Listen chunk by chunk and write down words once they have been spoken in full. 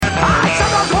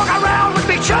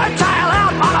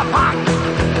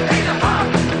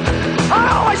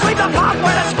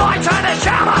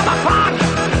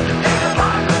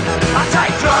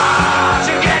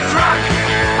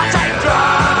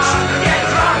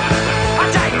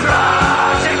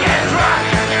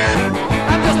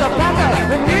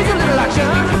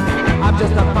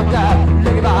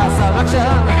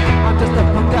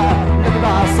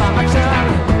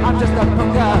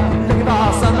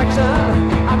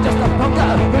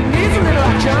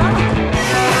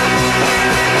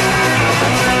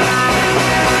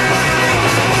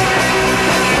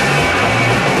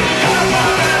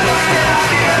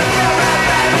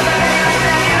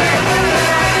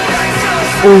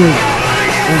Check.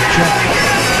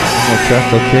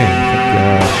 Okay.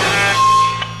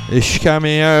 It's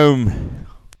coming home,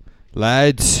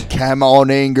 lads. Come on,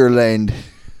 England.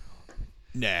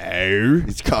 No.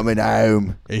 It's coming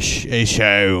home. It's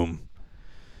home.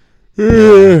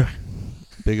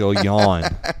 Big old yawn.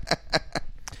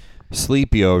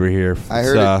 Sleepy over here. I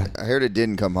heard it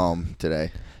didn't come home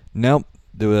today. Nope.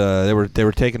 They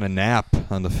were taking a nap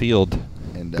on the field.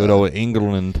 And good old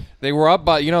England. They were up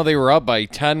by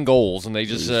 10 goals, and they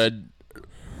just said,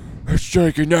 "Let's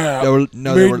take a nap."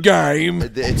 Mid-game.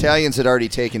 The Italians had already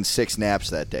taken 6 naps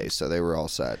that day, so they were all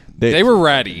set. They were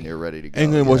ready. They were ready to go.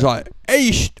 England was like, "Hey,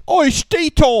 it's tea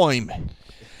time.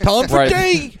 Time for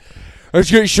tea." Let's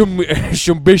get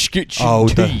some biscuits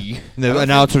and tea. The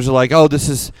announcers are like, "Oh, this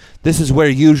is where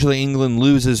usually England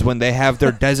loses when they have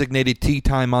their designated tea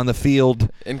time on the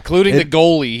field, including the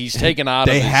goalie. He's taken out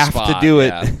of his spot. They have to do it."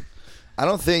 Yeah. I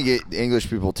don't think English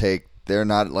people they're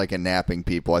not like a napping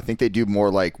people. I think they do more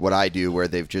like what I do, where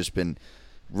they've just been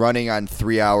running on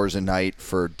 3 hours a night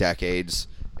for decades,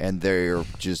 and they're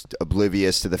just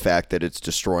oblivious to the fact that it's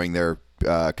destroying their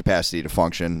capacity to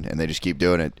function, and they just keep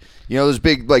doing it. You know those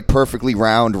big, like, perfectly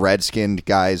round, red-skinned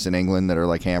guys in England that are,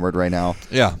 like, hammered right now?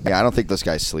 Yeah. Yeah, I don't think those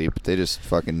guys sleep. They just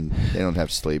they don't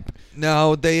have sleep.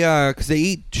 No, they, because they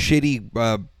eat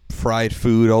shitty fried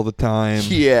food all the time.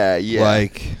 Yeah.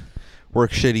 Like,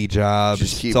 work shitty jobs.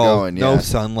 Just keep going, yeah. No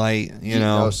sunlight, you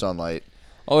know. No sunlight.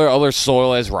 All their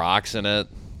soil has rocks in it.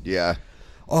 Yeah.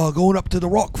 Oh, going up to the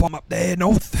rock farm up there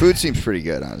north. Food seems pretty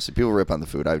good, honestly. People rip on the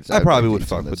food. I probably would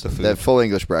fuck with the food. That full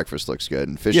English breakfast looks good.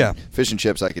 And fish and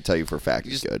chips, I could tell you for a fact,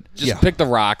 is good. Just pick the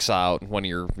rocks out when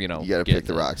you're, You got to pick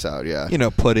the rocks out, yeah. You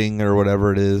know, pudding or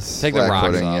whatever it is. Take the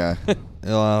rocks out. Yeah.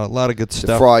 A lot of good stuff.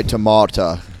 The fried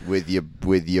tomato with your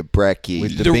brekkie.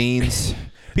 With the beans.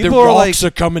 People are rocks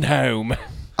are coming home.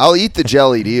 I'll eat the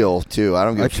jellied eel, too. I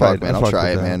don't give a fuck, man. I'll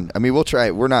try it, that. man. I mean, we'll try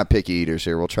it. We're not picky eaters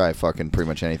here. We'll try fucking pretty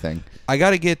much anything. I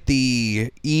got to get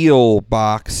the eel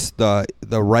box, the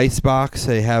rice box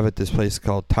they have at this place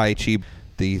called Tai Chi.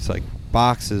 These, like,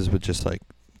 boxes with just, like,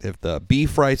 they have the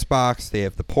beef rice box, they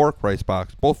have the pork rice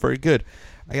box, both very good.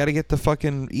 I got to get the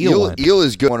fucking eel one. Eel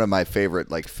is good. One of my favorite,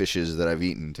 like, fishes that I've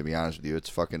eaten, to be honest with you. It's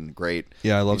fucking great.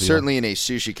 Yeah, I love eel. Certainly in a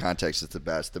sushi context, it's the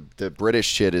best. The British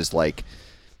shit is, like,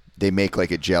 they make,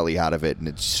 like, a jelly out of it, and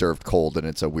it's served cold, and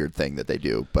it's a weird thing that they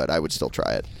do, but I would still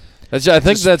try it. I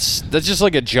think that's just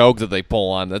like a joke that they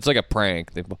pull on. That's like a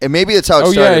prank. And maybe it's how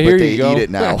it started, but they go. eat it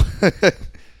now.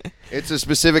 It's a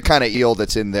specific kind of eel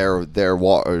that's in their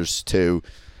waters, too.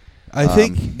 I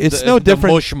think it's no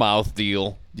different. The mushmouth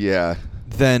deal. Yeah.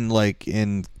 Than, like,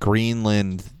 in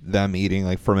Greenland, them eating,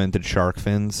 like, fermented shark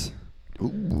fins.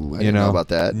 Ooh, I didn't know about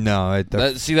that. No.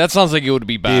 That sounds like it would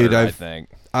be better, dude, I think.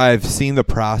 I've seen the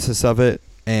process of it,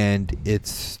 and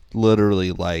it's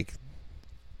literally, like,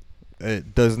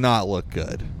 it does not look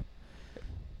good.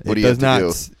 What do you have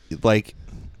to do? Like,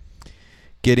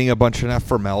 getting a bunch of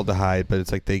formaldehyde, but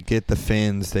it's like they get the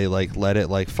fins, they, like, let it,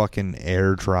 like, fucking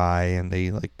air dry, and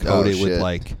they, like, coat it with,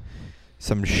 like,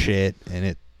 some shit, and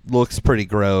it looks pretty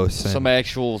gross. Some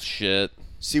actual shit.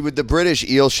 See, with the British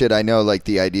eel shit, I know, like,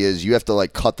 the idea is you have to,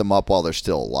 like, cut them up while they're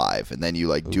still alive, and then you,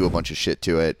 like, do a bunch of shit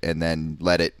to it, and then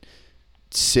let it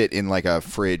sit in, like, a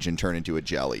fridge and turn into a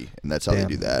jelly, and that's how they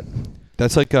do that.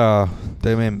 That's like,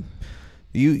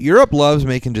 Europe loves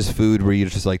making just food where you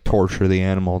just, like, torture the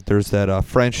animal. There's that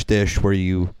French dish where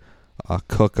you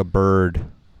cook a bird,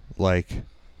 like,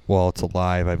 while it's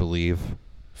alive, I believe.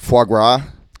 Foie gras?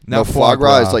 No, foie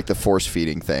gras is, like, the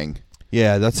force-feeding thing.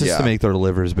 Yeah, that's just to make their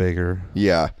livers bigger.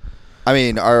 Yeah. I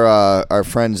mean, our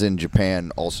friends in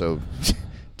Japan also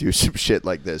do some shit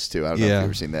like this, too. I don't know if you've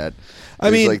ever seen that.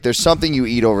 There's something you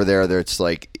eat over there that's,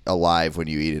 like, alive when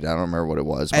you eat it. I don't remember what it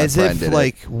was. My friend did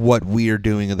like, it. What we are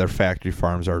doing in their factory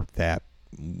farms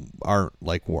aren't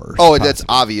like worse. Oh, that's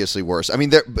obviously worse. I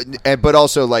mean, but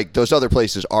also, like, those other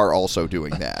places are also doing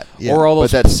that. Yeah.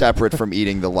 But that's separate from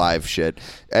eating the live shit.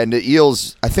 And the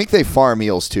eels, I think they farm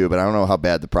eels too, but I don't know how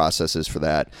bad the process is for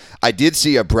that. I did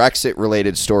see a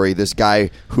Brexit-related story. This guy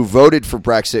who voted for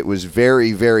Brexit was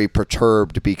very, very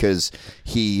perturbed because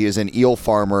he is an eel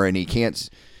farmer and he can't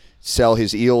sell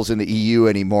his eels in the EU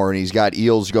anymore, and he's got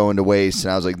eels going to waste.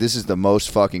 And I was like, this is the most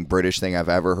fucking British thing I've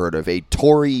ever heard of. A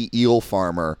Tory eel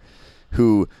farmer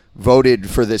who voted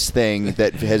for this thing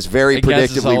that has very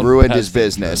predictably ruined his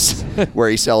business where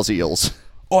he sells eels.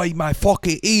 Oi, my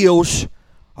fucking eels.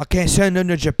 I can't send them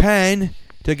to Japan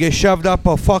to get shoved up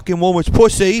a fucking woman's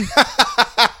pussy.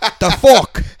 The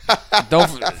fuck?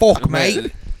 Fuck,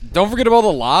 mate. Don't forget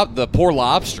about the poor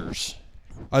lobsters.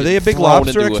 Are they a big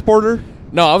lobster exporter?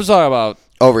 No, I was talking about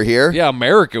Over here? Yeah,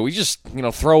 America. We just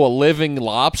throw a living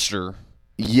lobster.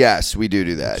 Yes, we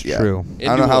do that. It's yeah, true. I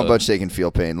don't know how much they can feel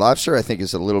pain. Lobster, I think,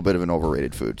 is a little bit of an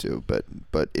overrated food too, but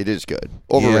it is good.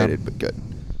 Overrated, but good.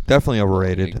 Definitely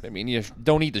overrated. I mean, you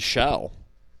don't eat the shell.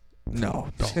 No,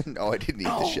 don't. No, I didn't eat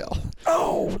the shell.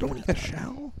 Oh, don't eat the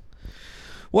shell.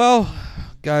 Well,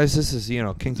 guys, this is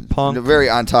King's Punk. A very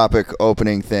on topic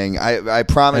opening thing. I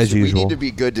promise As we usual. need to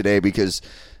be good today because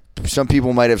some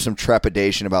people might have some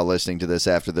trepidation about listening to this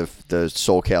after the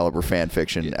Soul Calibur fan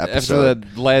fiction episode. After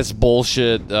that last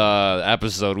bullshit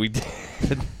episode we did.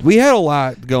 We had a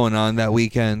lot going on that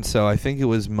weekend, so I think it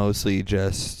was mostly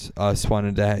just us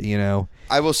wanted to,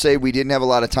 I will say we didn't have a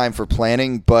lot of time for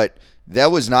planning, but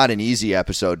that was not an easy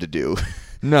episode to do.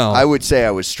 No. I would say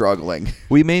I was struggling.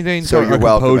 We maintained So our you're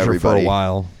welcome, composure everybody. for a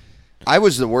while. I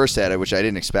was the worst at it, which I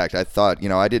didn't expect. I thought,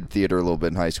 I did theater a little bit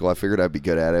in high school. I figured I'd be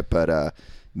good at it, but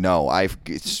no, I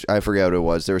forget what it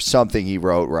was. There was something he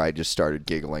wrote where I just started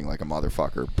giggling like a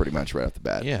motherfucker pretty much right off the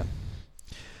bat. Yeah.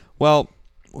 Well,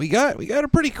 we got a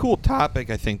pretty cool topic.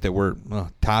 I think that we're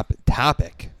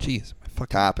topic. Jeez, my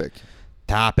fucking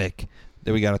topic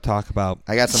that we got to talk about.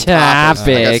 I got some tapas. I got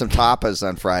Topic. some tapas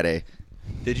on Friday.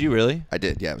 Did you really? I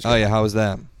did. Yeah. It was good. Oh yeah, how was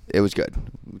that? It was good.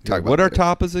 We'll talk about What are it later.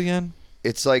 tapas again?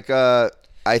 It's like I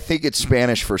think it's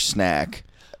Spanish for snack.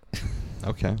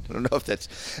 Okay. I don't know if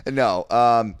that's no.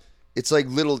 It's like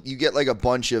little. You get like a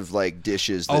bunch of like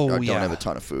dishes that don't have a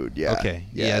ton of food. Yeah. Okay.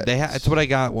 Yeah. That's what I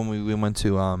got when we went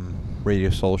to Radio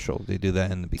Social. They do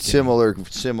that in the beginning.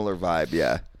 Similar vibe.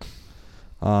 Yeah.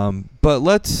 But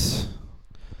let's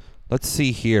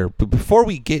see here. But before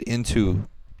we get into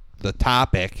the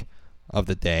topic of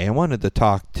the day, I wanted to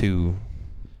talk to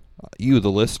you,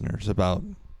 the listeners, about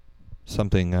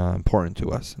something important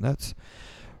to us, and that's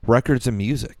records and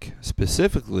music.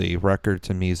 Specifically, records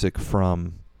and music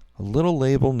from a little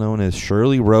label known as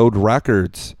Shirley Road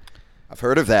Records. I've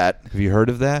heard of that. Have you heard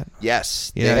of that?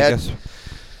 Yes. Yeah, I guess.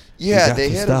 Yeah, they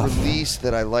some had stuff. a release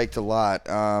that I liked a lot.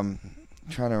 I'm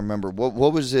trying to remember what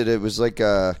was it? It was like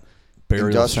a Burial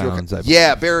industrial. Sounds. I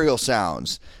Yeah, Burial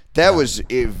Sounds. That was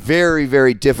very,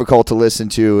 very difficult to listen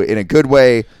to in a good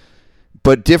way,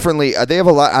 but differently. They have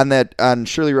a lot on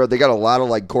Shirley Road. They got a lot of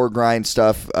like core grind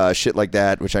stuff, shit like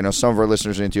that, which I know some of our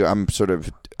listeners are into. I'm sort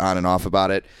of on and off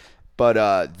about it,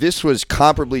 but this was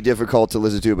comparably difficult to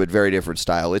listen to, but very different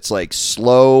style. It's like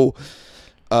slow,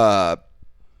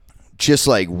 just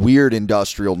like weird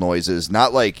industrial noises,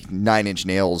 not like Nine Inch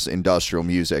Nails industrial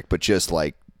music, but just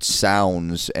like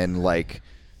sounds and like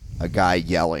a guy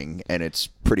yelling, and it's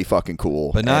pretty fucking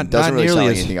cool. But not- and doesn't not really sound nearly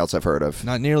like as- anything else I've heard of.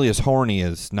 Not nearly as horny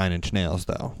as Nine Inch Nails,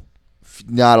 though.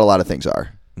 Not a lot of things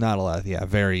are. Not a lot. Yeah,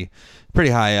 pretty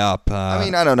high up. I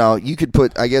mean, I don't know. You could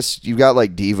put. I guess you got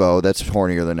like Devo. That's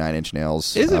hornier than Nine Inch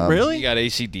Nails. Is it really? You got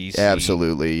AC/DC.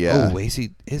 Absolutely. Yeah. Oh, AC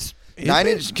is 9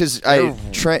 Inch because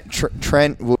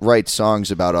Trent will write songs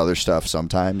about other stuff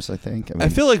sometimes. I think. I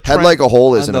feel like Head Trent Like a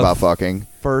Hole on isn't the about fucking.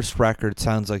 First record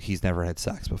sounds like he's never had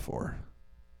sex before.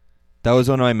 That was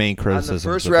one of my main On criticisms. the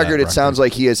first of that record, it sounds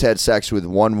like he has had sex with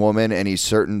one woman, and he's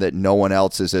certain that no one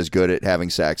else is as good at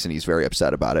having sex, and he's very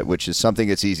upset about it, which is something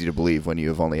that's easy to believe when you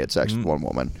have only had sex with one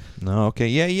woman. No, okay,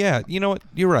 yeah. You know what?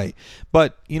 You're right.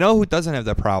 But you know who doesn't have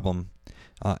that problem?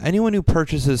 Anyone who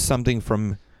purchases something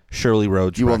from Shirley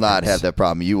Road. You will not have that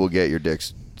problem. You will get your dick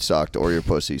sucked or your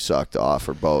pussy sucked off,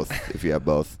 or both, if you have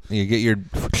both. You get your,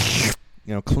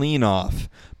 clean off.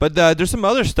 But there's some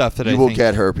other stuff that You I will think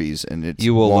get herpes, and it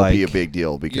you will won't be a like. big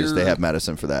deal because they have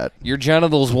medicine for that. Your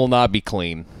genitals will not be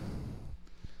clean.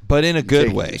 But in a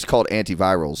good way. It's called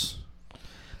antivirals.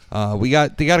 They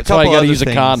got a That's why couple you other gotta use a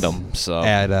things condom. So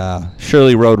at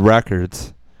Shirley Road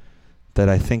Records that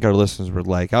I think our listeners would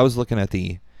like. I was looking at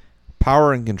the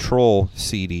Power and Control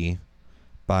CD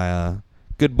by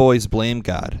Good Boys Blame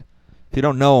God. If you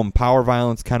don't know them, power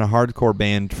violence kind of hardcore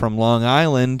band from Long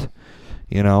Island.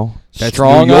 That's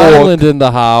Strong New York. Island in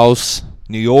the house.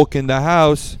 New York in the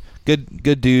house.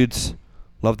 Good dudes.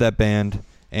 Love that band.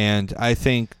 And I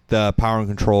think the Power and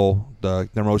Control, their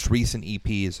most recent EP,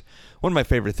 is one of my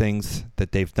favorite things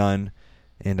that they've done.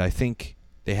 And I think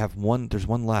they have there's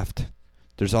one left.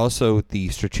 There's also the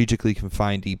Strategically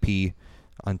Confined EP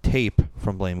on tape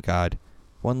from Blame God.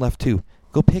 One left too.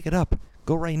 Go pick it up.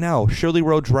 Go right now.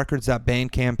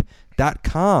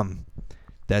 ShirleyRoadRecords.bandcamp.com.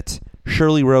 That's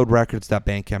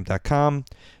ShirleyRoadRecords.bandcamp.com.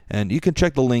 And you can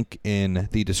check the link in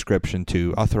the description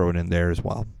too. I'll throw it in there as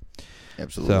well.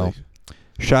 Absolutely. So,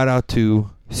 shout out to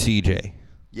CJ.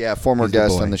 Yeah, former He's the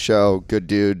guest boy. on the show. Good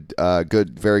dude.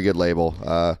 Very good label.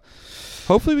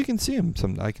 Hopefully we can see him.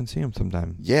 I can see him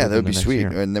sometime. Yeah, that would be next sweet. year.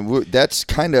 And then that's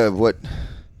kind of what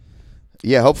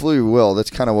Yeah, hopefully we will. That's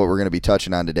kind of what we're going to be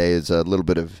touching on today is a little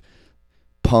bit of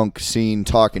punk scene,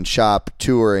 talking shop,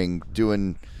 touring,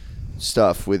 doing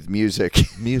stuff with music.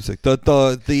 Music.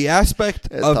 The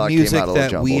aspect of music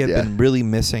that we have been really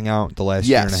missing out the last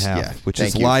year and a half, which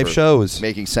is live shows.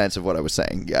 Making sense of what I was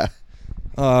saying, yeah.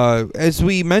 As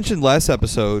we mentioned last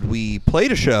episode, we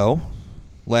played a show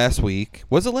last week.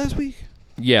 Was it last week?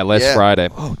 Yeah, last Friday.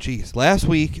 Oh, geez. Last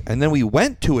week, and then we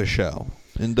went to a show.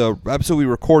 And the episode we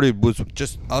recorded was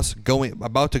just us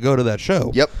about to go to that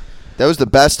show. Yep. That was the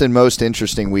best and most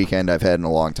interesting weekend I've had in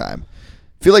a long time.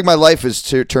 I feel like my life has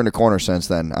turned a corner since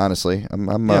then, honestly.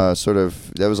 I'm sort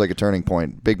of, that was like a turning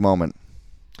point. Big moment.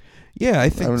 Yeah, I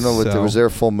think so. I don't know, was there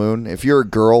a full moon? If you're a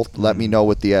girl, let me know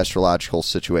what the astrological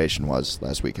situation was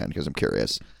last weekend, because I'm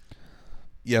curious.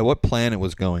 Yeah, what planet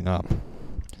was going up?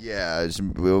 Yeah,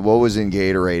 what was in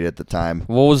Gatorade at the time?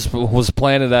 What was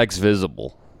Planet X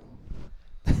visible?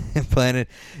 Planet,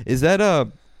 isn't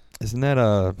that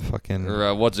a fucking...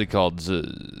 Or what's it called?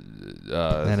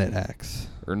 Planet X.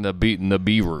 Or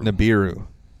Nibiru. Nibiru.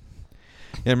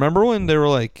 Yeah, remember when they were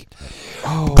like...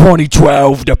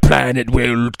 2012, the planet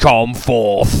will come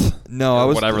forth. No, I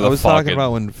was talking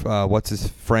about when,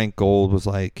 Frank Gold was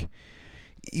like,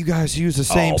 you guys use the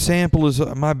same sample as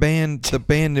my band, the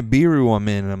band Nibiru I'm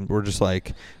in. And we're just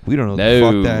like, we don't know what the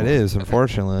fuck that is,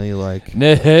 unfortunately. Like,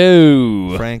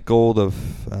 no. Frank Gold of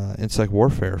Insect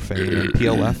Warfare fame and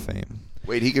PLF fame.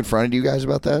 Wait, he confronted you guys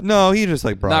about that? No, he just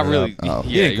like brought Not it really. up.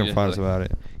 He didn't confront us about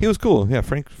it. He was cool. Yeah,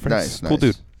 Frank's cool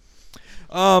dude.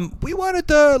 We wanted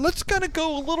to let's kind of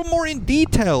go a little more in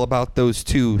detail about those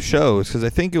two shows because I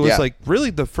think it was like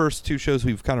really the first two shows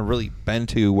we've kind of really been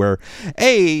to where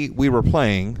A, we were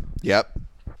playing. Yep.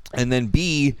 And then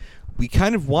B, we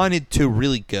kind of wanted to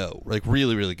really go, like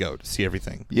really, really go to see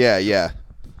everything. Yeah, yeah.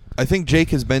 I think Jake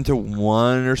has been to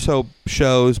one or so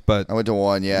shows, but I went to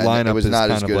one. Yeah, lineup it was not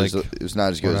as good like as it was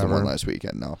not as good as the one last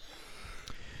weekend. No.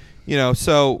 You know,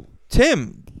 so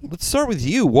Tim, let's start with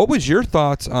you. What was your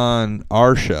thoughts on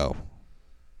our show?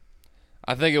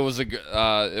 I think it was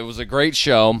a great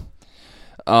show.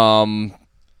 The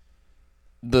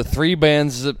three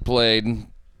bands that played.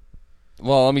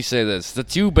 Well, let me say this: the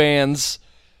two bands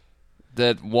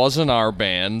that wasn't our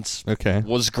band,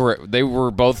 was great. They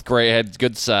were both great. Had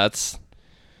good sets.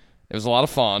 It was a lot of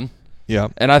fun. Yeah,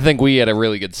 and I think we had a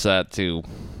really good set too.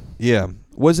 Yeah,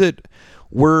 was it?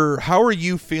 How are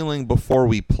you feeling before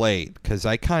we played? Because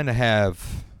I kind of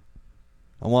have.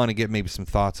 I want to get maybe some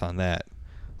thoughts on that.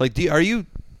 Like, do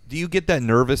you get that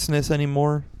nervousness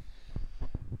anymore?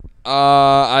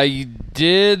 I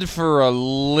did for a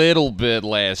little bit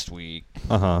last week.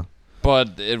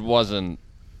 But it wasn't.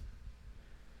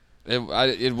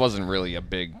 It wasn't really a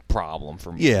big problem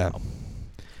for me. Yeah.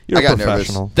 You're I got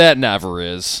professional. nervous. That never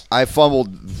is. I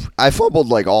fumbled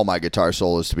like all my guitar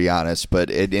solos, to be honest. But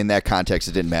in that context,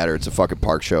 it didn't matter. It's a fucking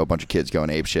park show, a bunch of kids going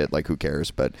ape shit. Like, who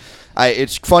cares? But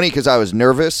it's funny because I was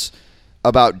nervous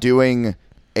about doing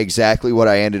exactly what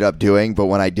I ended up doing, but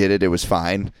when I did it, it was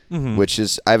fine. Mm-hmm. Which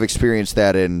is I've experienced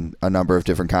that in a number of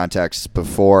different contexts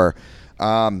before.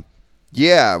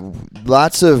 Yeah,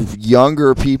 lots of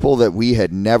younger people that we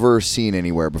had never seen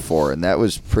anywhere before, and that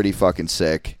was pretty fucking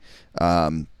sick.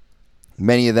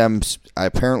 Many of them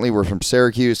apparently were from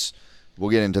Syracuse. We'll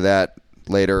get into that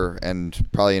later and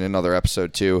probably in another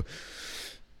episode too.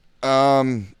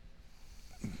 The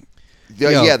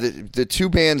two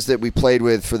bands that we played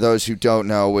with, for those who don't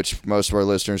know, which most of our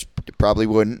listeners probably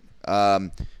wouldn't,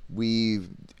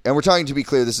 and we're talking, to be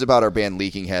clear, this is about our band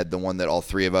Leaking Head, the one that all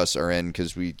three of us are in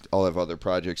because we all have other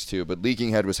projects too. But Leaking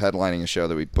Head was headlining a show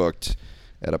that we booked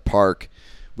at a park.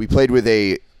 We played with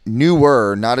a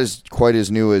newer, not as quite as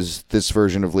new as this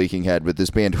version of Leaking Head, but this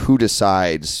band Who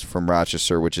Decides from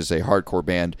Rochester, which is a hardcore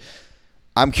band.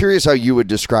 I'm curious how you would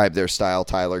describe their style,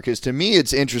 Tyler, because to me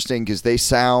it's interesting because they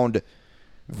sound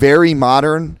very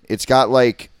modern. It's got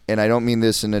like, and I don't mean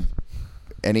this in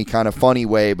any kind of funny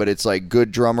way, but it's like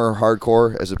good drummer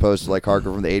hardcore as opposed to like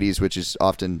hardcore from the 80s, which is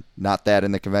often not that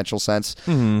in the conventional sense.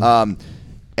 Mm-hmm.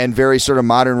 And very sort of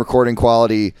modern recording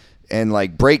quality and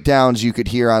like breakdowns you could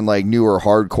hear on like newer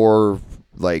hardcore,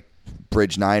 like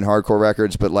Bridge 9 hardcore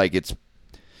records, but like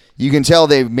you can tell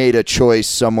they've made a choice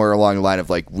somewhere along the line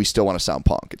of like, we still want to sound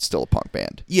punk. It's still a punk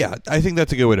band. Yeah, I think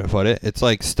that's a good way to put it. It's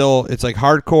like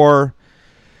hardcore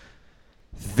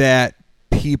that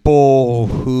people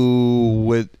who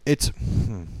would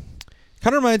kind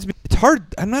of reminds me. It's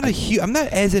hard. I'm not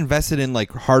as invested in like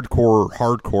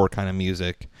hardcore kind of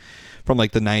music from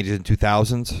like the 90s and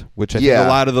 2000s, which I think a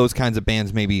lot of those kinds of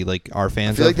bands maybe like are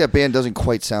fans. I feel like that band doesn't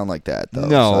quite sound like that though.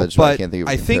 No, so but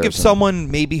I think if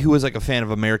someone maybe who was like a fan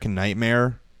of American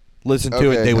Nightmare listen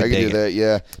to it, they would I could dig do that. it.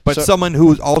 Yeah, But So- someone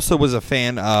who also was a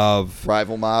fan of,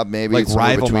 Rival Mob, maybe Like it's somewhere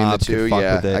Rival between Mob the two. could fuck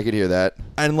Yeah, with it. I could hear that.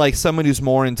 and like someone who's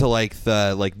more into like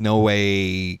the like No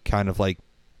Way kind of like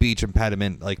Beach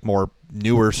Impediment, like more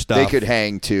newer stuff. They could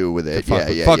hang too with it.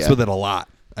 fucks with it a lot.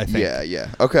 I think. Yeah.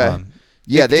 Okay.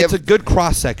 It's a good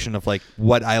cross section of like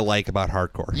what I like about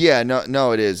hardcore. Yeah,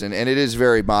 no, it is, and it is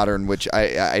very modern, which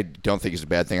I don't think is a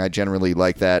bad thing. I generally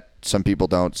like that. Some people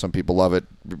don't. Some people love it.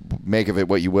 Make of it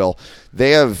what you will.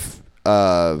 They have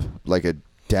like a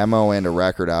demo and a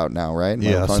record out now, right?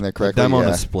 Am I calling that correctly? Demo and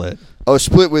a split. Oh,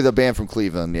 split with a band from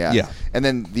Cleveland, yeah. Yeah. And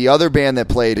then the other band that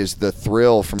played is The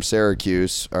Thrill from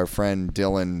Syracuse. Our friend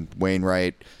Dylan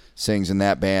Wainwright sings in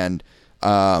that band.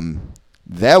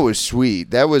 That was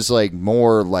sweet. That was like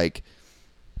more like,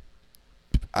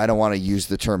 I don't want to use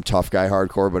the term tough guy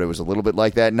hardcore, but it was a little bit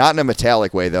like that. Not in a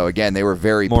metallic way, though. Again, they were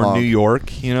very More punk. New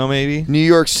York, maybe? New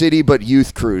York City, but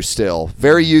youth crew still.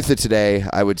 Very youth of today,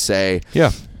 I would say.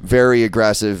 Yeah. Very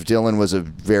aggressive. Dylan was a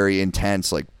very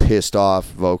intense, like pissed off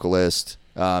vocalist.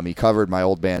 He covered my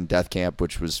old band Death Camp,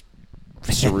 which was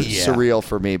surreal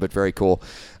for me, but very cool.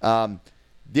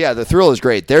 Yeah, The Thrill is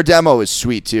great. Their demo is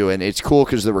sweet, too, and it's cool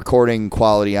because the recording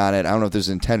quality on it, I don't know if this is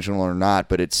intentional or not,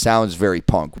 but it sounds very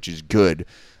punk, which is good.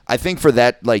 I think for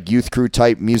that, like, youth crew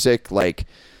type music, like,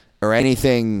 or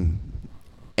anything,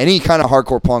 any kind of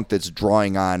hardcore punk that's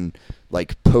drawing on,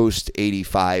 like,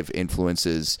 post-85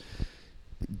 influences,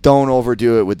 don't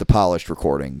overdo it with the polished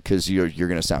recording because you're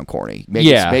going to sound corny. Make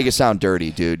it sound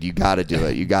dirty, dude. You got to do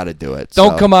it. You got to do it.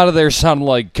 Don't come out of there sounding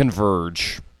like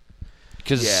Converge.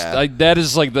 Because that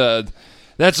is like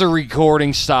that's a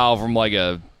recording style from like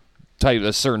a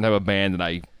certain type of band that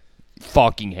I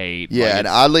fucking hate. Yeah, like and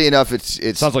oddly enough, it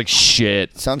sounds like shit.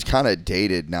 It sounds kind of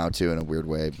dated now too in a weird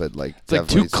way, but like it's like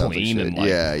too clean and like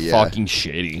fucking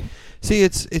shitty. See,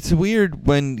 it's weird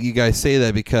when you guys say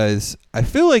that because I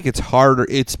feel like it's harder.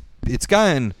 It's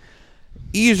gotten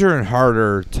easier and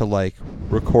harder to like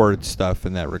record stuff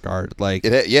in that regard. Like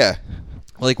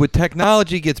like with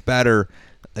technology gets better.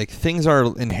 Like, things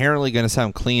are inherently going to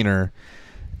sound cleaner,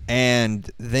 and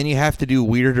then you have to do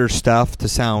weirder stuff to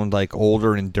sound, like,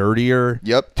 older and dirtier.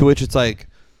 Yep. To which it's like,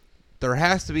 there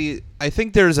has to be... I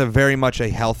think there's a very much a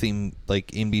healthy,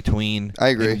 like, in-between. I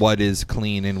agree. In what is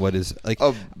clean and what is... like.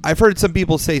 I've heard some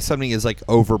people say something is, like,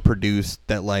 overproduced,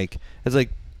 that, like... It's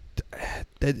like...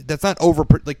 That's not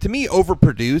like, to me,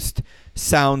 overproduced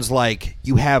sounds like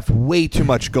you have way too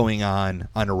much going on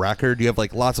a record. You have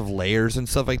like lots of layers and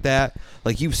stuff like that.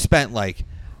 Like you've spent like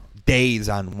days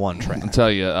on one track. I'll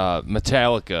tell you,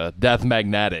 Metallica, Death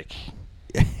Magnetic.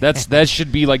 That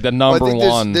should be like the number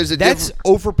one. That's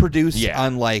overproduced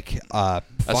on like a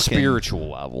spiritual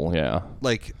level. Yeah,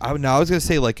 like I was gonna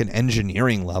say like an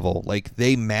engineering level. Like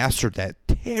they mastered that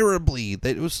terribly.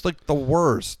 That it was like the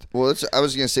worst. Well, I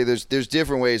was gonna say there's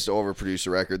different ways to overproduce a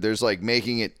record. There's like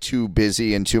making it too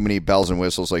busy and too many bells and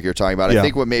whistles, like you're talking about. I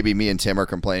think what maybe me and Tim are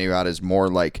complaining about is more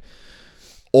like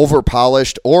over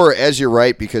polished, or as you're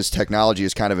right, because technology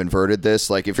has kind of inverted this.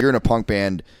 Like if you're in a punk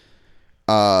band,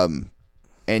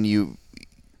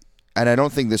 and I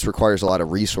don't think this requires a lot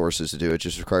of resources to do. It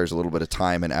just requires a little bit of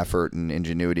time and effort and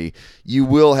ingenuity. You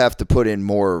will have to put in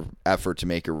more effort to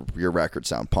make your record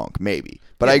sound punk, maybe.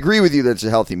 But I agree with you that it's a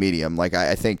healthy medium. Like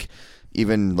I think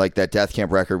even like that Death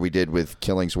Camp record we did with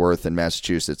Killingsworth in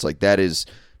Massachusetts, like that is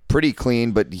pretty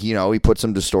clean, but he put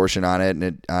some distortion on it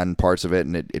and on parts of it,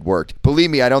 and it worked. Believe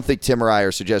me, I don't think Tim or I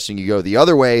are suggesting you go the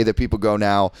other way that people go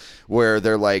now, where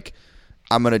they're like,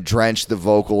 I'm going to drench the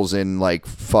vocals in like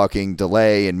fucking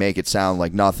delay and make it sound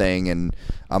like nothing, and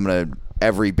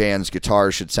every band's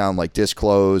guitar should sound like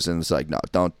Disclose, and it's like, no,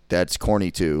 don't, that's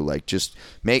corny too. Like just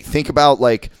think about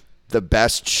like the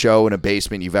best show in a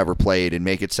basement you've ever played and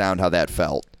make it sound how that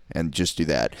felt, and just do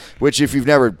that. Which if you've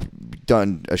never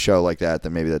done a show like that,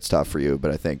 then maybe that's tough for you,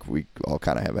 but I think we all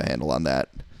kind of have a handle on that.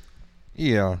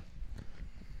 Yeah.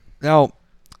 Now,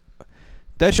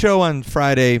 that show on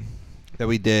Friday that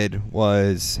we did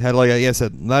had like I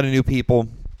said, a lot of new people.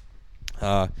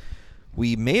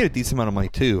 We made a decent amount of money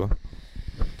too,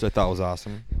 which I thought was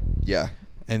awesome. Yeah.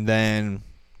 And then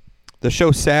the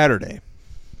show Saturday,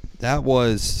 that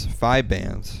was 5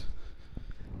 bands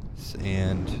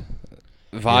and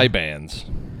Vibands.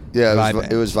 Yeah,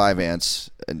 it was Vivance.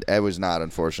 And Ed was not,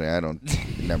 unfortunately.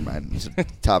 Never mind. It's a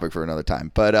topic for another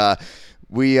time. But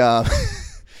we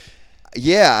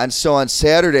yeah, and so on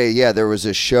Saturday, there was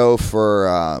a show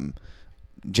for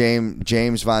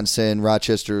James Von Sin,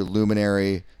 Rochester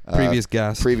luminary, previous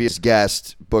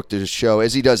guest, booked a show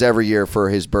as he does every year for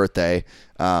his birthday,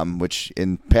 which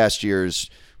in past years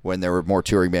when there were more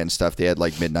touring band stuff. They had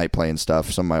like midnight playing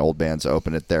stuff. Some of my old bands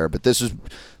opened it there. But this was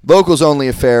locals only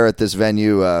affair at this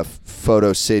venue,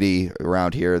 Photo City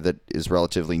around here that is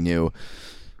relatively new.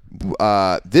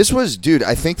 This was, dude,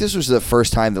 I think this was the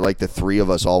first time that like the three of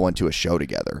us all went to a show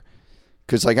together.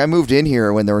 Because like I moved in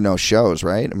here when there were no shows,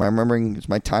 right? Am I remembering, is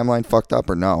my timeline fucked up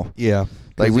or no? Yeah.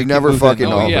 Like we've never fucking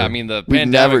Oh, yeah, I mean, the we've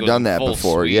pandemic never was done in that full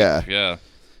before. sweep. Yeah. Yeah.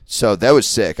 So that was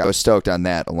sick. I was stoked on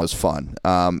that. It was fun.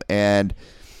 And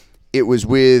it was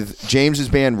with James's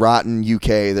band Rotten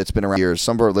UK that's been around years.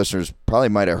 Some of our listeners probably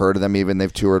might have heard of them even.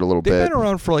 They've toured a little bit. They've been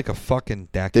around for like a fucking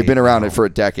decade. They've been around now. it for a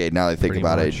decade now that I think Pretty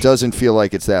about it. much. It doesn't feel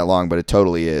like it's that long, but it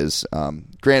totally is.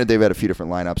 Granted, they've had a few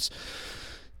different lineups.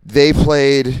 They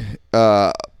played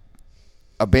a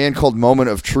band called Moment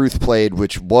of Truth played,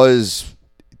 which was...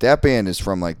 That band is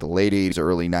from like the late 80s,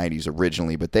 early 90s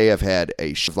originally, but they have had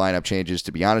a shift of lineup changes.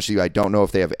 To be honest with you, I don't know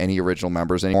if they have any original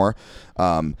members anymore.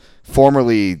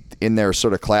 Formerly in their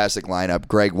sort of classic lineup,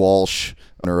 Greg Walsh,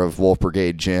 owner of Wolf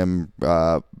Brigade Gym,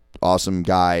 awesome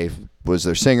guy, was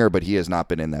their singer, but he has not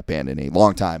been in that band in a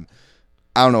long time.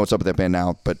 I don't know what's up with that band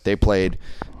now, but they played...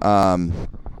 Unorder.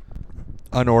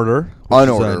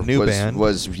 Unorder Is a new band.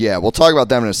 Yeah, we'll talk about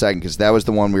them in a second because that was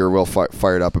the one we were real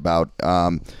fired up about.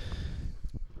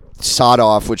 Sawed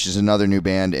Off, which is another new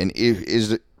band, and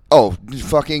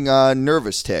fucking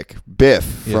Nervous Tick, Biff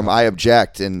from I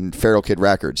Object and Feral Kid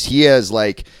Records. He has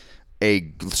like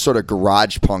a sort of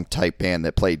garage punk type band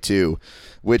that played too,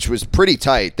 which was pretty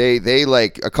tight. They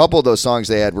like a couple of those songs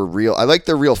they had were real. I like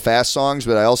their real fast songs,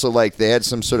 but I also like they had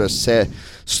some sort of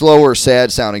slower,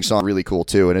 sad sounding song really cool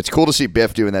too. And it's cool to see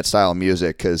Biff doing that style of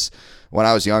music because when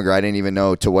I was younger, I didn't even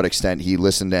know to what extent he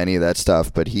listened to any of that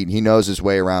stuff, but he knows his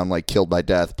way around like Killed by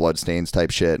Death, Bloodstains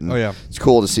type shit. And it's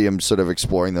cool to see him sort of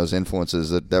exploring those influences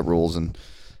that rules. And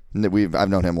I've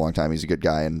known him a long time. He's a good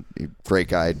guy and a great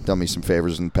guy. Done me some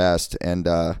favors in the past. And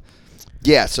so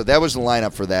that was the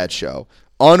lineup for that show.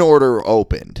 Unorder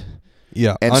opened.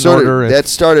 Yeah, and that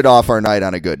started off our night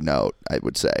on a good note, I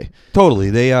would say. Totally.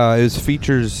 They it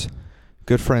features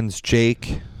good friends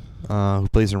Jake, who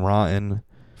plays in Rotten.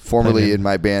 Formerly in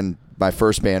my band, my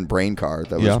first band, Brain Car.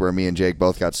 That was where me and Jake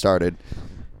both got started.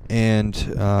 And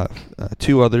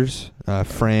two others,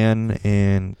 Fran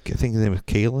and I think his name was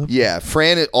Caleb. Yeah,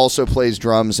 Fran also plays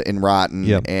drums in Rotten,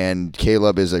 Yep. and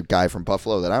Caleb is a guy from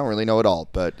Buffalo that I don't really know at all,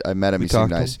 but I met him. He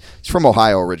seemed nice. him. He's from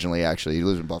Ohio originally, actually. He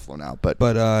lives in Buffalo now. But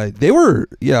they were,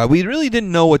 we really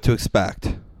didn't know what to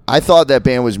expect. I thought that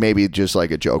band was maybe just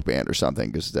like a joke band or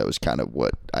something because that was kind of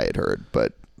what I had heard.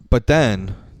 But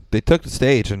then they took the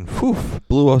stage and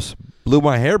blew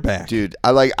my hair back. Dude,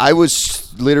 I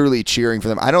was literally cheering for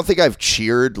them. I don't think I've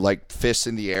cheered like fists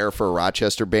in the air for a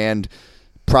Rochester band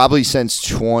probably since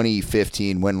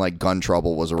 2015 when like Gun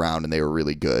Trouble was around and they were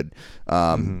really good.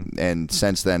 And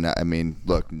since then, I mean,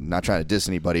 look, not trying to diss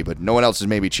anybody, but no one else has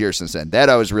made me cheer since then. That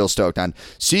I was real stoked on.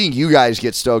 Seeing you guys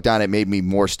get stoked on it made me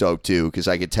more stoked too because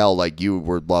I could tell like you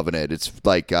were loving it. It's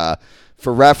like,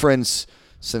 for reference,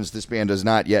 since this band does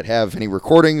not yet have any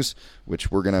recordings, which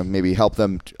we're going to maybe help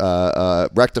them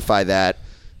rectify that,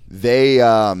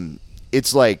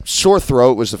 it's like Sore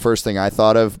Throat was the first thing I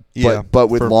thought of, but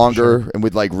with longer and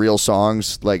with like real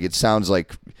songs. Like it sounds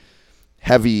like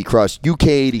heavy crust. UK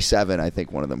 87, I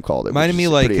think one of them called it. Reminded me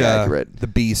like the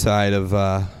B-side of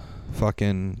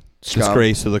fucking Scum.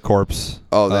 Disgrace of the Corpse.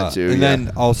 Oh, that too. And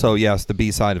then also, yes, the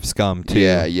B-side of Scum too.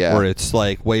 Yeah. Where it's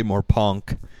like way more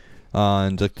punk.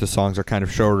 And the songs are kind of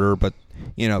shorter, but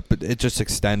it just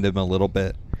extended them a little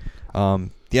bit.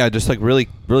 Just like really,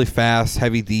 really fast,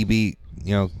 heavy D beat.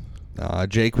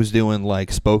 Jake was doing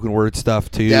like spoken word stuff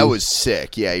too. That was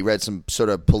sick. Yeah, he read some sort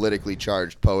of politically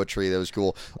charged poetry. That was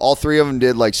cool. All three of them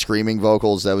did like screaming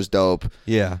vocals. That was dope.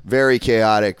 Yeah, very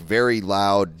chaotic, very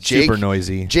loud. Super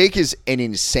noisy. Jake is an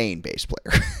insane bass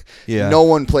player. Yeah, no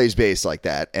one plays bass like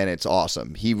that, and it's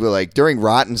awesome. He was like during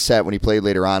Rotten set when he played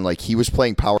later on, like he was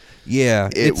playing power. Yeah,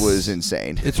 it was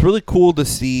insane. It's really cool to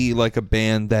see like a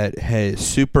band that has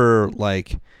super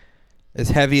like as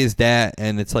heavy as that,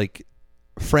 and it's like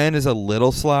Fran is a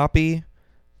little sloppy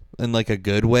in like a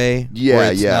good way. Yeah,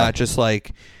 where it's not just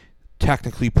like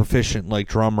technically proficient like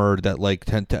drummer that like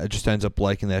just ends up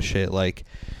liking that shit. Like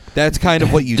that's kind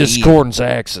of what you Discordance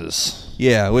Axis.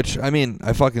 Yeah, which I mean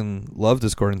I fucking love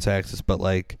Discordance Axis, but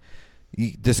like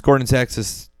Discordance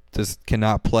Axis just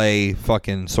cannot play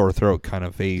fucking Sore Throat kind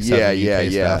of a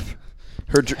stuff.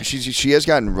 She has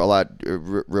gotten a lot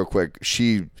real quick.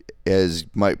 She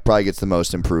probably gets the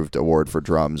most improved award for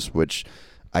drums, which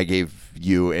I gave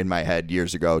you in my head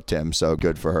years ago, Tim. So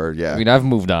good for her. Yeah, I mean I've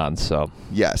moved on. So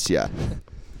yes, yeah.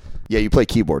 You play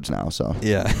keyboards now. So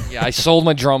yeah. I sold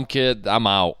my drum kit. I'm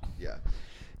out.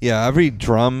 Yeah, every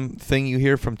drum thing you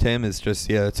hear from Tim is just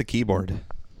it's a keyboard.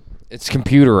 It's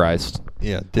computerized.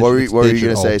 Yeah. What were you going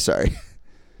to say? Sorry.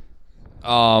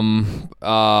 I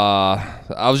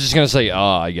was just gonna say,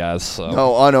 I guess. So.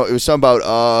 No, it was something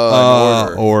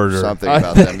about order. Something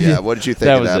about them. Yeah. What did you think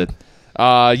of that?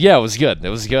 Yeah, it was good. It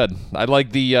was good. I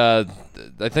like the.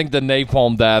 I think the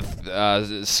Napalm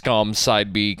Death Scum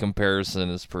side B comparison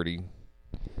is pretty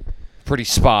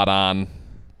spot on.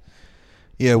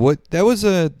 Yeah. That was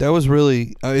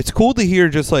really. It's cool to hear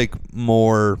just like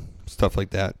more stuff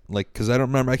like that. Like, because I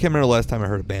can't remember the last time I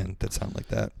heard a band that sounded like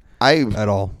that. At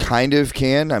all. Kind of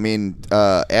can. I mean,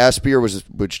 Aspir,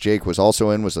 which Jake was also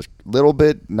in, was a little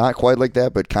bit, not quite like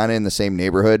that, but kind of in the same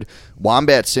neighborhood.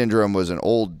 Wombat Syndrome was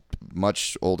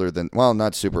much older than, well,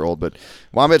 not super old, but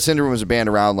Wombat Syndrome was a band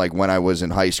around like when I was in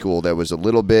high school that was a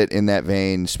little bit in that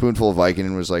vein. Spoonful of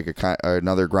Vicodin was like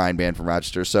another grind band from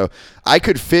Rochester. So I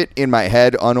could fit in my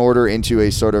head Unorder into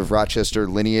a sort of Rochester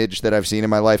lineage that I've seen in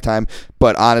my lifetime,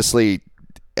 but honestly,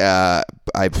 I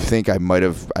think I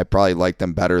probably liked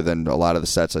them better than a lot of the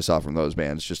sets I saw from those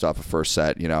bands just off a first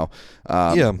set, Yeah.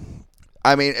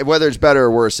 I mean, whether it's better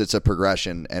or worse, it's a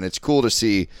progression, and it's cool to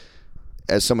see,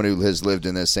 as someone who has lived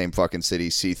in this same fucking city,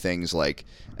 see things like,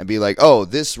 and be like, oh,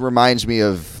 this reminds me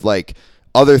of like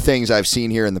other things I've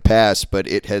seen here in the past, but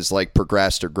it has like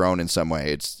progressed or grown in some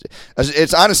way.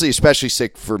 It's honestly especially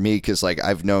sick for me because like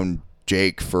I've known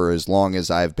Jake for as long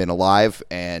as I've been alive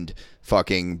and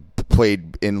fucking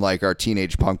played in like our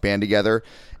teenage punk band together,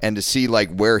 and to see like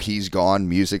where he's gone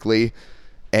musically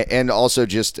and also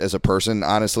just as a person,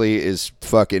 honestly, is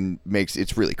fucking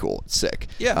it's really cool. It's sick.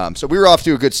 Yeah. So we were off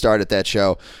to a good start at that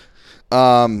show.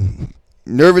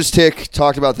 Nervous Tick,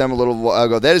 talked about them a little while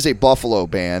ago. That is a Buffalo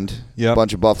band. Yeah. A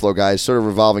bunch of Buffalo guys, sort of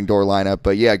revolving door lineup,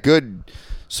 but yeah, good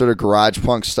sort of garage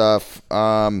punk stuff.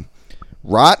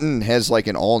 Rotten has like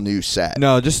an all new set.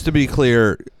 No, just to be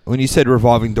clear, when you said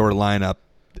revolving door lineup,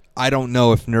 I don't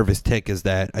know if Nervous Tick is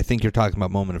that. I think you're talking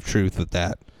about Moment of Truth with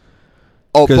that.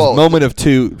 Oh, because both. Moment of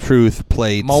Truth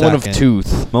played Moment second. of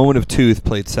Tooth. Moment of Tooth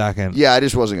played second. Yeah, I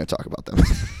just wasn't going to talk about them.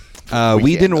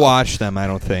 We didn't watch them, I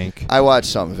don't think. I watched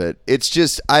some of it. It's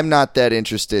just I'm not that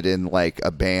interested in like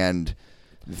a band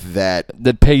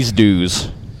that pays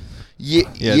dues. Yeah.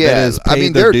 That is I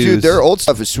mean, their dues. their old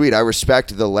stuff is sweet. I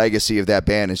respect the legacy of that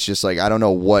band. It's just like I don't know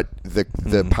what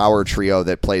the power trio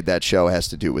that played that show has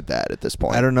to do with that at this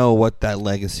point. I don't know what that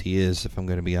legacy is, if I'm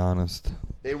going to be honest.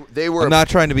 They were. I'm not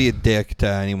trying to be a dick to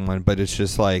anyone, but it's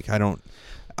just like you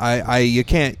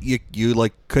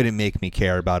like couldn't make me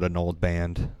care about an old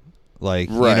band, like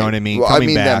right. You know what I mean? Well, Coming I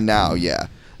mean back. them now, yeah.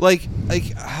 Like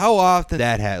how often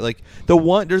like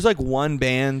there's like one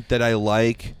band that I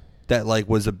like that like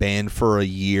was a band for a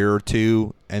year or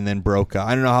two and then broke up.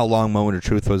 I don't know how long Moment of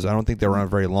Truth was. I don't think they were on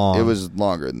very long. It was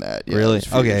longer than that. Yeah, really? It was a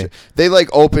few Okay. years. They like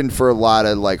opened for a lot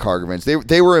of like hardcore bands.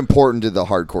 They were important to the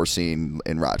hardcore scene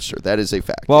in Rochester. That is a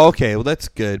fact. Well, okay, well that's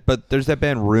good. But there's that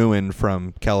band Ruin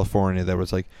from California that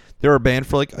was like they were a band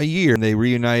for like a year and they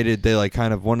reunited. They like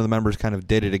kind of one of the members kind of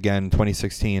did it again in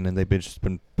 2016 and they've just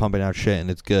been pumping out shit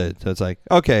and it's good. So it's like,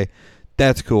 okay,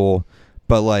 that's cool.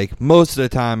 But like most of the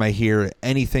time I hear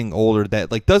anything older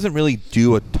that like doesn't really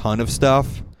do a ton of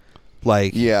stuff.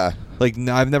 Like yeah. Like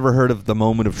I've never heard of the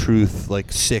Moment of Truth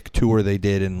like sick tour they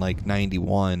did in like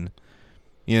 91.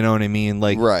 You know what I mean?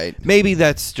 Like right. Maybe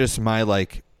that's just my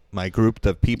group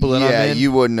of people that I'm in. Yeah,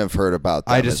 you wouldn't have heard about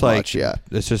them I just as like much, yeah.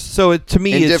 It's just so to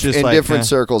me it's just in like different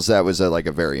circles that was like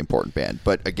a very important band.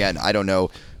 But again, I don't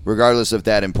know. Regardless of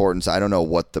that importance, I don't know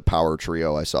what the power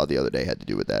trio I saw the other day had to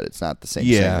do with that. It's not the same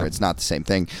singer. It's not the same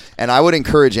thing. And I would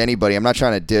encourage anybody. I'm not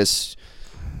trying to diss.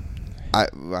 I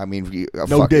mean,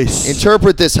 diss.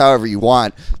 Interpret this however you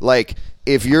want. Like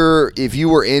if you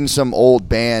were in some old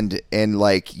band and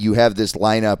like you have this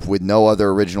lineup with no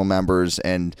other original members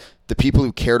and the people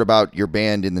who cared about your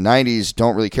band in the 90s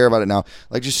don't really care about it now.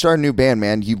 Like, just start a new band,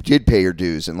 man. You did pay your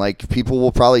dues, and like people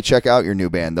will probably check out your new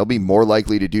band. They'll be more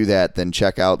likely to do that than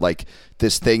check out like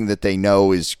this thing that they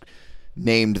know is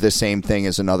named the same thing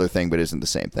as another thing, but isn't the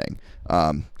same thing.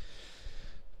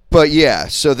 But yeah,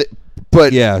 so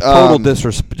total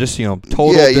disrespect. Just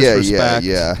total disrespect.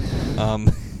 Yeah.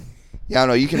 Yeah, I don't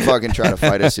know. You can fucking try to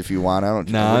fight us if you want. I don't.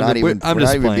 Nah, we're not even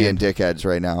playing. being dickheads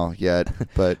right now yet.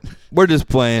 But we're just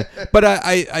playing. But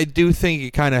I do think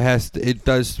it kind of has. It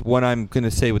does. What I'm going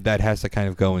to say with that has to kind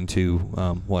of go into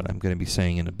what I'm going to be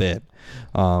saying in a bit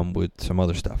with some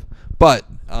other stuff. But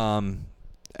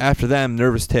after them,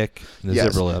 Nervous Tick and the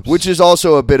Zipper Lips, which is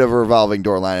also a bit of a revolving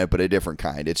door lineup, but a different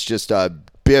kind. It's just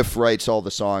Biff writes all the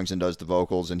songs and does the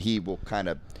vocals, and he will kind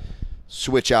of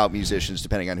switch out musicians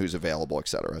depending on who's available,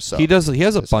 etc. So he does. He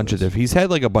has a bunch of different. He's had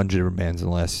like a bunch of different bands in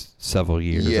the last several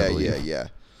years. Yeah.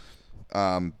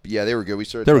 They were good. We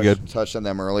sort of touched on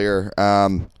them earlier.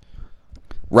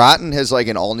 Rotten has like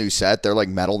an all new set. They're like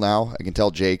metal now. I can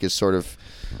tell Jake is sort of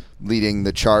leading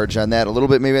the charge on that a little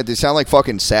bit. Maybe they sound like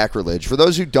fucking Sacrilege. For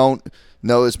those who don't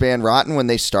know this band, Rotten, when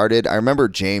they started, I remember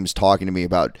James talking to me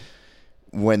about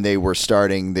when they were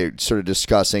starting, they're sort of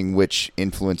discussing which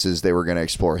influences they were going to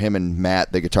explore. Him and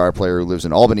Matt, the guitar player who lives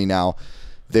in Albany now,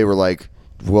 they were like,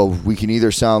 well, we can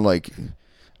either sound like...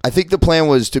 I think the plan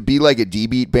was to be like a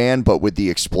D-beat band, but with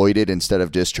the Exploited instead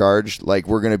of Discharge. Like,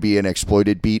 we're going to be an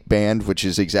Exploited beat band, which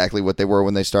is exactly what they were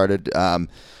when they started.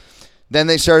 Then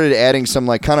they started adding some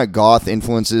like kind of goth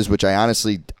influences, which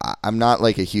I'm not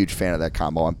like a huge fan of that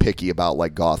combo. I'm picky about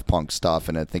like goth punk stuff,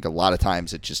 and I think a lot of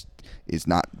times it just is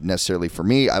not necessarily for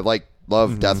me. I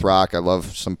love death rock. I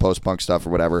love some post-punk stuff or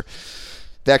whatever.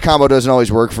 That combo doesn't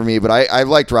always work for me, but I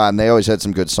liked Rotten. They always had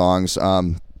some good songs.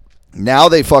 Now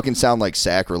they fucking sound like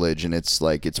Sacrilege, and it's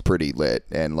pretty lit,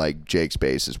 and like Jake's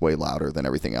bass is way louder than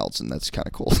everything else, and that's kind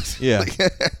of cool. Yeah.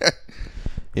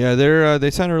 Yeah,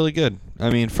 they sound really good. I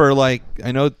mean, for like,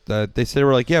 I know they said,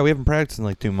 we're like, yeah, we haven't practiced in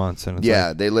like 2 months, and it's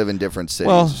like, they live in different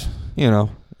cities. Well,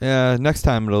 next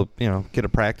time it'll, get a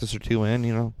practice or two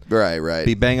in, Right.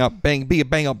 Be a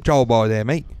bang up jaw boy there,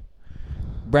 mate.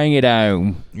 Bring it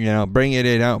on. Bring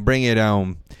it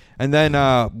on. And then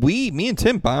me and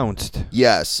Tim bounced.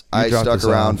 Yes, I stuck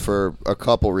around for a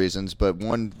couple reasons, but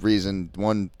one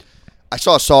I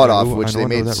saw Sawed Off, which they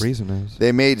made. That reason is.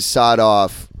 They made Sawed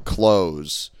Off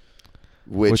close,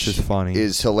 which is funny.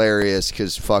 Is hilarious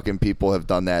because fucking people have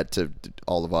done that to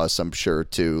all of us, I'm sure,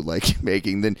 too. Like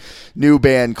making the new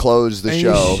band close the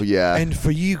show. Yeah. And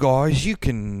for you guys, you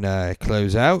can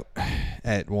close out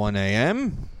at 1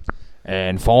 a.m.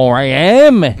 and 4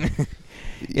 a.m.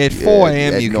 At 4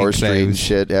 a.m. you North can Street close.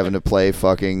 Shit, having to play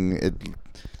fucking.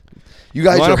 You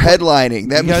guys are headlining.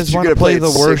 That means you're gonna play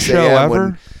the worst show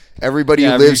ever. Everybody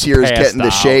who lives here is getting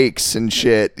the shakes and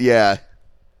shit. Yeah.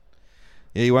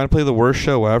 Yeah, you want to play the worst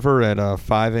show ever at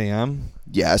 5 a.m.?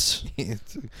 Yes.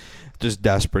 Just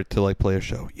desperate to like play a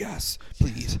show. Yes,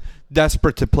 please.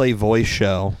 Desperate to play voice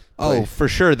show. Oh, for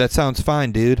sure. That sounds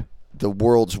fine, dude. The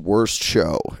world's worst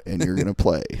show, and you're gonna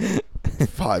play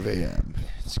 5 a.m.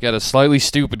 It's got a slightly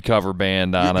stupid cover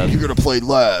band on it. You're gonna play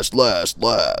last.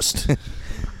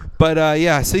 But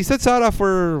yeah, so he sets out off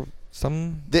for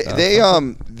some. They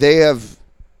have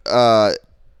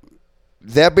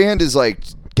that band is like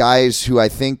guys who I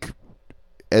think,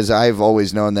 as I've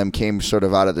always known them, came sort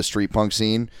of out of the street punk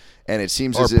scene, and it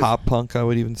seems or as if pop punk. I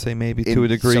would even say maybe to a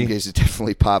degree. In some cases,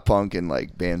 definitely pop punk, and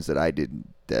like bands that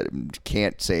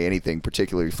can't say anything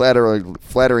particularly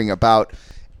flattering about.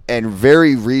 And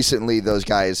very recently, those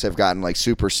guys have gotten like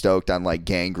super stoked on like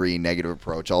Gangrene, Negative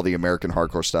Approach, all the American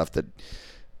hardcore stuff that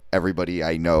everybody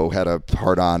I know had a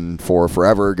hard on for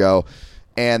forever ago.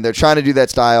 And they're trying to do that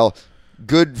style.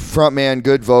 Good frontman,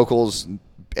 good vocals.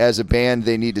 As a band,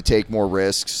 they need to take more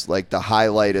risks. Like the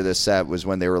highlight of the set was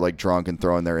when they were like drunk and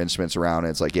throwing their instruments around.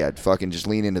 And it's like, yeah, fucking just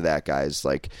lean into that, guys.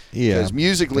 Like, because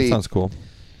musically, that sounds cool.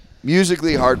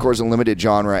 Musically, hardcore is a limited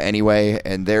genre anyway,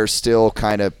 and they're still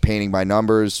kind of painting by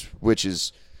numbers, which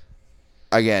is,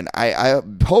 again, I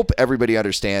hope everybody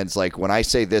understands, like, when I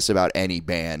say this about any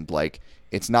band, like,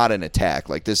 it's not an attack.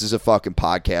 Like, this is a fucking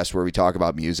podcast where we talk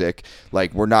about music.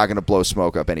 Like, we're not going to blow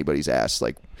smoke up anybody's ass.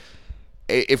 Like,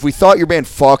 if we thought your band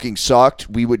fucking sucked,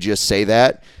 we would just say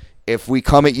that. If we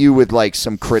come at you with, like,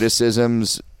 some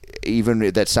criticisms, even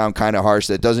that sound kind of harsh,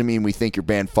 that doesn't mean we think your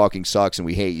band fucking sucks and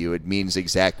we hate you. It means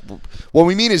what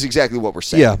we mean is exactly what we're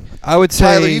saying. Yeah, I would say,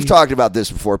 Tyler, you've talked about this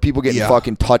before. People getting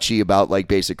fucking touchy about like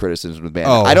basic criticism with band.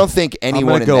 Oh, I don't think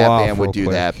anyone in that band would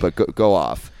do that, but go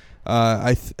off.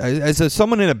 As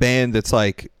someone in a band that's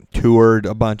like toured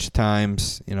a bunch of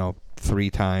times, 3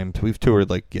 times. We've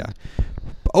toured like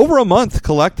over a month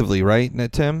collectively, right,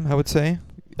 Tim? I would say.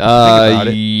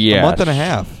 Yes. A month and a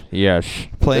half. Yes.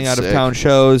 Playing out of town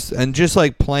shows and just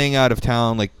like playing out of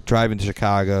town, like driving to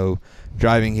Chicago,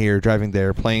 driving here, driving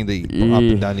there, playing up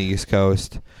and down the East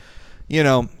Coast.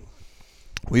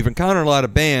 We've encountered a lot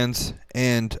of bands,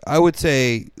 and I would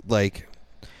say like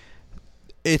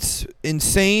it's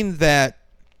insane that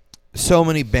so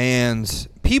many bands,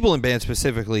 people in bands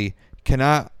specifically,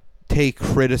 cannot take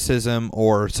criticism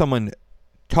or someone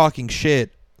talking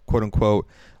shit, quote unquote,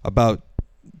 about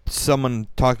someone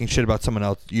talking shit about someone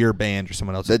else, your band or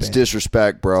someone else's That's band.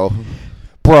 disrespect, bro.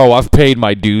 Bro, I've paid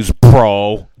my dues,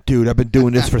 bro. Dude, I've been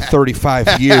doing this for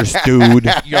 35 years,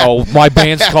 dude. Yo, my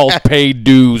band's called Paid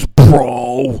Dues,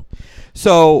 bro.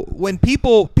 So when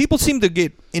people seem to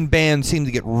get in bands seem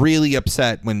to get really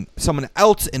upset when someone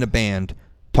else in a band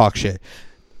talks shit.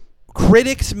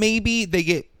 Critics, maybe they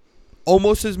get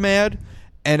almost as mad,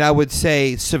 and I would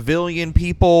say civilian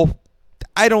people,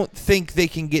 I don't think they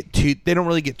can get too. They don't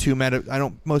really get too mad.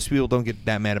 Most people don't get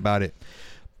that mad about it,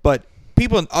 but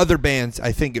people in other bands,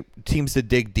 I think it seems to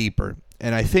dig deeper,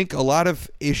 and I think a lot of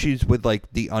issues with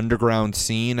like the underground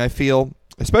scene, I feel,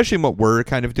 especially in what we're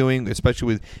kind of doing, especially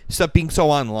with stuff being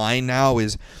so online now,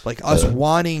 is like us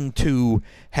wanting to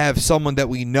have someone that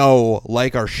we know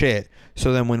like our shit.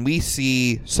 So then when we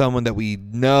see someone that we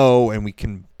know and we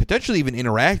can potentially even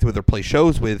interact with or play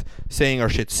shows with saying our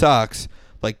shit sucks,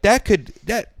 like that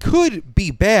could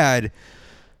be bad.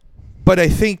 But I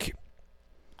think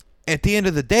at the end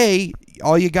of the day,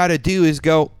 all you got to do is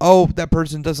go, oh, that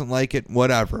person doesn't like it,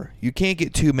 whatever. You can't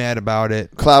get too mad about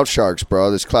it. Cloud sharks, bro.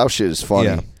 This cloud shit is funny.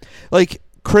 Yeah. Like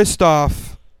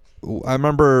Christoph, I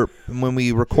remember when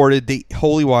we recorded the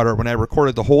Holy Water, when I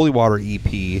recorded the Holy Water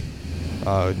EP,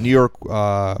 New York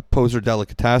Poser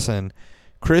Delicatessen,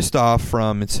 Christoph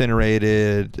from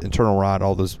Incinerated, Internal Rot,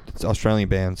 all those Australian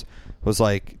bands, was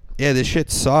like, yeah, this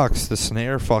shit sucks. The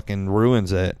snare fucking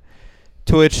ruins it.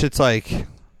 To which it's like,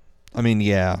 I mean,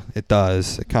 yeah, it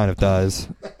does. It kind of does.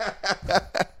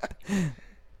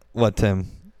 What, Tim?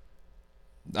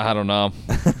 I don't know.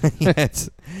 Yeah,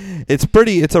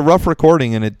 it's a rough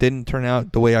recording, and it didn't turn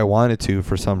out the way I wanted to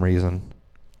for some reason.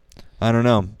 I don't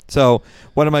know. So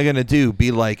what am I gonna do?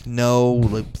 Be like, no,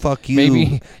 like, fuck you.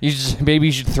 Maybe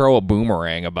you should throw a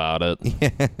boomerang about it.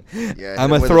 Yeah,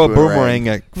 I'm gonna throw a boomerang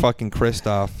at fucking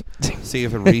Christoph. See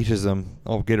if it reaches him.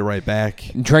 I'll get it right back.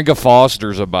 Drink a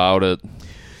Foster's about it.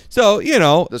 So, you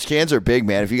know, those cans are big,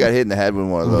 man. If you got hit in the head with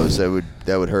one of those, that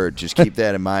would hurt. Just keep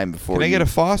that in mind before. Can I get a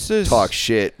Foster's? Talk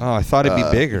shit. Oh, I thought it'd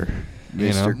be bigger.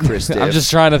 Mr. Chris Diff. I'm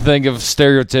just trying to think of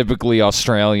stereotypically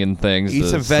Australian things. Eat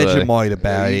some Vegemite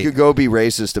about it. You could go be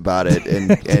racist about it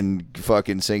and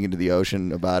fucking sing into the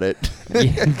ocean about it.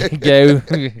 Go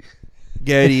to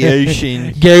the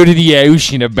ocean. Go to the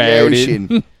ocean about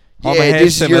it. Yeah,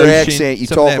 this is your accent. You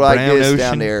talk like this ocean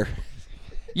down there.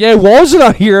 Yeah, wasn't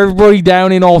I hear everybody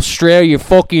down in Australia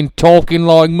fucking talking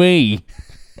like me?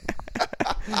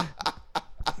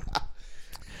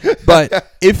 But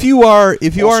if you are a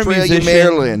musician,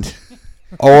 Maryland,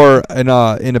 or in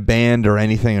a band or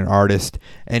anything, an artist,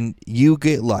 and you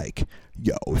get like,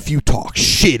 yo, if you talk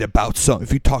shit about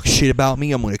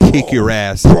me, I'm gonna kick your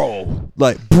ass, bro.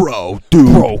 Like, bro,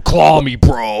 dude, bro, claw me,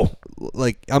 bro.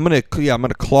 Like, I'm gonna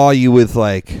claw you with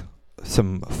like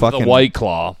some fucking the White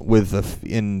Claw but with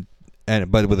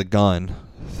a gun,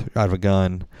 out of a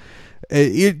gun.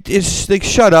 It's like,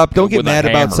 shut up! Don't get mad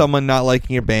about someone not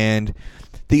liking your band.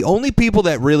 The only people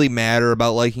that really matter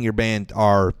about liking your band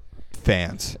are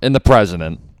fans. And the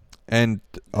president. And,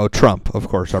 Trump, of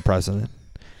course, our president.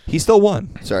 He still won.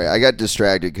 Sorry, I got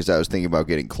distracted because I was thinking about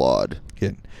getting clawed.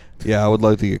 Yeah, I would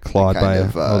like to get clawed by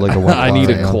I need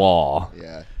a claw.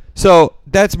 Yeah. So,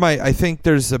 that's I think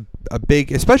there's a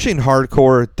big, especially in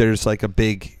hardcore, there's like a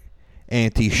big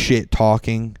anti-shit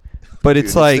talking. But Dude,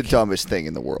 it's like the dumbest thing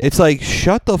in the world. It's like,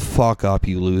 shut the fuck up,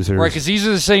 you losers. Right, because these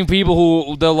are the same people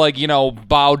who they'll like,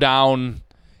 bow down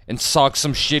and suck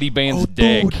some shitty band's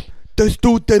dick. Dude, this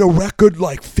dude did a record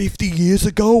like 50 years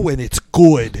ago, and it's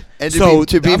good. And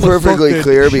to be perfectly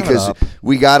clear, because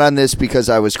we got on this because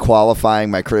I was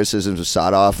qualifying my criticisms of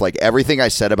Sadoff. Like, everything I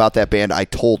said about that band, I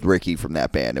told Ricky from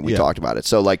that band, and we talked about it.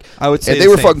 So, like, I would say and they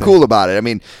were fucking cool about it. I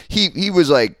mean, he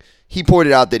was like, he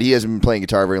pointed out that he hasn't been playing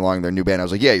guitar very long in their new band. I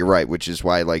was like, yeah, you're right, which is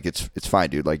why, like, it's fine,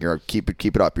 dude. Like, keep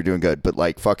it up. You're doing good. But,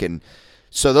 like, fucking,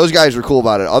 so those guys were cool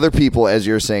about it. Other people, as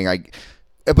you're saying,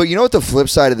 but you know what the flip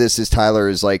side of this is, Tyler,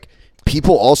 is like,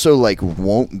 people also like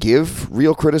won't give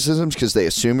real criticisms because they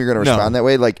assume you're going to respond that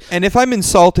way. Like, and if I'm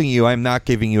insulting you, I'm not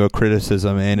giving you a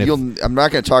criticism, and I'm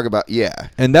not going to talk about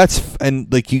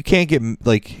and like, you can't get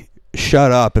like.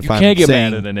 Shut up if I'm saying... You can't get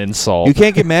mad at an insult. You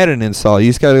can't get mad at an insult. You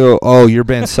just got to go, oh, your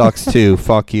band sucks too.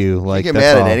 Fuck you. Like, you get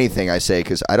mad at anything I say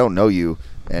because I don't know you.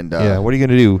 And yeah, what are you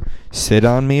going to do? Sit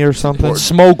on me or something?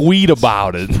 Smoke weed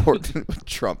about it. Important what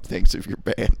Trump thinks of your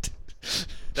band.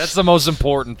 That's the most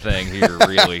important thing here,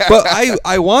 really. But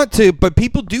I want to... But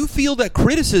people do feel that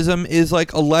criticism is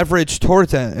like a leverage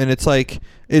towards that. And it's like...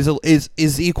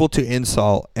 Is equal to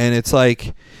insult. And it's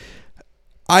like...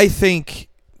 I think...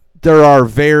 There are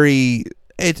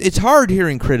it's hard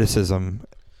hearing criticism.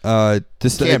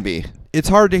 Can be. it's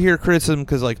hard to hear criticism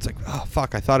because like it's like, oh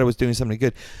fuck, I thought I was doing something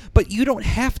good, but you don't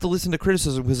have to listen to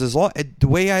criticism because the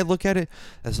way I look at it,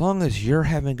 as long as you're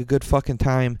having a good fucking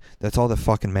time, that's all that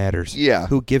fucking matters. Yeah.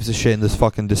 Who gives a shit in this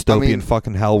fucking dystopian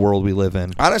fucking hell world we live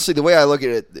in? Honestly, the way I look at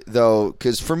it, though,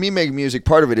 because for me making music,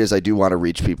 part of it is I do want to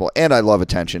reach people, and I love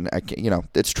attention.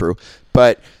 It's true,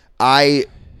 but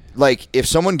if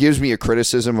someone gives me a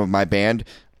criticism of my band,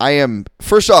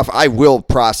 first off, I will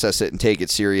process it and take it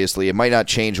seriously. It might not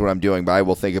change what I'm doing, but I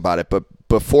will think about it. But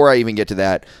before I even get to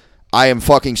that, I am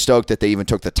fucking stoked that they even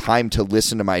took the time to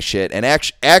listen to my shit and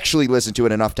actually listen to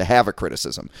it enough to have a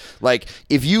criticism. Like,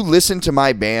 if you listen to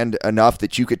my band enough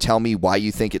that you could tell me why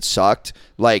you think it sucked,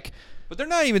 like... But they're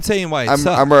not even saying why it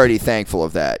sucked. I'm already thankful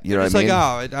of that. You know what I mean? It's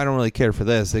like, I don't really care for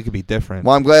this. They could be different.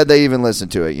 Well, I'm glad they even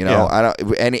listened to it. You know, Yeah. I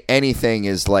don't. Anything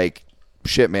is like...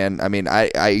 Shit, man. I mean,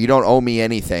 you don't owe me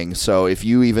anything. So if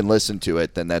you even listen to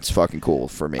it, then that's fucking cool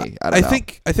for me. I don't know.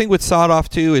 I think with Sawed Off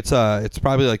too, it's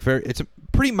probably like it's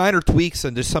pretty minor tweaks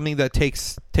and just something that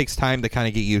takes time to kind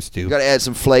of get used to. You got to add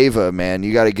some flavor, man.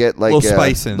 You got to get like a little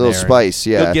spice in little there. spice.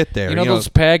 Yeah, You'll get there. You know those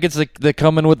packets that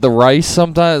come in with the rice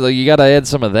sometimes? Like, you got to add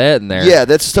some of that in there. Yeah,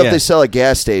 that's stuff Yeah. they sell at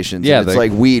gas stations. Yeah, and it's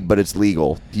like weed, but it's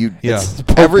legal. It's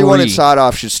Everyone at potpourri. Sawed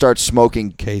Off should start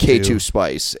smoking K2. K2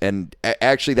 spice, and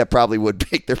actually, that probably would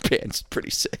make their bands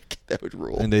pretty sick. That would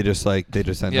rule. And they just end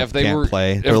Yeah, up if they can't were,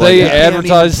 play. if They're they like, "I can't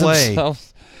advertise even play."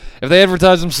 themselves, if they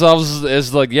advertise themselves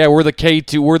as like, yeah, we're the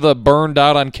K2, we're the burned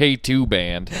out on K2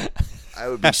 band, I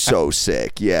would be so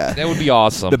sick. Yeah. that would be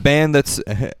awesome. The band that's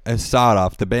Sawed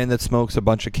Off, the band that smokes a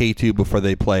bunch of K2 before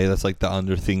they play, that's like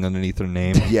the thing underneath their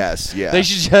name. Yes. Yeah. They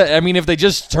should. I mean, if they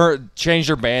just change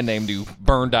their band name to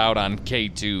Burned Out on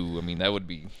K2, I mean, that would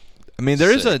be. I mean,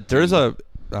 there is sick.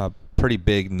 a pretty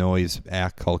big noise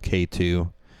act called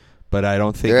K2, but I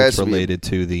don't think There it's has to be related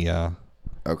to the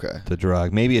Okay. the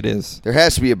drug. Maybe it is. There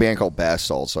has to be a band called Bath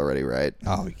Salts already, right?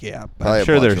 Oh yeah, Probably I'm a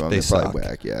sure bunch of them. they They're suck. probably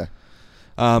whack. Yeah.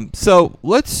 So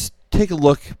let's take a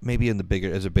look, maybe in the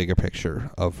bigger picture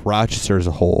of Rochester as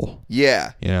a whole.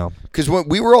 Yeah. You know, Because when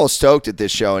we were all stoked at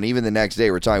this show, and even the next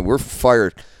day, we're talking,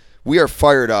 we are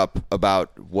fired up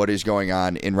about what is going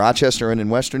on in Rochester and in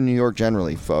Western New York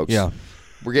generally, folks. Yeah.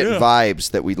 We're getting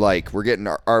vibes that we like. We're getting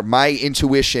my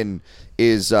intuition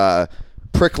is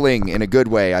prickling in a good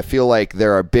way. I feel like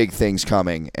there are big things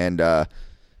coming, and yeah.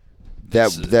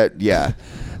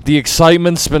 The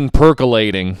excitement's been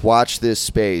percolating. Watch this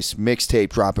space. Mixtape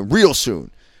dropping real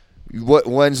soon.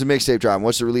 When's the mixtape dropping?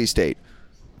 What's the release date?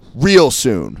 Real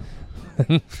soon.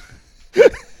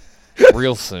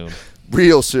 Real soon.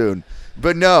 Real soon.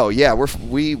 But no, yeah, we're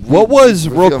What was-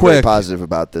 we're real feeling very quick- positive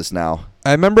about this now.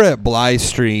 I remember at Bly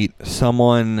Street, this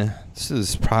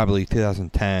is probably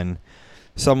 2010,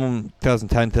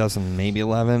 2010, maybe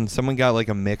 11, someone got like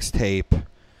a mixtape,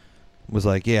 was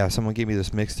like, yeah, someone gave me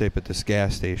this mixtape at this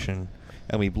gas station,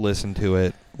 and we listened to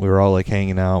it. We were all like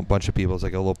hanging out, a bunch of people, it was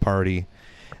like a little party,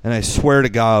 and I swear to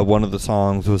God, one of the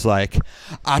songs was like,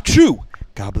 Achoo,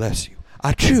 God bless you,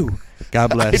 Achoo,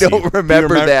 God bless I you. don't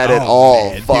remember that at Oh, all.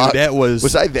 man, Fuck. dude, that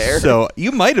was I there? So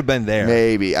you might have been there.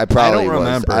 Maybe. I probably don't was.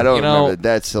 remember. I don't You know, remember.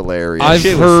 That's hilarious. I've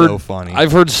shit was heard so funny.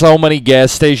 I've heard so many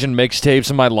gas station mixtapes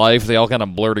in my life. They all kind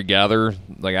of blur together.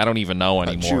 Like, I don't even know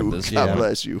anymore. Achoo, At this God point.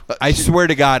 bless you. I swear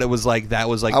to God, it was like that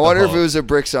was like. I the wonder if hook. it was a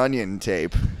Bricks Onion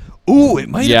tape. Ooh, it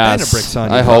might have been a Yes, Bricks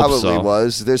Onion. I hope Probably so.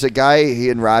 was. There's a guy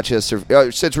in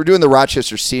Rochester. Since we're doing the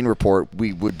Rochester scene report,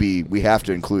 we have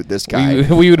to include this guy.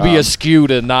 We would be askew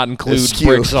to not include Askew,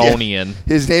 Brixonian. yeah.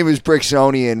 His name is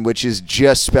Brixonian, which is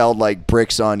just spelled like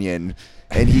Bricks Onion.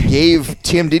 And he gave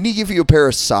Tim. Didn't he give you a pair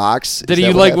of socks? Did Is he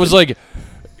that what was happened? like,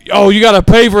 oh, you got to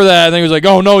pay for that? And then he was like,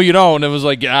 oh, no, you don't. And it was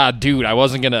like, dude,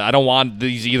 I don't want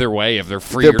these either way if they're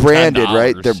free. They're or branded, $10.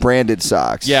 right? They're branded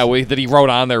socks. Yeah, that he wrote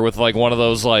on there with like one of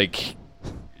those like,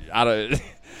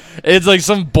 it's like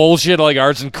some bullshit like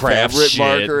arts and crafts favorite shit.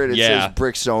 marker, and it yeah, says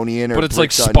Brixonian, or but it's like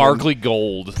Bricks Onion. sparkly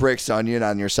gold. Bricks Onion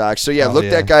on your socks. So yeah, Oh, look yeah.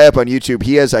 that guy up on YouTube.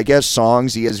 He has, I guess,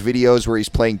 songs. He has videos where he's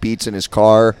playing beats in his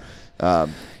car.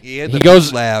 He had He the goes-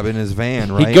 Beat Lab in his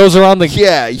van, right? He goes around the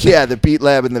Yeah, the Beat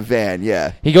Lab in the van.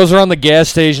 Yeah, he goes around the gas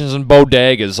stations and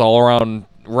bodegas all around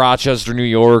Rochester, New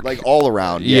York. like all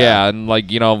around. yeah, and like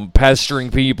pestering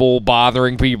people,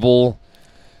 bothering people.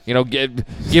 Give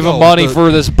Yo, him money the-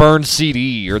 for this burned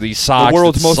CD or these socks. the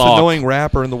world's that most suck. annoying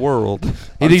rapper in the world.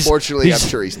 Unfortunately, these I'm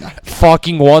sure he's not.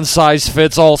 fucking one size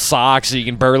fits all socks so you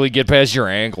can barely get past your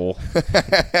ankle.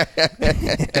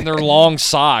 And they're long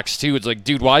socks too. It's like,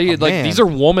 dude, why you man. these are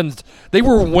women's? They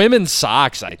were women's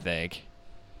socks, I think.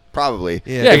 Probably.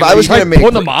 Yeah, If I was going to make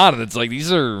putting them on, and it's like these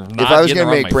are. Not if I was going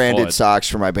to make branded socks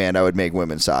for my band, I would make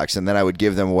women's socks, and then I would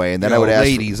give them away, and then I would ask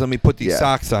ladies, let me put these Yeah.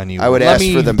 socks on you. I would ask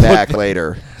for them back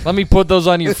later. Let me put those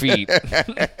on your feet.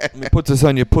 Let me put this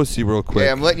on your pussy real quick.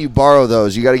 Yeah, I'm letting you borrow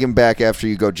those. You got to give them back after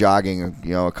you go jogging,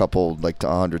 a couple, like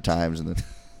 100 times, and then.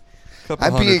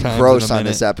 I'm being gross on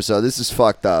this episode. This is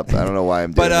fucked up. I don't know why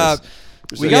I'm doing this.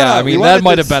 That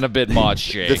might have been a bit much,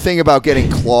 Jake. The thing about getting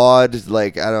clawed,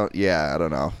 like, I don't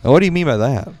know. What do you mean by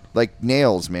that? Like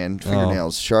nails, man.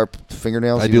 Fingernails. Sharp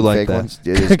fingernails. I do like fake that. Ones.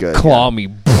 It is good. Claw me,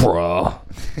 bro.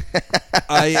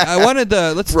 I wanted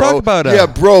to, let's Bro, talk about yeah,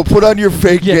 bro, put on your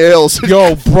fake nails.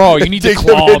 Yo, bro, you need to Dig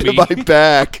claw them into me. my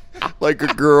back like a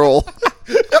girl.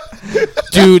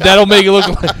 Dude, that'll make it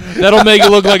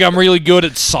look like I'm really good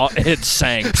at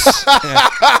sanks.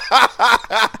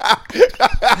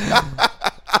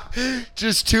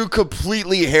 Just two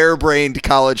completely harebrained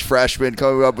college freshmen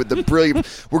coming up with the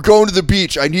brilliant. We're going to the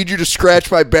beach. I need you to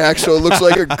scratch my back so it looks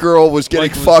like a girl was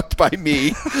getting fucked by me.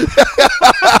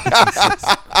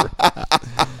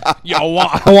 Yo,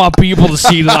 I want people to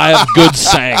see that I have good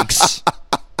sanks.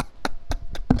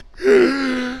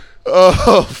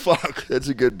 Oh, fuck. That's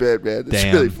a good bit, man. That's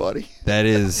Damn. really funny. That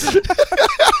is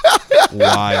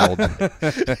wild.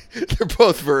 They're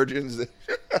both virgins.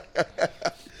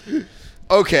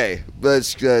 Okay,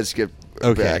 let's get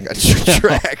back on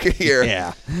track here.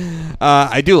 Yeah.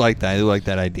 I do like that. I do like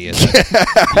that idea.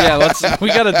 Yeah, we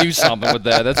got to do something with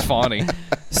that. That's funny.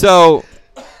 So,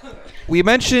 we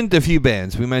mentioned a few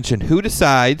bands. We mentioned Who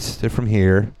Decides, they're from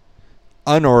here,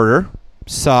 Unorder,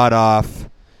 Sawed Off,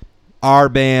 our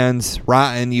bands,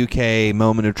 Rotten UK,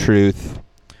 Moment of Truth.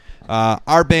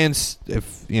 Our bands,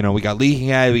 we got Leaking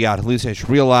Head, we got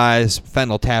Hallucination Realize,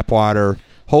 Fentanyl Tap Water,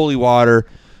 Holy Water.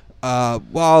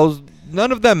 Well,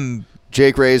 none of them.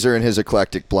 Jake Razor and his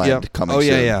eclectic blend coming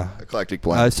soon. Yeah. Eclectic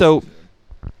blend. So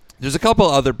there's a couple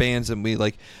other bands, and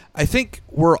I think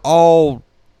we're all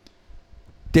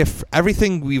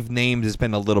everything we've named has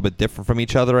been a little bit different from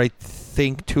each other, I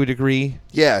think, to a degree.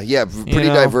 Yeah, pretty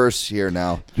diverse here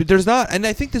now. There's not, and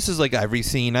I think this is like every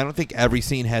scene. I don't think every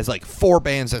scene has like 4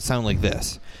 bands that sound like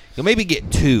this. You'll maybe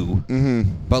get 2,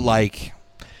 but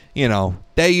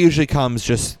that usually comes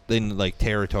just in like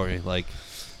territory. Like,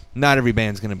 not every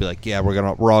band's gonna be like, yeah,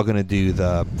 we're all gonna do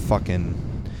the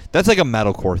fucking. That's like a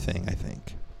metalcore thing, I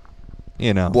think.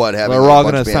 What, having we're like all a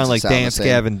bunch gonna of bands sound that like sound the Dance same?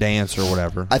 Gavin Dance or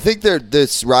whatever. I think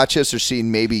this Rochester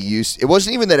scene maybe used. It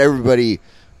wasn't even that everybody.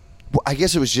 I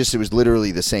guess it was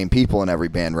literally the same people in every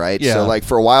band, right? Yeah. So like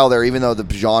for a while there, even though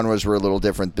the genres were a little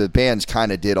different, the bands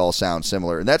kind of did all sound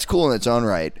similar, and that's cool in its own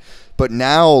right. But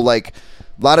now, like,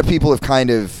 a lot of people have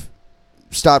kind of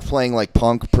stopped playing like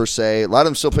punk per se. A lot of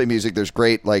them still play music. There's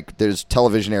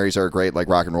televisionaries are great, like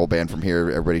rock and roll band from here.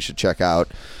 Everybody should check out.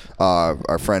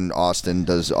 Our friend Austin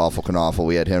does Awful Canoffle.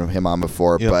 We had him on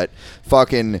before, but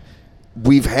fucking,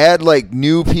 we've had like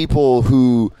new people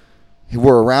who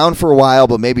were around for a while,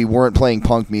 but maybe weren't playing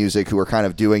punk music, who are kind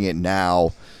of doing it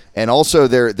now. And also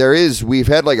we've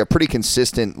had like a pretty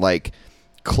consistent like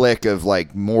clique of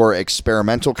like more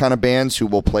experimental kind of bands who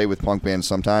will play with punk bands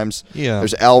sometimes. Yeah.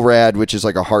 There's LRAD, which is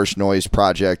like a harsh noise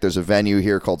project. There's a venue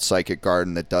here called Psychic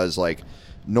Garden that does like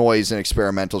noise and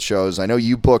experimental shows. I know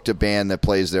you booked a band that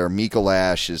plays there.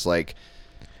 Mikalash is like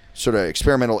sort of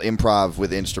experimental improv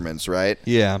with instruments, right?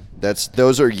 Yeah. I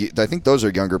think those are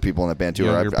younger people in that band too.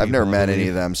 I've never met any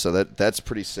of them, so that's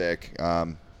pretty sick.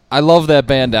 I love that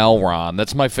band Elron.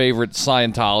 That's my favorite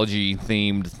Scientology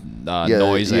themed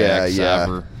noise acts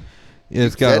ever. Yeah,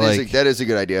 it's got that is a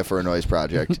good idea for a noise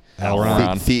project.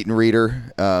 Elron. Thetan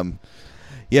Reader.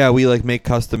 Yeah, we like make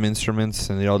custom instruments,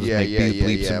 and they all just make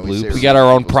bleeps and bloops. We got our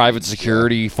own private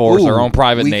security force, our own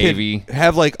private we navy. could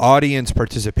have like audience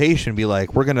participation. Be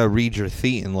like, we're gonna read your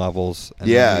thetan levels. And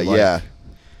then we,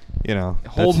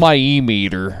 Hold my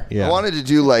e-meter. I wanted to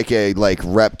do like a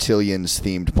reptilians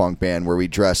themed punk band where we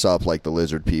dress up like the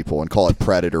lizard people and call it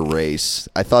Predator Race.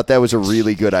 I thought that was a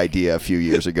really good idea a few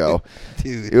years ago.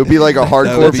 Dude, it would be like a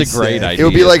hardcore. That's a great idea. It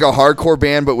would be like a hardcore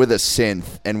band, but with a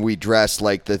synth, and we dress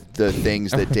like the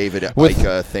things that David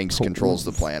Icke thinks controls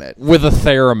the planet. With a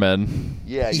theremin.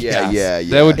 Yeah.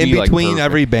 That would in be between like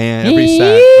every band, every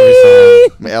set, every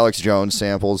song. Alex Jones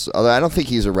samples. Although I don't think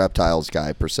he's a reptiles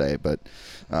guy per se, but.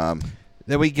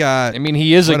 Then we got. I mean,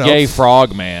 he is a what gay else?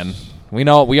 frog man. We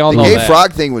all The know gay that.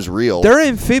 frog thing was real. They're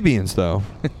amphibians, though.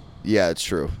 Yeah, it's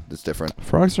true. It's different.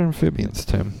 Frogs are amphibians,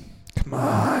 Tim. Come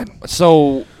on.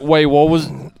 So wait, what was?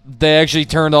 They actually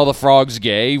turned all the frogs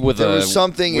gay with There was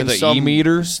something with in a some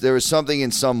e-meter. There was something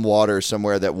in some water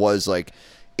somewhere that was like,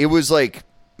 it was like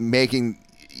making,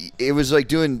 it was like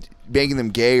doing making them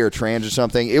gay or trans or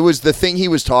something. It was the thing he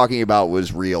was talking about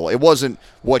was real. It wasn't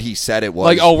what he said it was.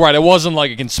 Like, oh, right. It wasn't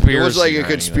like a conspiracy. It was like a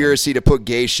conspiracy to put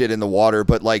gay shit in the water,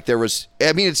 but like there was,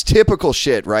 I mean, it's typical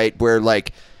shit, right? Where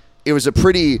like it was a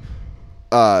pretty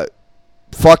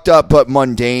fucked up but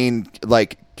mundane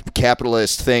like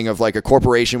capitalist thing of like a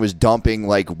corporation was dumping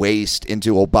like waste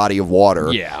into a body of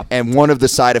water. Yeah. And one of the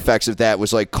side effects of that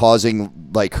was like causing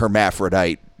like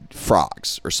hermaphrodite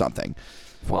frogs or something.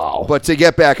 Wow. But to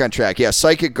get back on track, yeah,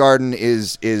 Psychic Garden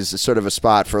is sort of a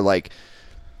spot for like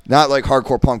not like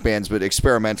hardcore punk bands, but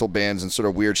experimental bands and sort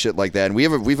of weird shit like that. And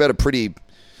we've had a pretty.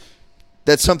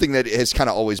 That's something that has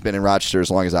kind of always been in Rochester as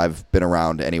long as I've been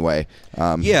around. Anyway.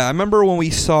 Yeah, I remember when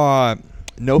we saw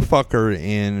No Fucker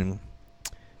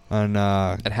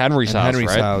at Henry's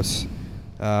house.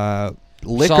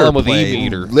 Liquor Saw them with played. Eve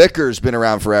Eater. Liquor's been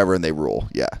around forever and they rule.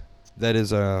 Yeah. That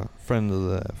is a friend of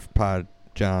the pod,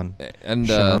 John. And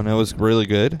Sean. It was really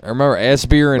good. I remember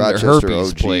Asbeer and Rochester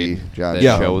Herpes OG, played John. that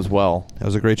Yeah. show as well. That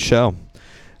was a great show.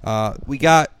 We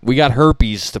got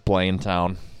Herpes to play in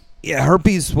town.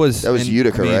 Herpes was That was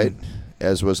Utica, right?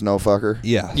 As was No Fucker.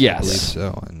 Yeah. Yes. I believe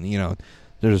so. And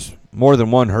there's more than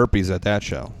one Herpes at that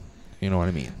show. You know what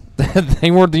I mean?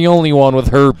 They weren't the only one with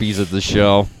herpes at the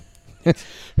show.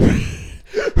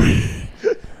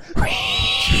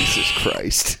 Jesus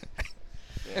Christ.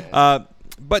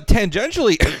 But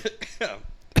tangentially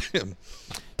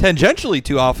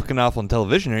to Awful Knopfel and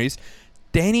Televisionaries,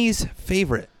 Danny's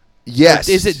favorite. Yes.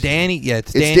 Is it Danny? Yeah,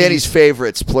 it's Danny's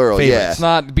favorites, plural. Favorites. Yeah. It's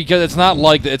not because it's not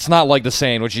like the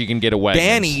saying which you can get away.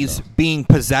 Danny's being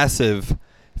possessive,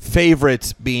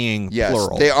 favorites being Yes,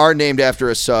 plural. they are named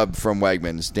after a sub from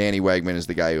Wegmans. Danny Wegman is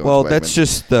the guy who owns Well, Wegmans. that's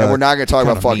just and we're not going to talk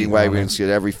kind about of fucking mean on Wegmans it. because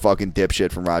every fucking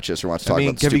dipshit from Rochester wants to talk about the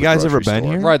have you stupid guys ever grocery been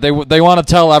store. here? Right, they want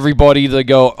to tell everybody to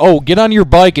go. Oh, get on your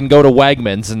bike and go to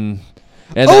Wegmans and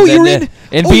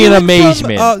be an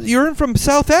amazement. You're in from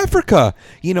South Africa.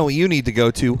 You know what you need to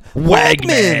go to?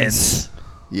 Wegmans.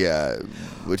 Yeah.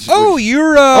 Which, Oh, which,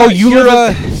 you're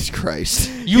Jesus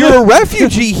Christ. you're a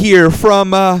refugee here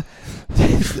from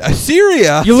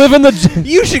Syria. You live in the.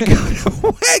 You should go to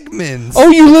Wegmans. Oh,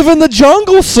 you live in the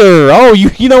jungle, sir. Oh,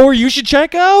 you know where you should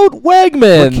check out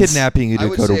Wegmans. We're kidnapping you I to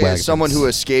would go to say Wegmans. as someone who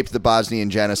escaped the Bosnian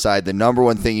genocide, the number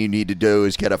one thing you need to do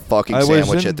is get a fucking I was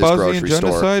sandwich in at this Bosnian grocery store.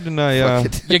 genocide, and I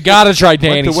You gotta try went to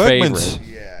Danny's Wegmans.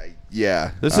 favorite.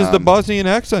 Yeah. This is the Bosnian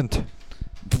accent.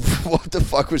 What the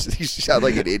fuck was you sound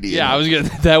like an Indian? Yeah, I was gonna.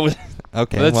 That was.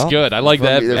 Okay, That's well, good. I like From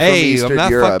that. either- Hey, Eastern I'm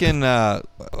not Europe. fucking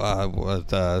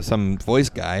some voice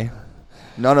guy.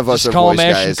 None of us Just are call voice him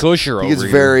Ashton guys. Kutcher I think it's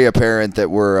over very apparent that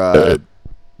we're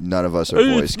none of us are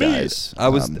voice guys. I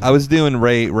was doing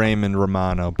Raymond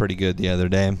Romano pretty good the other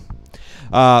day.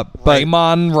 But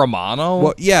Raymond Romano.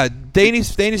 well, yeah,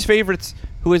 Danny's favorites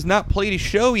who has not played a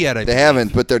show yet. I They believe.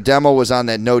 haven't, but their demo was on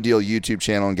that No Deal YouTube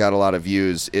channel and got a lot of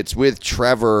views. It's with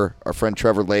Trevor, our friend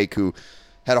Trevor Lake, who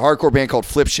had a hardcore band called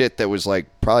Flip Shit that was like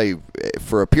probably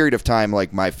for a period of time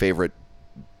like my favorite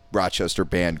Rochester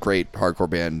band, great hardcore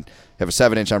band. Have a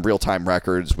 7-inch on Real Time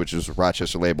Records, which is a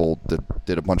Rochester label that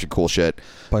did a bunch of cool shit.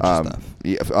 Bunch of stuff.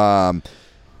 Yeah,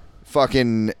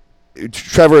 fucking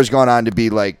Trevor has gone on to be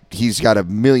like, he's got a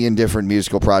million different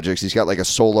musical projects. He's got like a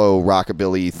solo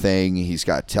rockabilly thing. He's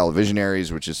got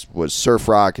Televisionaries, which was surf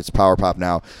rock. It's power pop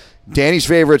now. Danny's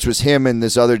favorites was him and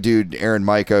this other dude, Aaron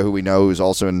Micah, who we know who's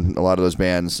also in a lot of those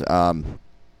bands.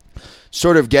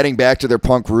 Sort of getting back to their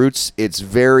punk roots. It's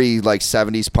very like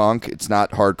 70s punk. It's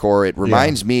not hardcore. It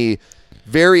reminds me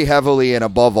very heavily and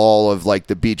above all of like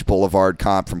the Beach Boulevard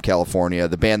comp from California.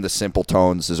 The band The Simple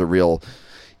Tones is a real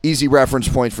easy reference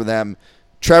point for them.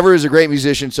 Trevor is a great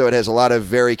musician, so it has a lot of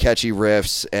very catchy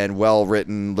riffs and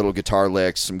well-written little guitar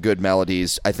licks, some good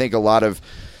melodies. I think a lot of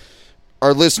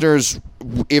our listeners,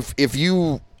 if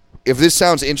this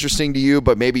sounds interesting to you,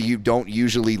 but maybe you don't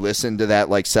usually listen to that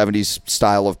like 70s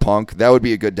style of punk, that would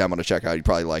be a good demo to check out. You'd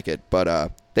probably like it.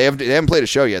 But they haven't played a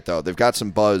show yet, though. They've got some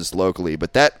buzz locally.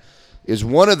 But that is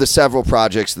one of the several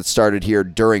projects that started here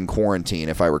during quarantine,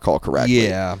 if I recall correctly.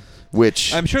 Yeah.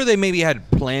 Which I'm sure they maybe had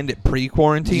planned it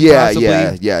pre-quarantine. yeah,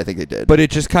 possibly, I think they did. But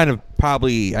it just kind of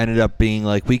probably ended up being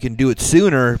like we can do it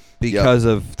sooner because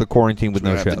of the quarantine with we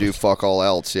no don't shows. have to do fuck all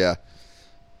else. Yeah.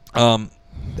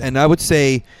 And I would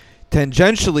say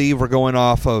tangentially, we're going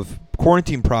off of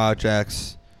quarantine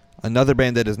projects. Another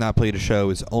band that has not played a show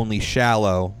is Only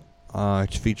Shallow,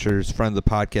 which features friend of the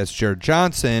podcast Jared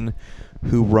Johnson,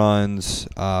 who runs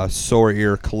Sore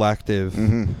Ear Collective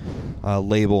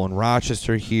label in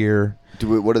Rochester here.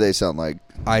 What do they sound like?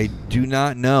 I do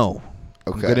not know.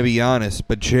 Okay. I'm going to be honest.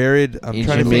 But Jared, I'm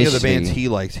trying to think of the Intimacy. bands he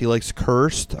likes. He likes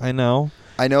Cursed, I know.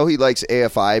 I know he likes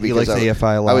AFI because likes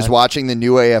AFI a lot. I was watching the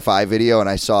new AFI video and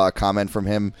I saw a comment from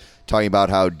him talking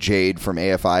about how Jade from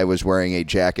AFI was wearing a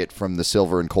jacket from the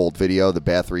Silver and Cold video, the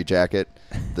Bathory jacket,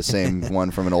 the same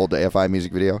one from an old AFI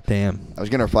music video. Damn. I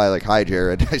was going to reply like, hi,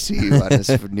 Jared. I see you on this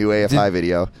new AFI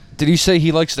video. Did you say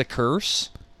he likes to curse?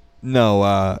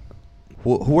 No,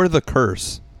 who are the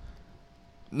curse?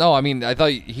 No, I mean, I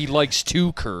thought he likes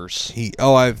to curse.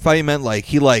 I thought you meant like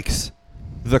he likes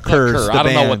the curse. The I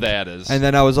don't know band. what that is. And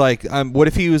then I was like, what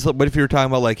if you were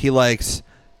talking about like he likes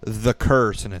the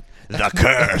curse and the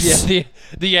curse? Yeah,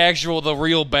 the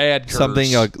real bad curse.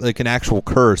 Something like an actual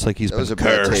curse, like he's That been was a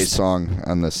cursed. Bad Taste song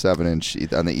on the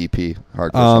 7-inch, on the EP,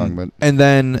 hardcore song. But And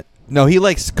then, no, he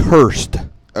likes Cursed.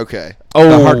 okay. The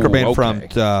hardcore band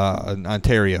from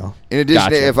Ontario. In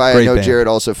addition to AFI, I Great know band. Jared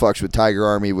also fucks with Tiger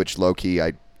Army, which low-key,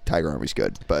 Tiger Army's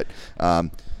good. But,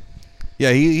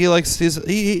 Yeah, he likes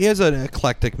he has an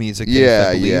eclectic music taste,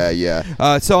 I believe.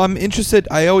 yeah. So I'm interested.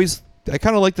 I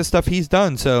kind of like the stuff he's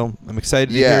done, so I'm excited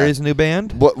to hear his new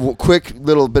band. Quick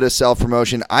little bit of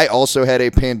self-promotion. I also had a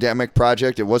pandemic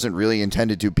project. It wasn't really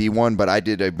intended to be one, but I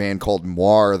did a band called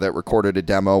Moir that recorded a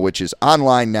demo, which is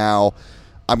online now.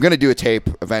 I'm going to do a tape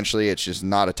eventually. It's just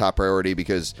not a top priority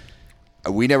because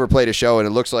we never played a show, and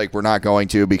it looks like we're not going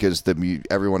to because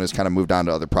everyone has kind of moved on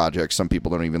to other projects. Some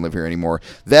people don't even live here anymore.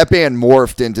 That band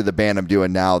morphed into the band I'm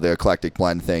doing now, the Eclectic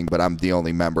Blend thing, but I'm the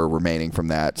only member remaining from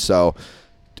that. So,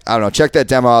 I don't know. Check that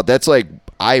demo out. That's like,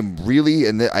 I'm really,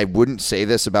 and I wouldn't say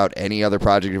this about any other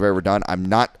project I've ever done. I'm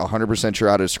not 100% sure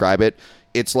how to describe it.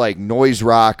 It's like noise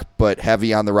rock, but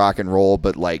heavy on the rock and roll,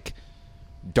 but like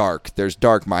dark. There's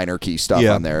dark minor key stuff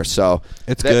on there. So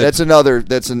it's good.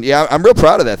 I'm real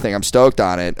proud of that thing. I'm stoked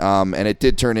on it. And it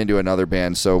did turn into another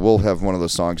band. So we'll have one of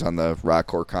those songs on the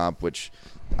Rockcore comp, which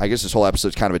I guess this whole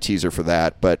episode's kind of a teaser for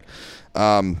that. But,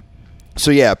 so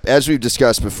yeah, as we've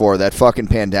discussed before, that fucking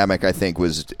pandemic, I think,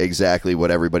 was exactly what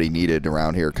everybody needed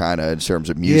around here, kind of in terms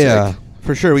of music. Yeah,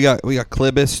 for sure. We got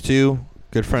Klibis too,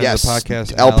 good friend of the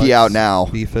podcast. LP Alex out now.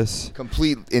 Beefus.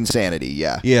 Complete insanity.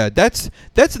 Yeah. Yeah, that's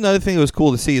another thing that was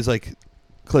cool to see is like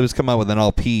Klibis come out with an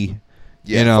LP.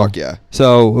 Yeah. You know? Fuck yeah.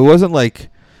 So it wasn't like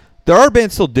there are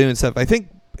bands still doing stuff. I think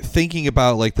thinking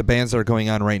about like the bands that are going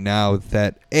on right now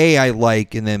that A, I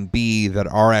like, and then B, that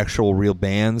are actual real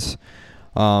bands.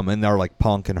 And they're like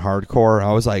punk and hardcore.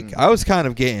 I was like, I was kind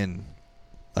of getting,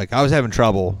 like, I was having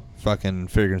trouble fucking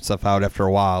figuring stuff out after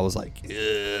a while. I was like,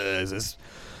 is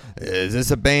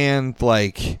this a band?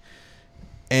 Like,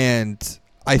 and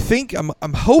I think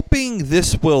I'm hoping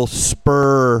this will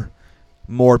spur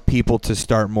more people to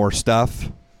start more stuff.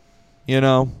 You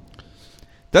know,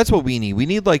 that's what we need. We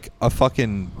need like a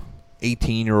fucking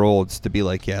 18-year-olds to be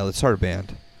like, yeah, let's start a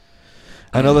band.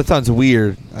 I know that sounds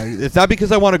weird. It's not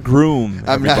because I want to groom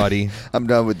everybody. I'm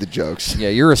done with the jokes. Yeah,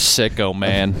 you're a sicko,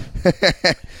 man.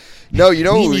 No, you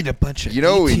know we need a bunch of you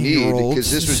know what we need, 18-year-olds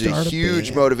because this to was a start huge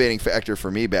band. motivating factor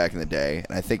for me back in the day,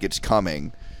 and I think it's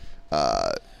coming.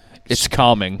 It's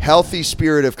calming. Healthy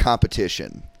spirit of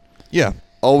competition Yeah.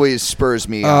 always spurs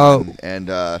me on, and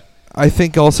I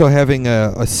think also having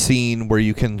a scene where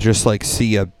you can just like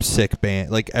see a sick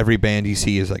band, like every band you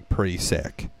see is like pretty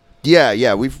sick.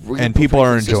 yeah, we're And people pretty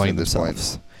are consistent enjoying at this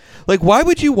themselves. Like, why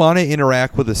would you want to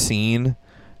interact with a scene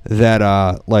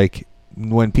that, like,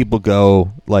 when people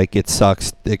go, like, it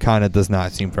sucks, it kind of does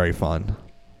not seem very fun?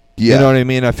 Yeah. You know what I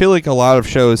mean? I feel like a lot of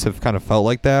shows have kind of felt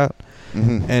like that.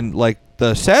 Mm-hmm. And, like,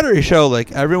 the Saturday show,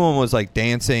 like, everyone was, like,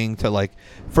 dancing to, like,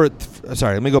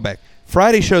 sorry, let me go back.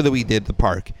 Friday show that we did at the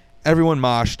park, everyone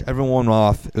moshed, everyone went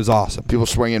off. It was awesome. People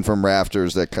swinging from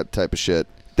rafters, that type of shit.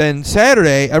 Then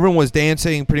Saturday, everyone was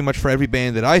dancing pretty much for every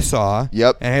band that I saw.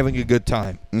 Yep. And having a good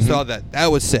time. Mm-hmm. Saw that. That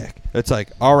was sick. It's like,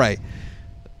 all right.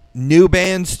 New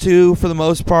bands, too, for the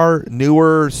most part.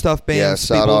 Newer stuff bands.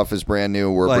 Yeah, Sawed people, Off is brand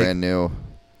new. We're like, brand new.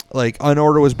 Like,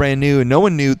 Unorder was brand new. And no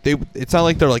one knew. It's not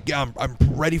like they're like, yeah, I'm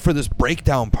ready for this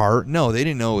breakdown part. No, they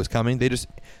didn't know it was coming. They just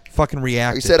fucking Like I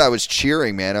reacted. said, I was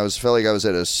cheering, man. Felt like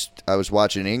I was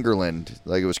watching England,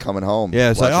 like it was coming home.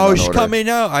 Yeah, it's like, watching oh, we should Unorder. come in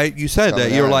out. You said Coming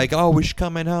that. You were out. like, oh, we should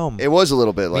come in home. It was a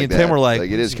little bit Me like and that. Tim were like,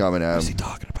 it is coming out. What's he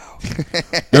talking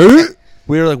about?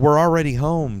 We were like, we're already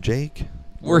home, Jake.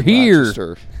 We're here.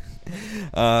 Rochester.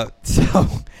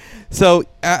 So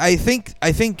I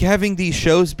think having these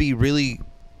shows be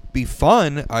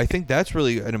fun. I think that's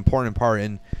really an important part,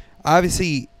 and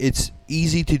obviously it's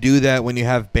easy to do that when you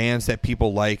have bands that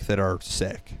people like that are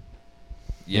sick.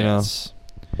 You know? Yes.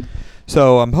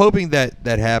 So I'm hoping that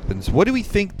happens. What do we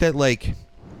think that like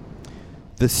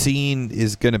the scene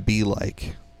is gonna be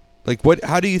like? Like what?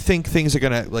 How do you think things are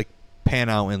gonna like pan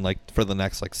out in like for the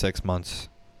next like 6 months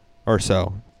or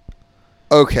so?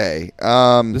 Okay.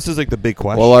 This is like the big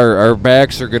question. Well, our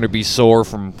backs are going to be sore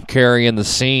from carrying the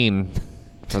scene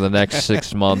for the next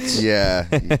 6 months. Yeah.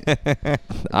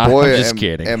 I'm Boy, just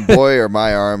kidding. And boy, are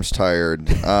my arms tired.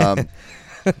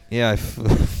 Yeah.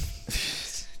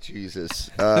 Jesus.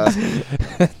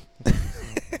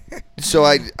 So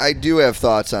I do have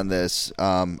thoughts on this.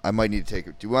 I might need to take.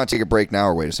 Do you want to take a break now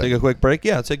or wait a second? Take a quick break.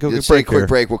 Yeah, take a quick Let's break. take a quick here.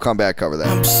 break. We'll come back, cover that.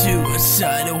 I'm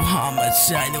suicidal,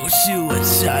 homicidal,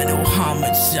 suicidal,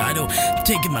 homicidal.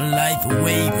 Taking my life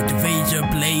away with the razor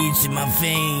blades in my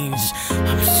veins.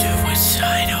 I'm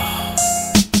suicidal.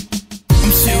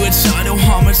 I'm suicidal,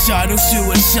 homicidal,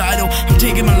 suicidal. I'm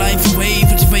taking my life away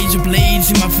with the razor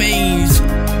blades in my veins.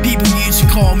 People used to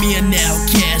call me an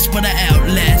outcast, but I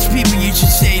outlast. People used to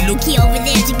say, Looky over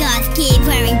there's a goth kid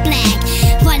wearing black.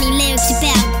 Funny lyrics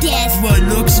about death. well, it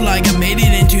looks like I made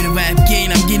it into the rap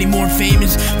game. I'm getting more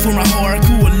famous for my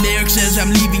hardcore lyrics. As I'm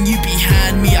leaving you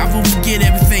behind me, I will forget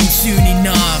everything soon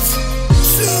enough.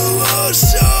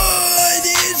 Suicide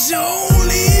is the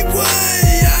only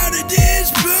way out of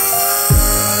this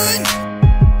bind.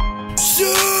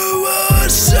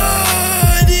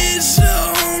 Suicide is the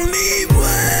only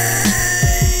way.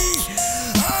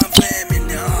 I'm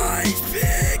feminized,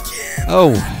 picking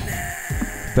Oh,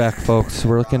 back, folks.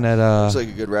 We're looking at Looks like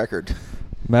a good record.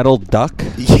 Metal Duck.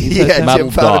 Yeah, Metal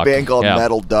Tim found Duck. a band called Yeah.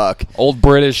 Metal Duck. Old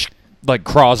British, like,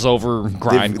 crossover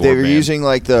grindcore They were band. using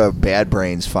like the Bad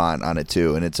Brains font on it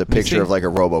too, and it's a picture see. of like a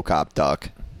RoboCop duck.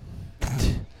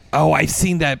 Oh, I've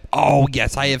seen that. Oh,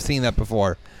 yes, I have seen that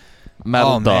before.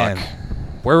 Metal Oh, Duck. man.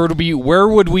 Where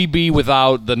would we be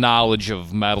without the knowledge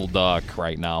of Metal Duck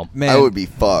right now? Man, I would be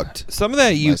fucked. some of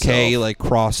that UK myself. like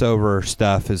crossover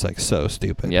stuff is like so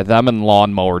stupid. Yeah, them and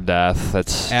Lawnmower Death.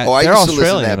 That's Oh, I they're used to listen to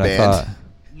Australian, that I band.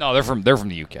 no, they're from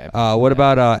the UK. thought. What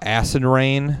about Acid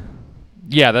Rain?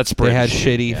 Yeah, that's They British. had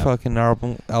shitty yeah. fucking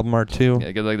album art too.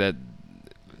 Yeah, 'cause like that.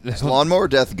 Is Lawnmower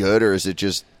Death good, or is it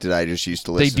just did I just used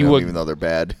to listen to do them a- even though they're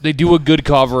bad? They do a good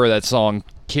cover of that song,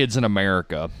 "Kids in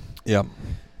America." Yep.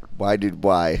 Why?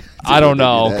 I don't they do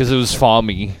know that? because it was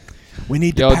funny. We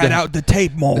need Yo, to pad the- out the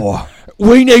tape more.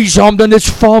 We need something that's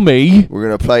funny. We're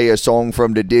gonna play a song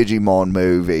from the Digimon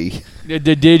movie. The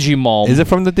Digimon. Is it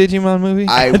from the Digimon movie?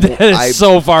 It's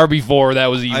so far before that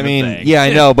was even. I mean, a thing. yeah,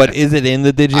 I know, but is it in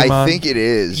the Digimon? I think it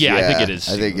is. Yeah, I think it is,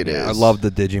 I think it too. is. I loved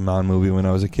the Digimon movie when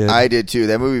I was a kid. I did too.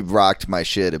 That movie rocked my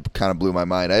shit. It kind of blew my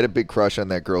mind. I had a big crush on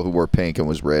that girl who wore pink and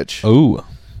was rich. Ooh.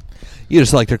 You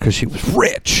just liked her because she was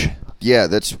rich. Yeah,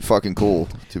 that's fucking cool.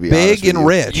 To be honest Big and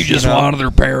with you. rich. you just know? wanted their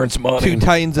parents' money. Two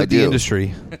titans I of the do.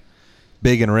 industry.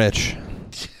 Big and rich.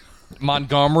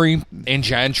 Montgomery and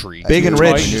Gentry. Big and I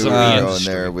knew rich, we Titans were of the going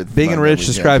industry. there with Big and Montgomery rich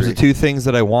describes the Gentry. two things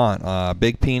that I want: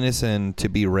 big penis and to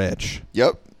be rich.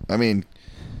 Yep. I mean,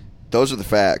 those are the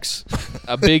facts.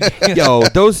 A big. Yo,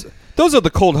 those are the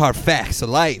cold hard facts of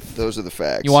life. Those are the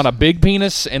facts. You want a big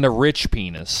penis and a rich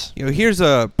penis. You know, here's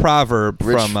a proverb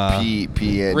rich from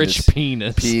Rich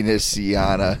penis.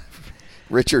 Penisiana.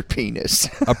 Richard Penis.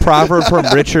 a proverb from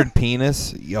Richard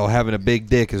Penis. Yo, having a big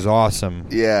dick is awesome.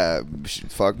 Yeah,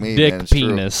 fuck me, Dick man. It's true.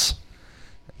 penis.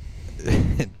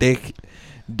 Dick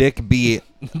be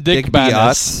Dick be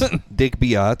penis. utz. Dick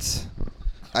be utz.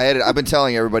 I've been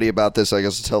telling everybody about this. I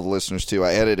guess I'll tell the listeners too.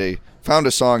 I found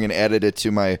a song and added it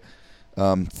to my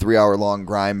 3-hour-long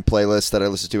grime playlist that I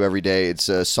listen to every day. It's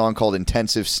a song called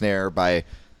 "Intensive Snare" by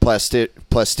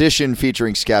Plastician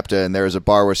featuring Skepta, and there's a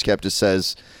bar where Skepta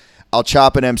says, "I'll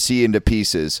chop an MC into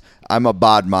pieces. I'm a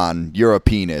bodman. You're a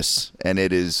penis," and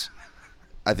it is.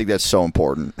 I think that's so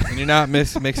important. And you're not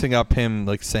mixing up him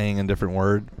like saying a different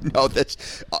word. No,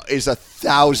 that's is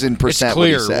 1,000% It's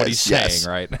clear what he says. what he's Yes.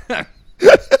 saying, right?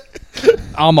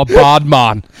 I'm a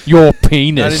bodman. Your Now, does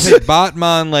penis. he say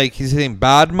Batman like he's saying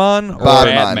Badman? Or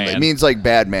Bodman. Badman. It means like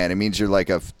bad man. It means you're like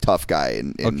a tough guy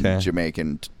in Okay.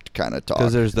 Jamaican kind of talk.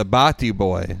 because there's the Batu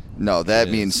boy. No, that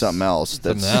means something else.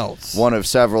 That's Something else. one of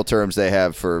several terms they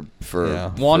have for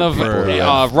Yeah. One of people who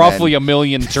have roughly men. a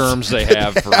million terms they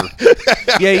have for.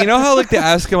 Yeah, you know how like the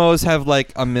Eskimos have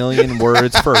like a million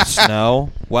words for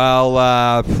snow?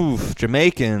 Well,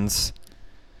 Jamaicans,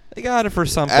 they got it for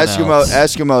something else.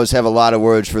 Eskimos have a lot of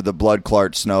words for the blood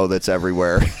clot snow that's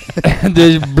everywhere.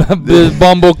 this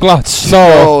bumbleclot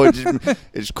snow. Oh,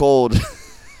 it's cold.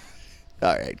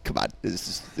 All right, come on. This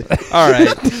is All right,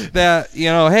 that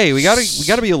hey, we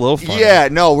gotta be a little funny. yeah,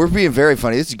 no, we're being very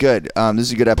funny. This is good. This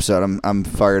is a good episode. I'm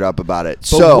fired up about it. But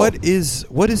so what is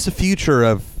the future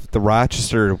of the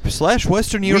Rochester /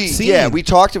 Western New York scene? Yeah, we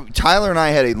talked. Tyler and I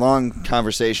had a long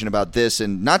conversation about this,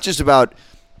 and not just about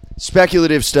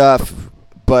speculative stuff,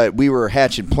 but we were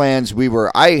hatching plans.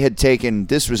 I had taken.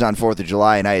 This was on 4th of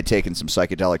July, and I had taken some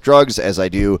psychedelic drugs, as I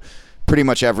do pretty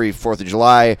much every 4th of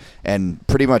July and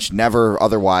pretty much never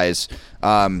otherwise.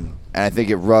 And I think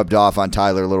it rubbed off on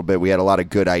Tyler a little bit. We had a lot of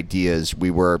good ideas. We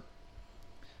were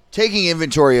taking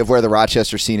inventory of where the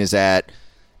Rochester scene is at,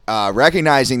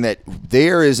 recognizing that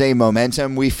there is a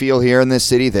momentum we feel here in this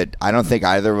city that I don't think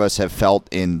either of us have felt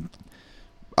in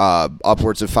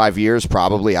upwards of 5 years,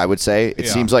 probably, I would say. It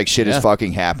seems like shit is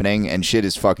fucking happening, and shit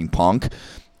is fucking punk.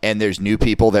 And there's new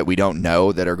people that we don't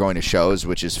know that are going to shows,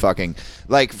 which is fucking...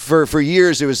 Like, for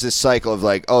years, it was this cycle of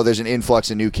like, oh, there's an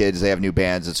influx of new kids, they have new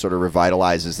bands, it sort of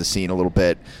revitalizes the scene a little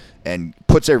bit and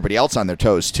puts everybody else on their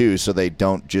toes, too, so they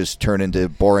don't just turn into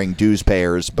boring dues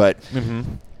payers. But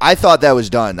I thought that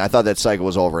was done. I thought that cycle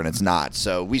was over, and it's not.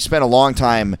 So we spent a long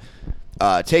time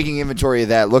taking inventory of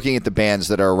that, looking at the bands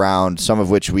that are around, some of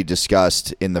which we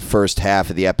discussed in the first half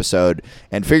of the episode,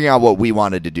 and figuring out what we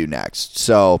wanted to do next.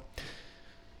 So...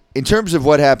 in terms of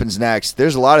what happens next,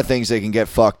 there's a lot of things that can get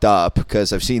fucked up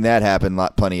because I've seen that happen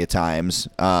plenty of times.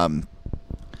 I'm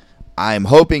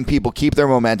hoping people keep their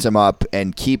momentum up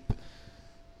and keep...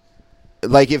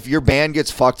 Like, if your band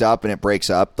gets fucked up and it breaks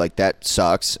up, like, that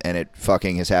sucks, and it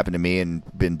fucking has happened to me and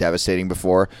been devastating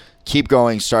before. Keep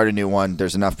going, start a new one.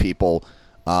 There's enough people.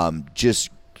 Just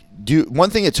do... One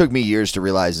thing it took me years to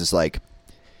realize is, like,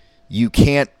 you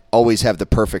can't always have the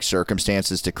perfect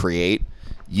circumstances to create.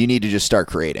 You need to just start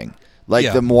creating.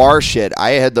 Like the Moir shit,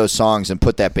 I had those songs and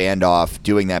put that band off,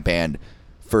 doing that band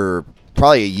for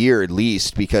probably a year at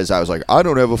least, because I was like, I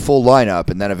don't have a full lineup.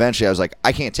 And then eventually I was like,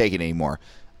 I can't take it anymore.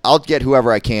 I'll get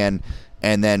whoever I can.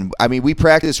 And then, I mean, we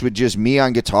practiced with just me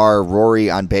on guitar, Rory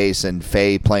on bass, and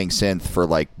Faye playing synth for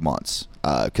like months.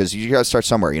 Because you got to start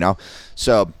somewhere, you know?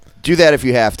 So do that if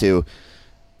you have to.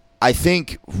 I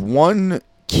think one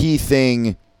key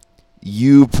thing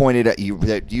you pointed at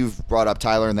that you've brought up,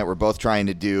 Tyler, and that we're both trying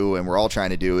to do, and we're all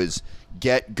trying to do, is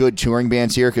get good touring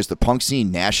bands here, because the punk scene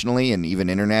nationally and even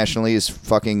internationally is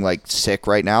fucking like sick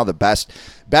right now.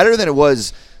 Better than it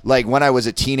was like when I was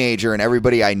a teenager and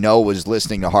everybody I know was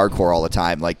listening to hardcore all the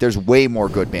time. Like, there's way more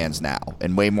good bands now,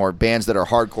 and way more bands that are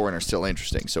hardcore and are still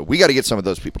interesting. So we got to get some of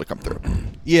those people to come through.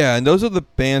 Yeah, and those are the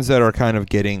bands that are kind of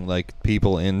getting like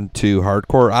people into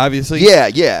hardcore, obviously.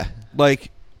 Yeah.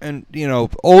 Like, and, you know,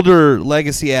 older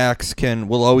legacy acts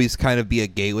will always kind of be a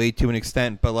gateway to an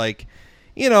extent, but, like,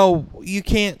 you know, you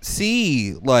can't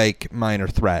see, like, Minor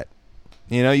Threat.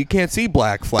 You know, you can't see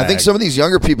Black Flag. I think some of these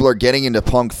younger people are getting into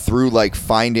punk through, like,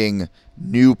 finding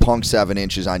new punk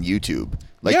 7-inches on YouTube.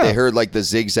 Like, they heard, like, the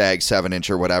Zigzag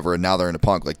 7-inch or whatever, and now they're into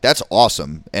punk. Like, that's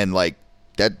awesome. And, like,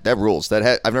 that rules.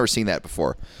 I've never seen that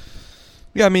before.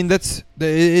 Yeah, I mean, it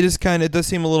does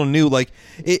seem a little new. Like,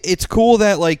 it's cool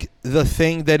that, like, the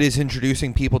thing that is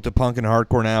introducing people to punk and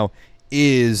hardcore now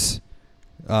is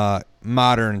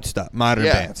modern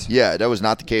bands. Yeah, that was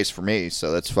not the case for me,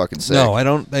 so that's fucking sick. No,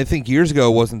 I think years ago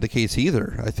it wasn't the case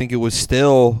either. I think it was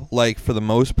still, like, for the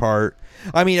most part,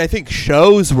 I mean, I think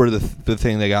shows were the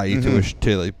thing that got you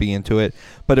to like, be into it,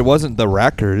 but it wasn't the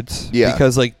records. Yeah.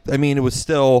 Because, like, I mean, it was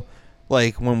still,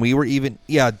 like, when we were even,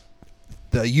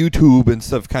 the YouTube and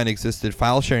stuff kind of existed.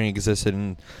 File sharing existed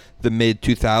in the mid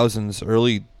 2000s,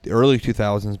 early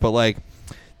 2000s. But, like,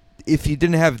 if you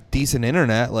didn't have decent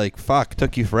internet, like, fuck, it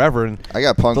took you forever. And I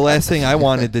got punk. The last thing I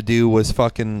wanted to do was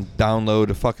fucking download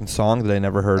a fucking song that I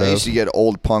never heard of. I used to get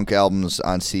old punk albums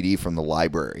on CD from the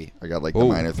library. I got, like, the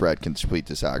Minor Threat complete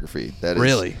discography. That is,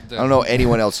 really? I don't know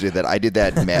anyone else who did that. I did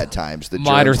that mad times. The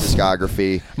Minor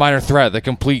discography. Minor Threat, the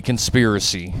complete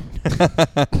conspiracy.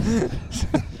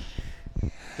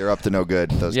 They're up to no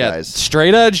good, those guys.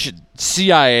 Straight edge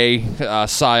CIA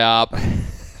psyop.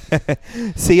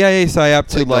 CIA psyop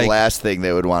to, like, the last thing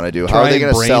they would want to do. How are they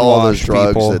going to sell all those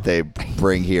drugs that they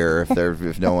bring here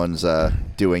if no one's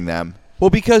doing them? Well,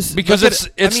 because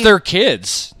it's their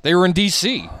kids. They were in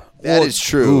D.C. That is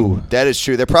true. That is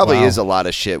true. There probably is a lot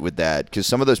of shit with that, because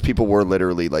some of those people were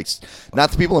literally, like,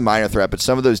 not the people in Minor Threat, but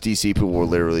some of those D.C. people were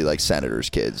literally, like, senators'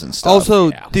 kids and stuff.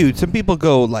 Also, dude, some people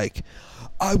go, like,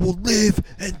 I will live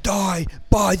and die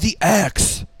by the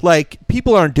X. Like,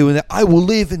 people aren't doing that. I will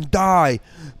live and die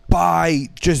by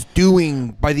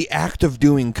the act of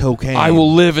doing cocaine. I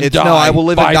will live and die. No, I will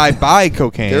live and die by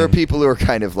cocaine. There are people who are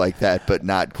kind of like that, but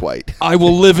not quite. I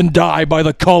will live and die by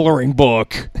the coloring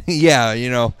book. Yeah,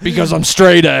 you know. Because I'm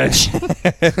straight edge.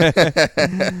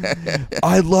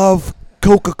 I love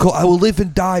Coca-Cola. I will live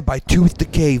and die by tooth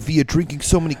decay via drinking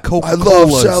so many Coca-Colas. I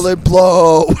love selling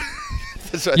blow.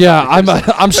 Yeah,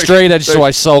 I'm straight edge, so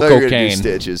I sell cocaine.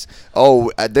 Stitches.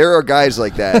 Oh, there are guys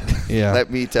like that. Yeah. Let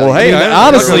me tell you. Hey,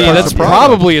 Honestly, That's that's the problem.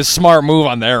 probably a smart move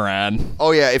on their end.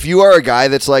 Oh yeah, if you are a guy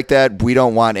that's like that, we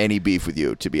don't want any beef with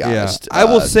you. To be honest, I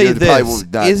will say you're this. probably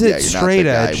not- Is it you're not the straight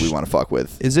guy edge? we want to fuck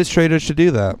with? Is it straight edge to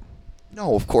do that?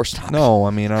 No, of course not. No, I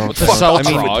mean I don't. To sell I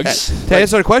mean, drugs. to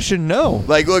answer the question, no.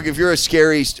 Like, look, if you're a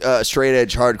scary, straight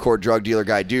edge, hardcore drug dealer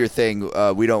guy, do your thing.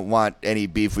 We don't want any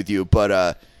beef with you, but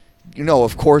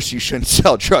of course you shouldn't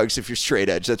sell drugs if you're straight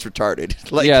edge. That's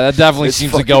retarded. Like, Yeah, that definitely it's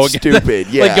seems to go fucking against stupid.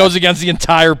 Yeah, Like goes against the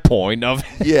entire point of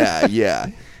it. yeah.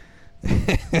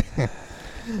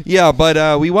 Yeah,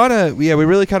 but we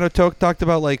really kind of talked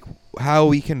about like how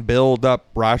we can build up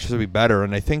Rochester to be better,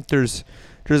 and I think there's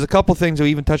a couple things we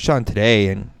even touched on today,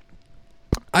 and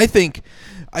I think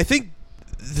as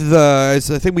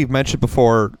I think we've mentioned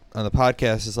before on the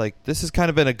podcast is like this has kind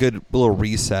of been a good little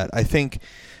reset. I think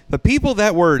the people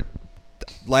that were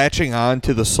latching on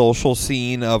to the social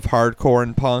scene of hardcore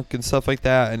and punk and stuff like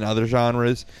that and other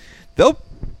genres, they'll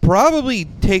probably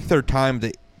take their time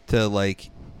to like,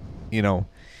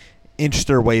 inch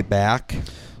their way back.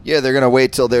 Yeah, they're going to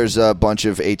wait till there's a bunch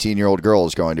of 18-year-old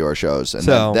girls going to our shows, and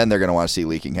So- then they're going to want to see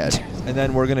Leaking Head. And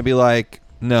then we're going to be like,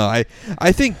 no,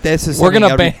 I think this is We're something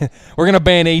gonna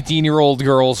ban 18-year-old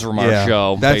girls from our Yeah,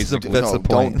 show. that's the- basically. that's No, the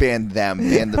point. Don't ban them.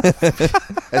 Ban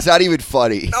the. That's not even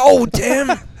funny. Oh,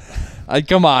 damn.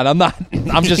 Come on, I'm not.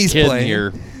 I'm just He's kidding playing.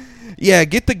 here. Yeah,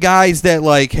 get the guys that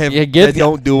like have Yeah, get that the-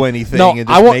 don't do anything No, and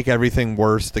I just want- make everything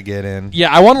worse to get in. Yeah,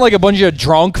 I want like a bunch of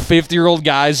drunk 50-year-old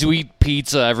guys who eat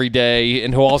pizza every day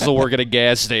and who also work at a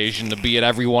gas station to be at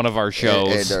every one of our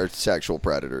shows. And are sexual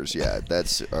predators. Yeah,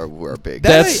 we're big.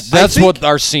 That- that's I think- what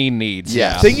our scene needs.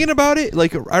 Yeah. Yeah. Thinking about it,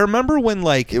 like I remember when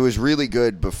like It was really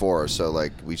good before, so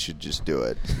like we should just do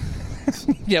it.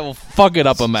 Yeah, we'll fuck it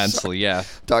up immensely. Yeah.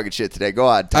 Talking shit today. Go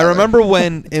on. I Tyler. remember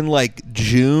when in like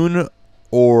June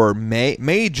or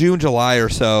May, June, July or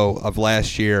so of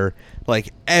last year,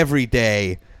 like every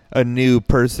day a new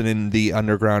person in the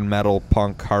underground metal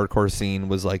punk hardcore scene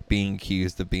was like being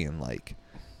accused of being like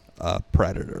a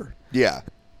predator. Yeah.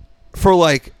 For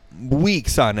like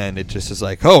weeks on end, it just is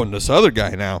like, oh, and this other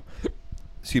guy now.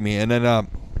 Excuse me. And then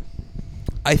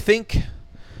I think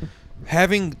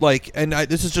having like, and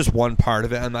this is just one part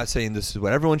of it. I'm not saying this is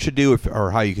what everyone should do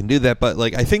or how you can do that, but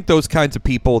like I think those kinds of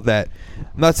people that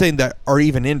I'm not saying that are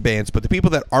even in bands, but the people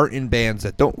that aren't in bands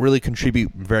that don't really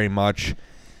contribute very much,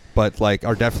 but like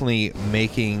are definitely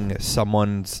making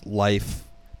someone's life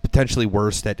potentially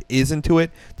worse that is into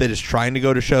it, that is trying to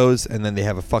go to shows, and then they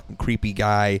have a fucking creepy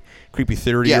 30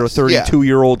 or Yes,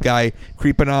 32-year-old guy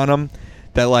creeping on them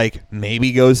that like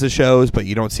maybe goes to shows, but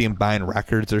you don't see him buying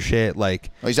records or shit.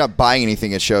 Like, Well, he's not buying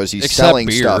anything at shows. He's Except selling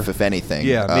beer. stuff, if anything.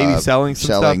 Yeah, maybe selling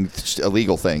some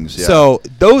illegal things. Yeah. so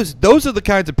those are the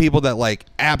kinds of people that like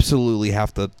absolutely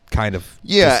have to kind of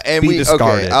yeah, just and be we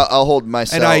discarded. okay. I'll hold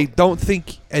myself. And I don't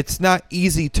think it's not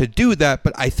easy to do that,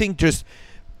 but I think just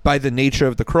by the nature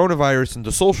of the coronavirus and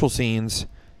the social scenes,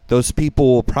 those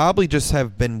people will probably just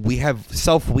have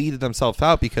self-weeded themselves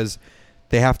out because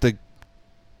they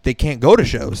can't go to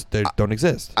shows. They don't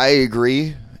exist. I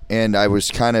agree, and I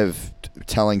was kind of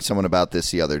telling someone about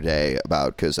this the other day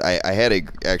because I had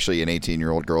actually an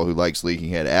 18-year-old girl who likes Leaking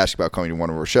Head ask about coming to one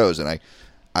of our shows, and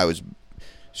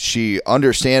she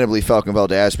understandably felt compelled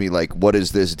to ask me like, what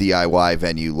is this DIY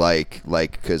venue like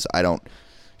because I don't.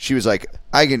 She was like,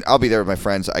 I'll be there with my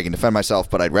friends. I can defend myself,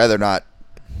 but I'd rather not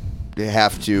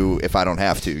have to if I don't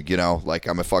have to. Like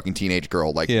I'm a fucking teenage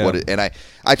girl. Like Yeah. what? And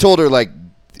I told her like.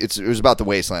 It was about the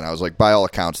Wasteland. I was like, by all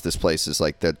accounts, this place is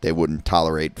like that. They wouldn't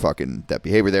tolerate fucking that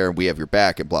behavior there, and we have your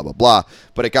back, and blah blah blah.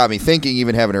 But it got me thinking.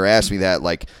 Even having her ask me that,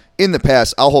 like in the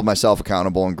past, I'll hold myself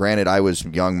accountable. And granted, I was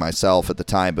young myself at the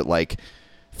time, but like,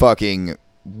 fucking,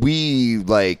 we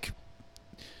like.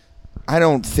 I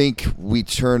don't think we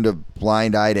turned a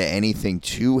blind eye to anything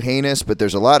too heinous, but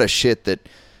there's a lot of shit that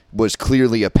was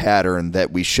clearly a pattern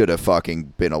that we should have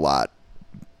fucking been a lot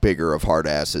bigger of hard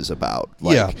asses about.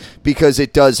 Yeah. Because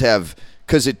it does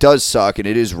suck and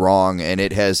it is wrong and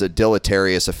it has a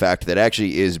deleterious effect that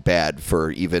actually is bad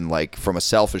for even like from a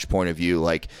selfish point of view.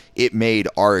 Like it made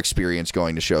our experience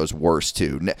going to shows worse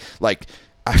too. Like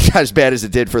not as bad as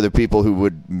it did for the people who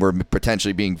were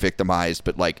potentially being victimized,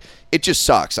 but like it just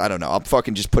sucks. I don't know. I'll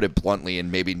fucking just put it bluntly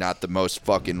and maybe not the most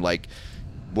fucking like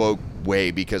woke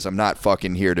way because I'm not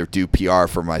fucking here to do PR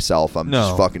for myself. I'm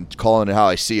just fucking calling it how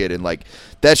I see it, and like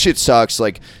that shit sucks.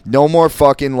 Like no more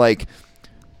fucking like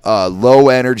low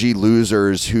energy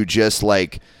losers who just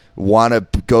like want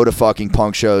to go to fucking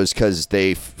punk shows because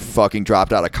they fucking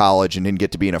dropped out of college and didn't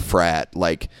get to be in a frat.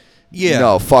 Like Yeah.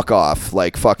 No, fuck off.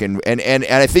 Like, fucking... And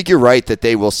I think you're right that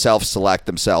they will self-select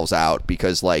themselves out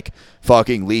because, like,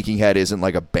 fucking Leaking Head isn't,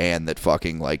 like, a band that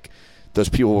fucking, like, those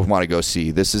people would want to go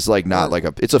see. This is, like, not like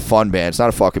a... It's a fun band. It's not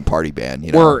a fucking party band,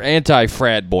 you know? We're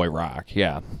anti-frat boy rock,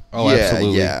 yeah. Oh, yeah,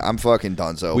 absolutely. Yeah, I'm fucking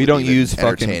dunzo. We with don't even use fucking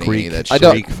entertaining Greek. any of that I shit.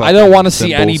 don't. Greek I don't want to fucking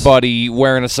see symbols. anybody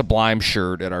wearing a Sublime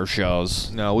shirt at our shows.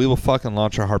 No, we will fucking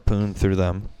launch a harpoon through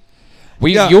them.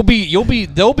 They'll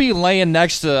be laying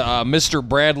next to Mr.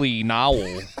 Bradley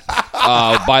Nowell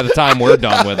by the time we're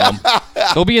done with them.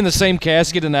 They'll be in the same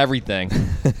casket and everything.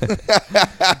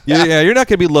 Yeah, you're not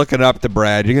going to be looking up to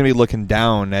Brad. You're going to be looking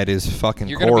down at his fucking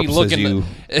You're gonna corpse be looking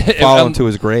as you fall into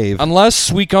his grave.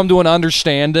 Unless we come to an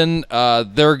understanding,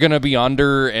 they're gonna be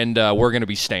under and we're gonna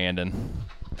be standing.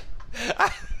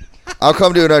 I'll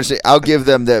come to an understanding. I'll give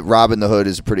them that Robin the Hood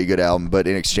is a pretty good album, but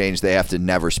in exchange, they have to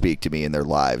never speak to me in their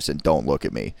lives and don't look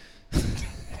at me.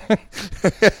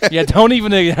 Yeah, don't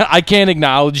even. I can't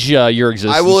acknowledge your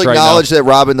existence. I will right acknowledge now. that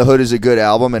Robin the Hood is a good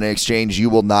album, and in exchange, you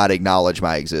will not acknowledge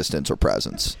my existence or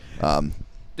presence.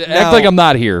 Act like I'm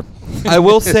not here. I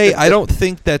will say I don't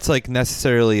think that's like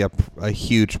necessarily a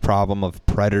huge problem of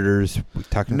predators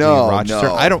technically No, in Rochester.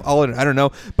 no. I don't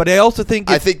know, but I also think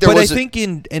I think there but was I a- think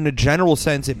in a general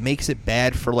sense it makes it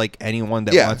bad for like anyone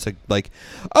that Yeah. wants to like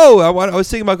I was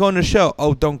thinking about going to a show.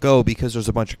 Oh, don't go because there's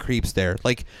a bunch of creeps there.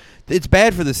 Like it's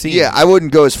bad for the scene. Yeah, I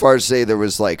wouldn't go as far as to say there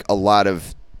was like a lot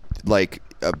of like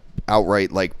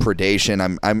outright like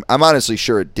predation. I'm honestly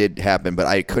sure it did happen, but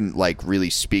I couldn't like really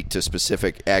speak to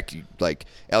specific like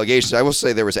allegations. I will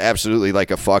say there was absolutely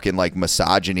like a fucking like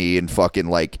misogyny and fucking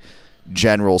like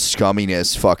general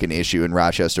scumminess fucking issue in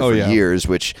Rochester for years,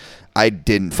 which I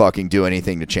didn't fucking do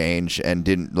anything to change and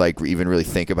didn't like even really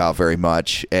think about very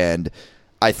much. And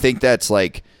I think that's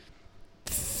like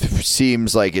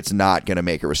seems like it's not going to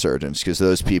make a resurgence because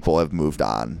those people have moved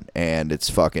on and it's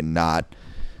fucking not.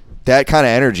 That kind of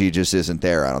energy just isn't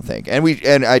there, I don't think.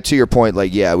 And I to your point,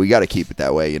 like, yeah, we got to keep it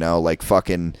that way, you know? Like,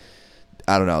 fucking,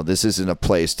 I don't know. This isn't a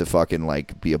place to fucking,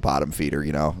 like, be a bottom feeder,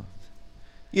 you know?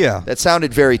 Yeah. That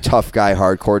sounded very tough guy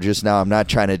hardcore just now. I'm not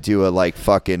trying to do a, like,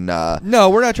 fucking, No,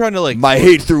 we're not trying to like my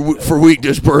hate for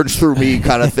weakness burns through me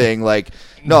kind of thing. Like,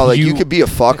 no, like, you could be a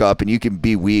fuck up and you can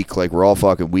be weak. Like, we're all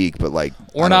fucking weak, but, like,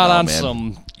 We're I don't not know, on man.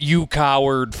 some you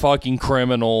coward fucking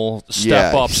criminal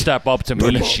step up to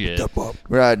me shit.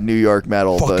 We're not New York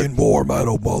metal, but more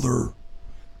metal, mother.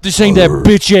 This ain't that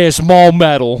bitch ass mall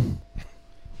metal.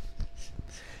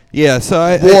 Yeah, so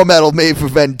I war metal made for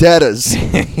vendettas.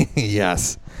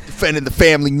 yes. Defending the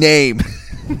family name.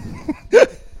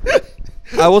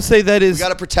 I will say that is We got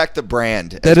to protect the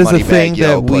brand. That as is a Moneybagg thing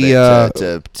Yo that put we,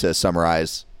 it, to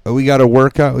summarize. we got to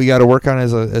work on. We got to work on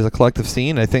as a collective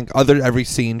scene. I think every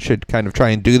scene should kind of try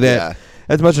and do that Yeah.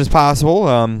 as much as possible.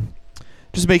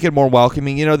 Just make it more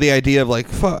welcoming. You know, the idea of like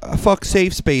fuck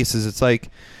safe spaces. It's like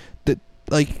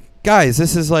guys,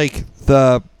 this is like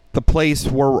the place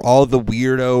where all the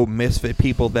weirdo misfit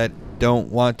people that don't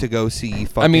want to go see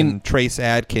fucking Trace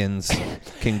Adkins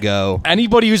can go.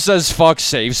 Anybody who says fuck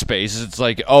safe spaces, it's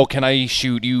like, oh, can I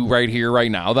shoot you right here,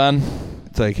 right now? Then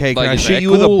It's like, hey, Like, can I is shoot that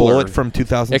you with a cool, bullet or- from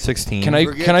 2016? Can I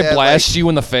Forget that, blast you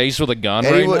in the face with a gun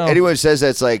right now? Anyone who says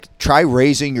that's like try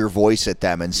raising your voice at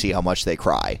them and see how much they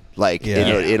cry. Like Yeah.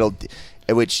 it'll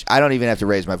which I don't even have to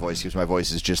raise my voice because my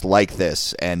voice is just like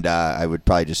this, and I would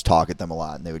probably just talk at them a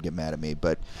lot, and they would get mad at me.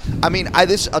 But I mean, I'll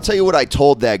tell you what I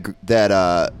told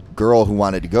that girl who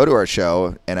wanted to go to our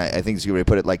show, and I think it's a good way to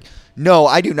put it. Like, no,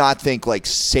 I do not think like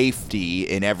safety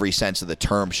in every sense of the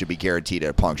term should be guaranteed at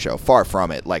a punk show. Far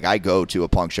from it. Like, I go to a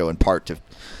punk show in part to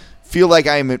feel like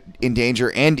I am in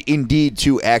danger, and indeed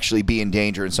to actually be in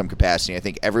danger in some capacity. I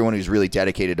think everyone who's really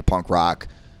dedicated to punk rock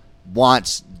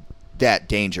wants that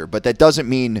danger, but that doesn't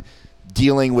mean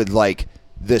dealing with like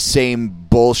the same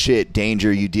bullshit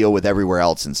danger you deal with everywhere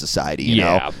else in society, you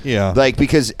know? Yeah. Like,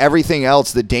 because everything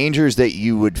else, the dangers that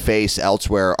you would face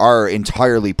elsewhere are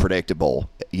entirely predictable.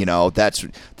 You know,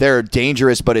 they're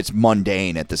dangerous, but it's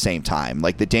mundane at the same time.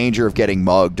 Like the danger of getting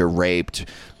mugged or raped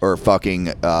or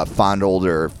fucking fondled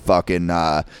or fucking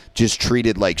just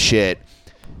treated like shit.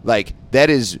 Like, that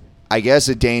is, I guess,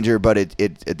 a danger, but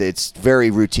it's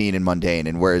very routine and mundane.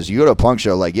 And whereas you go to a punk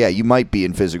show, like, yeah, you might be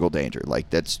in physical danger. Like,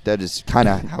 that is kind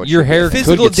of how it Your should be. hair could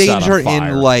Physical get set on danger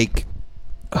fire.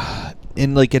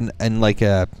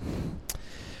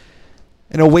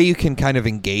 in a way you can kind of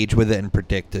engage with it and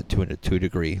predict it to a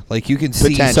degree. Like, you can see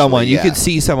Potentially, someone, you yeah. can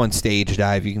see someone stage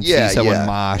dive, you can Yeah, see someone yeah.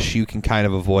 mosh, you can kind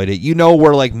of avoid it. You know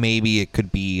where like maybe it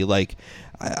could be like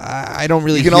I don't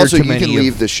really. You can hear also too you many can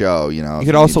leave the show. You know, You if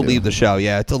could also need to. leave the show.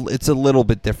 Yeah, it's a little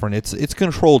bit different. It's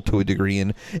controlled to a degree,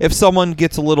 and if someone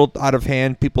gets a little out of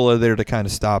hand, people are there to kind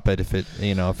of stop it. If it gets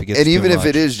And too even if much.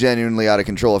 it is genuinely out of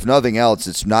control, if nothing else,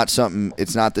 it's not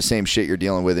the same shit you're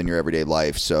dealing with in your everyday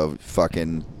life. So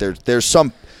fucking there's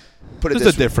some put it There's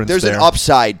this a difference There's an there.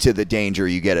 upside to the danger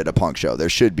you get at a punk show. There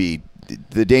should be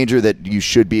the danger that you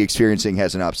should be experiencing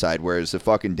has an upside, whereas the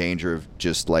fucking danger of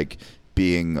just like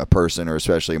being a person, or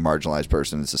especially a marginalized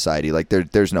person in society, like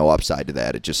there's no upside to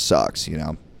that. It just sucks, you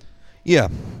know. Yeah,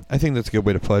 I think that's a good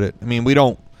way to put it. I mean, we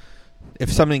don't.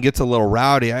 If something gets a little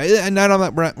rowdy,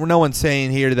 no one's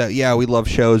saying here that we love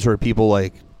shows where people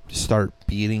like start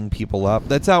beating people up.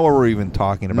 That's not what we're even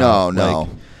talking about. No. Like,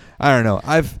 I don't know.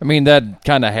 I mean, that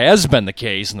kind of has been the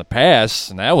case in the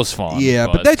past, and that was fun. Yeah,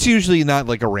 but that's usually not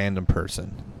like a random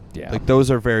person. Yeah. Like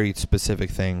those are very specific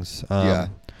things. Yeah.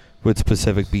 With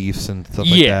specific beefs and stuff like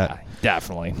that. Yeah,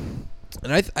 definitely.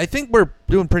 And I think we're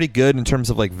doing pretty good in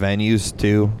terms of like venues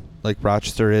too, like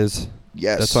Rochester is.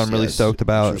 Yes, That's what I'm really stoked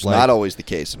about. Which was Like- not always the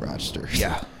case in Rochester.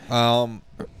 Yeah.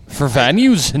 For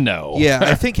venues, no. Yeah,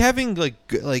 I think having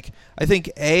I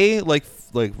think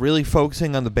like really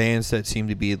focusing on the bands that seem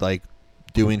to be like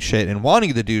doing shit and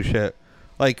wanting to do shit,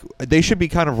 like they should be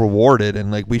kind of rewarded,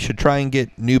 and like we should try and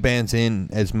get new bands in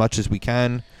as much as we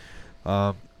can.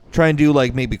 Try and do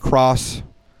like maybe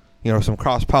some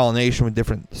cross pollination with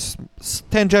different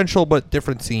tangential but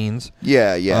different scenes.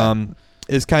 Yeah.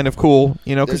 Is kind of cool,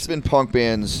 There's because been punk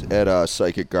bands at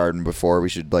Psychic Garden before. We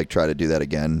should like try to do that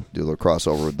again. Do a little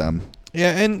crossover with them.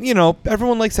 yeah, and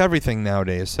everyone likes everything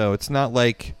nowadays, so it's not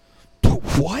like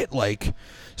what like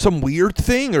some weird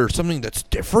thing or something that's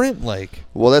different. Like,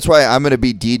 Well, that's why I'm going to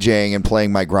be DJing and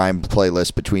playing my grime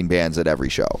playlist between bands at every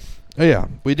show. oh yeah,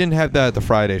 we didn't have that at the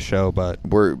Friday show, but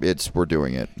We're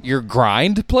doing it. Your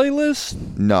grind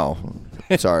playlist? No,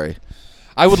 sorry,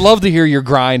 I would love to hear your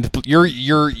grind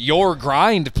your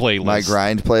grind playlist. my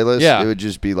grind playlist. Yeah. It would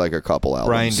just be like a couple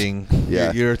albums. grinding.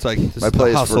 Yeah. It's like this My is the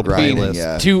playlist hustle for grinding.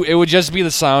 playlist. Yeah, It would just be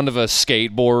the sound of a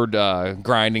skateboard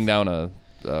grinding down a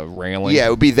railing. yeah. It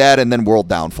would be that, and then World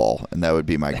Downfall, and that would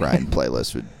be my grind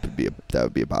playlist. That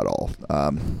would be about all.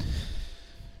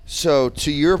 So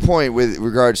to your point with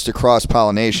regards to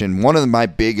cross-pollination, one of my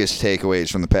biggest takeaways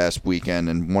from the past weekend,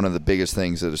 and one of the biggest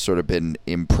things that has sort of been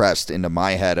impressed into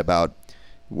my head about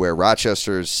where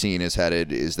Rochester's scene is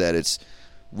headed, is that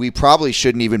we probably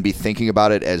shouldn't even be thinking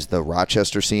about it as the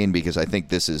Rochester scene, because I think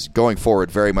this is going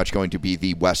forward very much going to be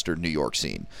the Western New York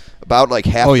scene. About like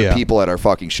half Oh, the yeah. people at our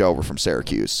fucking show were from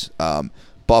Syracuse.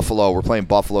 Buffalo, we're playing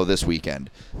Buffalo this weekend.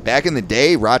 Back in the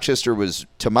day, Rochester was,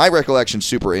 to my recollection,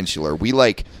 super insular. We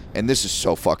like, and this is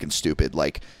so fucking stupid,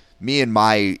 like me and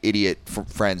my idiot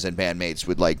friends and bandmates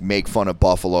would like make fun of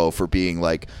Buffalo for being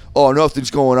like, oh,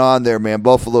 nothing's going on there, man.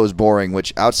 Buffalo's boring,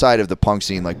 which outside of the punk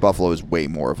scene, like Buffalo is way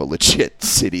more of a legit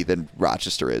city than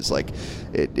Rochester is. Like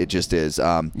it just is.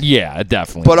 Yeah,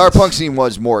 definitely. But our is. punk scene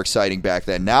was more exciting back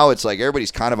then. Now it's like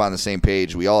everybody's kind of on the same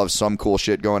page. We all have some cool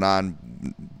shit going on,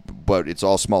 but it's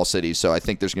all small cities. So I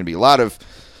think there's going to be a lot of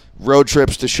road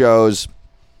trips to shows,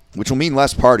 which will mean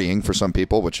less partying for some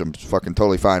people, which I'm fucking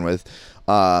totally fine with.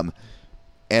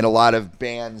 And a lot of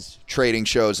bands trading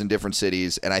shows in different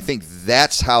cities. And I think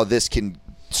that's how this can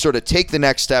sort of take the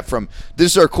next step from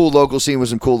this is our cool local scene with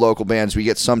some cool local bands. We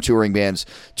get some touring bands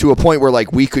to a point where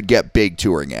like we could get big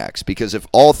touring acts, because if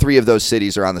all three of those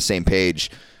cities are on the same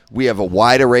page, we have a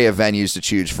wide array of venues to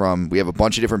choose from. We have a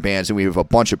bunch of different bands, and we have a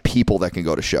bunch of people that can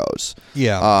go to shows.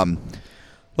 Yeah.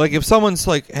 Like if someone's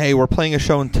like, "Hey, we're playing a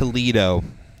show in Toledo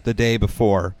the day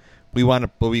before. We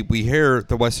hear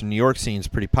the Western New York scene's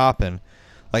pretty poppin'.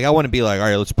 Like I want to be like, all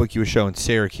right, let's book you a show in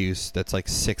Syracuse that's like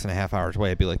 6.5 hours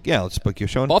away. I'd be like, yeah, let's book you a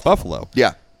show in Buffalo,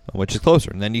 Yeah. which is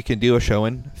closer, and then you can do a show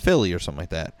in Philly or something like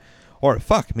that. Or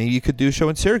fuck, maybe you could do a show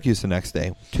in Syracuse the next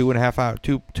day, 2.5 hours,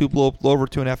 two little over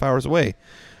 2.5 hours away,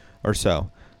 or so.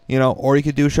 Or you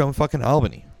could do a show in fucking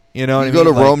Albany. You know, what You I go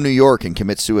mean? to Rome, New York, and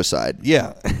commit suicide.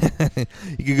 Yeah,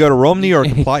 you could go to Rome, New York,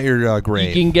 and plot your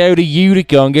grave. You can go to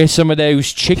Utica and get some of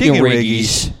those chicken Chicken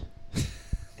riggies.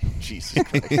 Jesus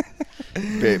Christ.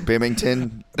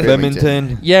 Bimington.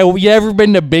 Bimington. Yeah, well, you ever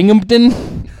been to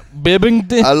Binghamton?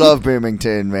 Bibbington? I love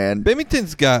Bimington, man.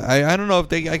 Bimington's got. I don't know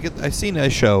if I've seen a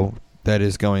show that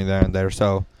is going there.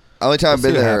 So Only time I've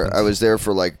We'll been see what there, happens. I was there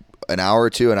for like an hour or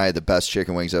two, and I had the best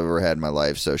chicken wings I've ever had in my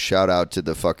life. So shout out to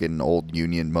the fucking old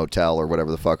Union Motel or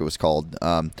whatever the fuck it was called.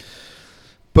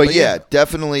 But yeah, yeah.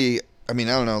 definitely. I mean,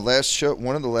 I don't know.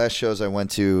 One of the last shows I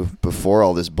went to before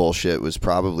all this bullshit was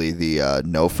probably the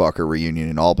No Fucker reunion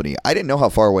in Albany. I didn't know how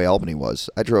far away Albany was.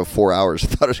 I drove 4 hours. I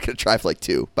thought I was going to drive like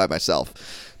 2 by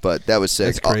myself. But that was sick.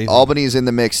 That's crazy. Albany's in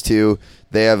the mix too.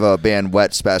 They have a band,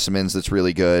 Wet Specimens, that's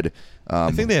really good.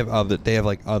 I think they have other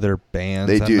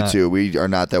bands. They do too. We are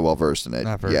not that well versed in it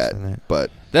yet,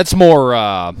 but that's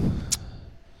more.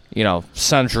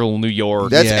 Central New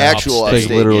York. That's actual upstate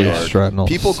literally New York. Stratton,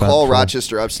 People Central. call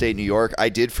Rochester upstate New York. I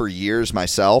did for years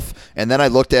myself, and then I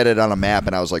looked at it on a map,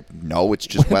 and I was like, no, it's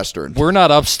just Western. We're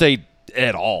not upstate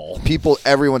at all.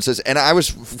 Everyone says, and I was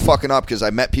fucking up because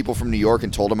I met people from New York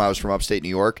and told them I was from upstate New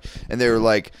York, and they were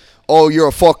like, oh, you're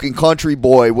a fucking country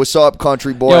boy. What's up,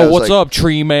 country boy? Yo, what's up,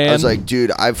 tree man? I was like,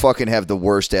 dude, I fucking have the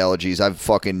worst allergies. I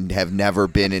fucking have never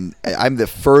been in. I'm the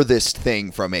furthest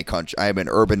thing from a country. I am an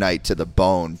urbanite to the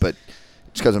bone, but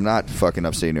it's because I'm not fucking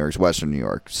upstate New York. It's Western New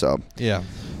York. So Yeah.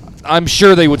 I'm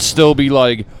sure they would still be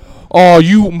like, oh,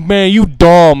 you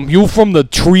dumb. You from the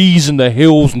trees and the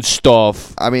hills and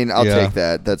stuff. I mean, I'll Yeah. take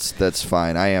that. That's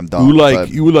fine. I am dumb.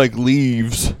 You like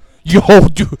leaves. Yo,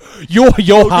 dude,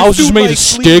 your house is dude made like of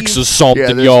sticks or something,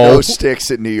 yeah, there's yo. no sticks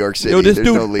in New York City. Yo, this there's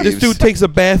no dude, leaves. this dude takes a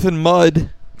bath in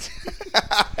mud.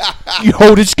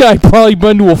 Yo, this guy probably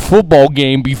been to a football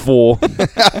game before.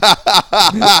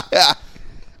 I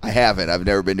haven't. I've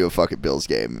never been to a fucking Bills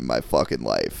game in my fucking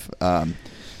life.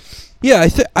 Yeah,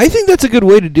 I think that's a good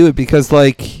way to do it because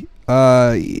I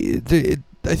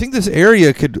think this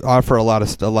area could offer a lot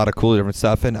of cool different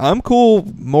stuff, and I'm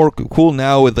more cool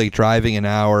now with like driving an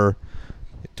hour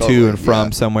to and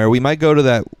from somewhere. We might go to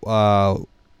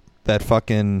that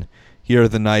fucking Year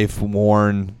of the Knife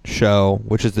Warren show,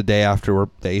 which is the day after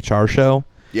the HR show.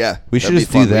 Yeah, We should that'd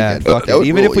just be a do fun that. weekend. Fuck That it. would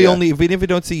Even rule, if we yeah. even if we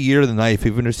don't see Year of the Knife,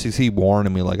 even just to see Warren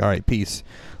and be like, all right, peace.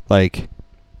 Like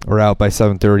we're out by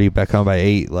 7:30, back home by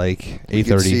 8, like We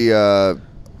can 8:30. see,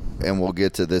 and we'll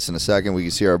get to this in a second. We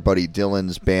can see our buddy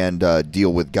Dylan's band,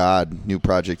 Deal with God, new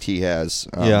project he has.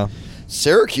 Yeah.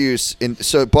 Syracuse,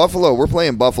 so Buffalo, we're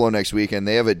playing Buffalo next weekend.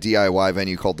 They have a DIY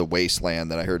venue called The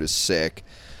Wasteland that I heard is sick.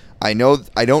 I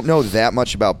don't know that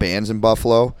much about bands in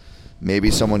Buffalo.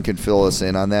 Maybe someone can fill us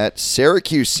in on that.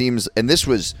 Syracuse seems, and this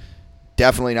was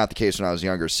definitely not the case when I was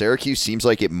younger, Syracuse seems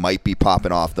like it might be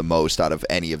popping off the most out of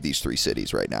any of these 3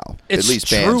 cities right now, It's at least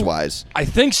true. bands-wise. I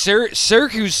think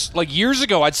Syracuse, like years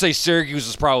ago, I'd say Syracuse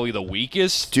is probably the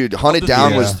weakest. Dude, Hunted of the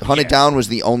Down three. Down was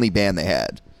the only band they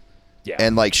had. Yeah.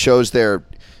 And like shows there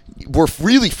were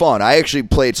really fun. I actually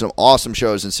played some awesome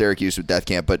shows in Syracuse with Death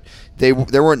Camp, but there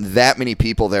weren't that many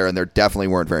people there, and there definitely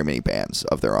weren't very many bands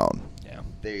of their own. Yeah.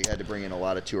 They had to bring in a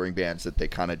lot of touring bands that they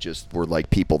kind of just were like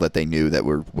people that they knew that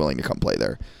were willing to come play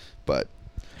there. But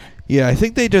Yeah, I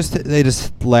think they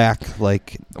just lack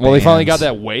like. Well, they finally got bands.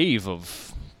 that wave of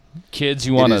kids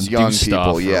who want to is do young stuff.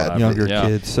 people, or yeah. whatever. younger Yeah.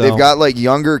 kids. So. they've got like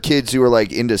younger kids who are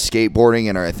like into skateboarding,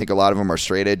 and I think a lot of them are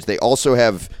straight edge. They also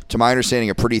have, to my understanding,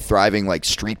 a pretty thriving like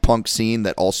street punk scene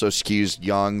that also skews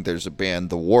young. There's a band,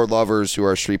 the War Lovers, who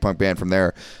are a street punk band from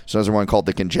there. So there's one called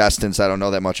the Congestants. I don't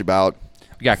know that much about.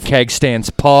 We got Keg Stands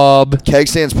Pub. Keg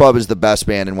Stands Pub is the best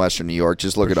band in Western New York.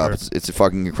 Just look For it up. sure. It's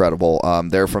fucking incredible.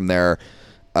 They're from there.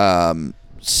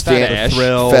 Ash.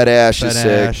 Thrill, Fat Ash is Fat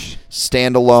sick. Ash.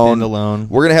 Standalone.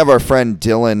 We're gonna have our friend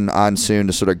Dylan on soon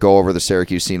to sort of go over the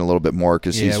Syracuse scene a little bit more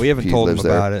because Yeah, we haven't he told him lives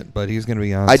there. about it, but he's going to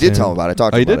be on. I did soon. tell him about it. I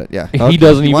talked Oh, to you him about did? it. Yeah, He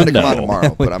doesn't he even wanted to come on know.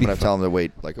 tomorrow, but I'm gonna tell him to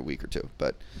wait like a week or two.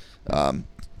 But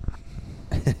probably.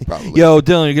 Yo,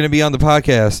 Dylan, you're going to be on the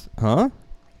podcast, huh?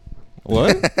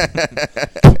 What?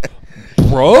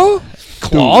 Bro?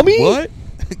 Claw me? What?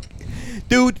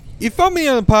 Dude, if I'm being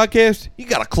on the podcast, you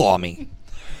got to claw me.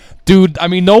 Dude, I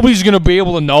mean, nobody's going to be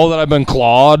able to know that I've been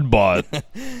clawed, but...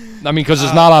 I mean, because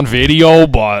it's not on video,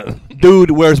 but... Dude,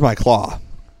 where's my claw?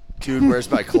 Dude, where's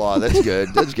my claw? That's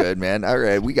good. That's good, man. All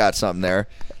right, we got something there.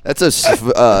 That's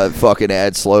a fucking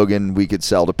ad slogan we could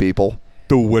sell to people.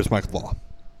 Dude, where's my claw?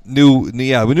 New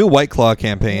White Claw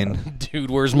campaign.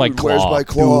 Dude, where's my Dude, claw? where's my Dude,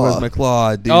 claw? where's my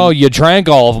claw, dude? Oh, you drank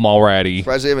all of them already.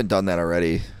 Surprised they haven't done that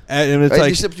already. And it's Right?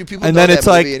 like, Except do people and know then that it's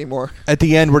like, movie anymore? at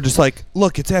the end, we're just like,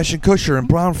 look, it's Ashton Kutcher and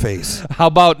Brownface. How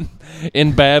about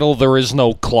in battle there is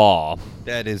no claw?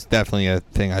 That is definitely a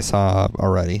thing I saw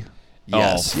already.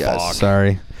 Yes, Oh, yes. fuck.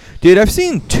 Sorry, dude. I've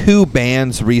seen 2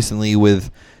 bands recently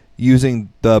with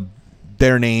using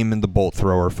their name in the Bolt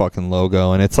Thrower fucking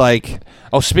logo, and it's like,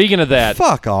 Oh, speaking of that,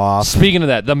 fuck off. speaking of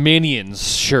that, the Minions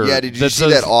shirt. Yeah, did you that see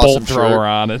says that awesome Bolt Thrower shirt?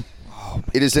 on it?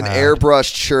 It is an God.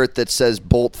 airbrushed shirt that says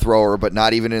Bolt Thrower, but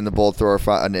not even in the Bolt Thrower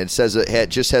font. And it says it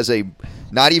just has a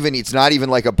it's not even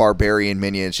like a barbarian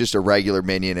minion. It's just a regular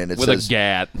minion, and it With says a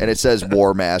gat. and it says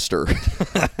War Master.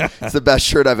 It's the best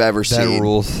shirt I've ever That seen.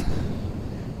 rules.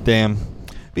 Damn.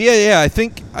 But yeah. I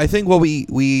think what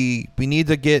we need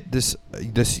to get this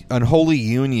unholy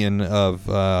union of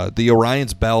the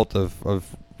Orion's Belt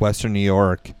of Western New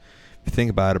York. If you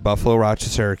think about it, Buffalo, Rochester,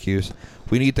 Syracuse.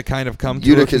 We need to kind of come to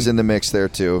Utica's in the mix there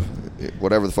too.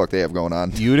 Whatever the fuck they have going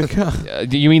on. Utica.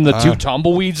 Do you mean the two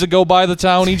tumbleweeds that go by the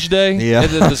town each day? Yeah. At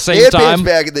the same They had time. bands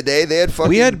back in the day. They had fucking.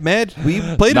 We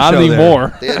played Not a show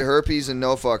anymore. They had herpes and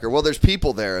no fucker. Well, there's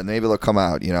people there, and maybe they'll come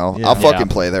out. You know, Yeah. I'll fucking Yeah.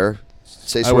 play there.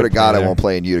 Say I swear would to God, play I there. won't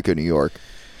play in Utica, New York.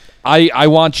 I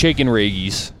want chicken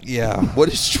riggies. Yeah. What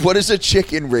is a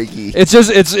chicken riggy? It's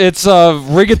just it's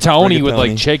rigatoni with Rigatoni.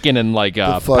 like chicken and like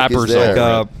The fuck is peppers that?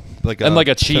 over it. And like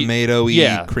a cheese- tomato-y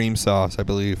yeah. cream sauce, I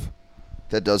believe.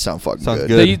 That does sound fucking Sounds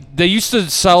good. good. They used to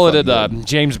sell it Fucking at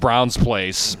James Brown's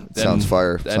place. Sounds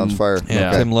fire. Sounds fire. Yeah.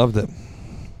 Okay. Tim loved it.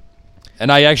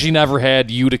 And I actually never had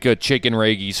Utica chicken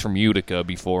riggies from Utica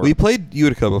before. We played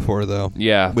Utica before, though.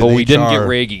 yeah, with but we didn't get HR.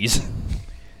 riggies.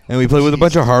 And we played with a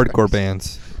bunch of Jesus hardcore Christ.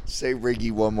 bands. Say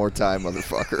riggy one more time,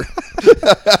 motherfucker.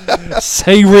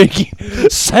 Say Riggy.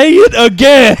 Say it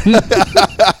again.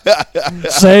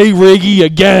 Say Riggy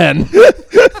again.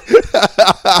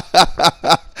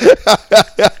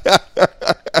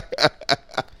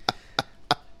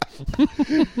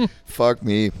 Fuck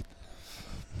me.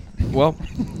 Well,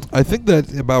 I think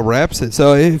that about wraps it.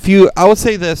 So I would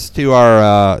say this to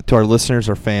our listeners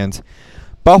or fans,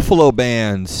 Buffalo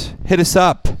bands, hit us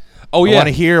up. Oh, yeah. I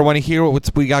want to hear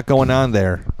what we got going on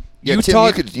there. Yeah,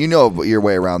 Utah- Tim, you know your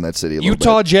way around that city a little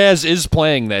Utah bit. Jazz is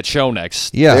playing that show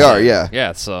next. Yeah, They are, yeah.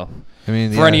 Yeah, so I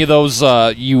mean, for any of those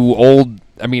you old,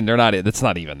 I mean, they're not. It's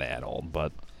not even that old,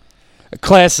 but a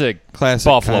classic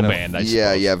Buffalo kind of- band. I Yeah,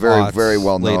 suppose. yeah, very, Aughts, very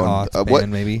well late known. aughts What?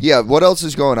 band, maybe. Yeah, what else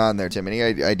is going on there, Tim? Any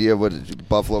idea what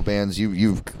Buffalo bands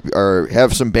you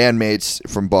have some bandmates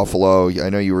from Buffalo? I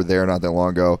know you were there not that long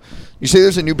ago. You say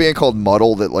there's a new band called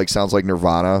Muddle that like sounds like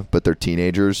Nirvana, but they're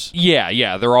teenagers.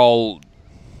 Yeah, they're all.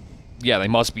 Yeah, they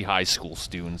must be high school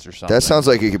students or something. That sounds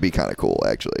like it could be kind of cool,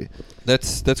 actually.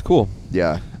 That's cool.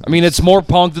 Yeah, I mean, it's more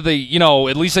punk that they,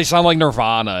 at least they sound like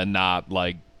Nirvana and not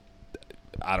like,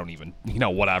 I don't even,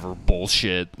 whatever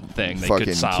bullshit thing they fucking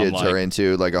could sound kids like. are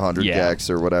into like 100 Yeah. gex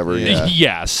or whatever. Yeah,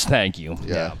 Yes, thank you.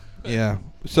 yeah. Yeah.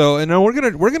 So and we're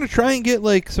gonna try and get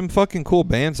like some fucking cool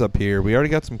bands up here. We already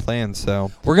got some plans. So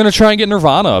We're gonna try and get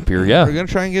Nirvana up here. we're Yeah, gonna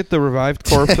try and get the revived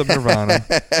corpse of Nirvana.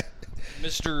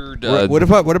 Mr. what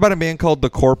about a band called the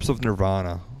Corpse of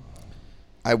Nirvana?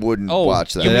 I wouldn't Oh,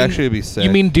 watch that. you That'd mean- actually be sick. You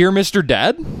mean Dear Mr.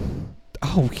 Dead?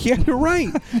 Oh yeah, you're right.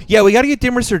 Yeah, we got to get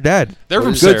Dear Mr. Dead. They're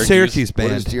from good Syracuse. what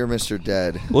is band. Dear Mr.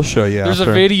 Dead? We'll show you. There's after.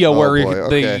 a video Oh, where boy,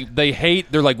 okay. they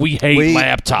hate. They're like, we hate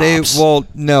laptops.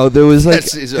 No, there was like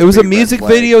That's- it was a big red music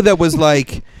flag. video that was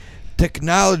like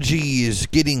technology is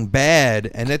getting bad,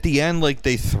 and at the end, like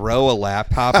they throw a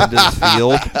laptop into the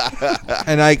field,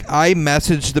 and I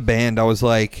messaged the band. I was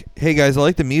like, "Hey guys, I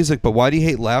like the music, but why do you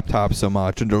hate laptops so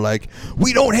much?" And they're like,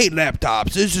 "We don't hate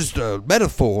laptops. It's just a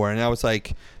metaphor." And I was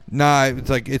like. Nah, it's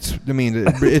like it's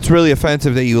really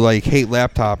offensive that you like hate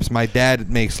laptops. My dad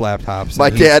makes laptops. My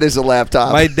and he- dad is a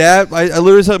laptop. My dad, I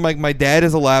literally said my dad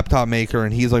is a laptop maker,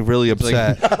 and he's like really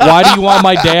upset. Why do you want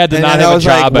my dad to And not then have I a was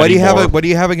job like, "What do you anymore? have? What do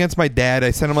you have against my dad?"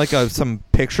 I sent him like some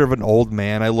picture of an old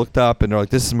man. I looked up, and they're like,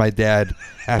 "This is my dad."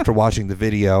 After watching the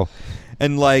video,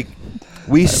 and like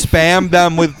we spammed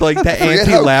them with like the Forget how good at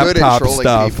anti-laptop trolling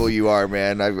stuff. people you are,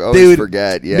 man. I always Dude,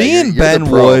 forget. Yeah, me and you're Ben the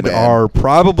pro, Wood man. are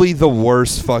probably the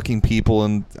worst fucking people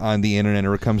on the internet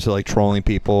when it comes to like trolling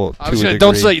people. I was to a gonna,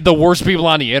 don't degree. say the worst people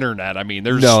on the internet. I mean,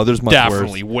 there's much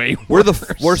definitely worse. way. We're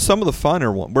worse. we're some of the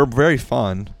funner one. We're very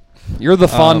fun. You're the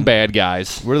fun um, bad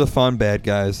guys. We're the fun bad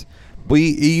guys.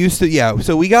 We used to,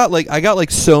 so I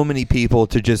got so many people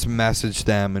to just message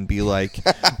them and be like,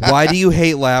 "Why do you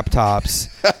hate laptops?"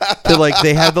 To like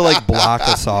they had to like block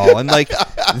us all, and like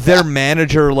their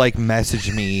manager like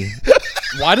messaged me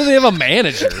Why do they have a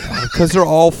manager? because they're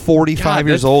all 45 God,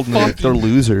 years that's old and fucking- they're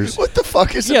losers. What the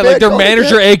fuck is the Yeah, band like their called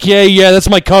manager, again? aka that's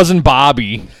my cousin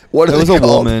Bobby. What are That was they a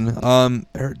called? woman.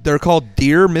 They're called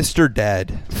Dear Mr.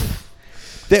 Dead.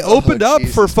 They opened up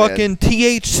for Jesus, man. fucking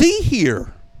THC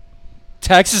here.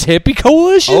 Texas Hippie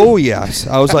Coalition. Oh yes,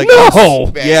 I was like,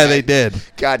 No! yeah, they did.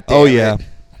 God damn Oh it. yeah.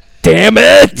 Damn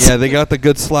it! Yeah, they got the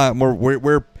good slap.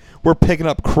 We're picking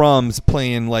up crumbs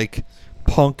playing like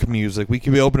punk music. We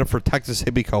could be opening up for Texas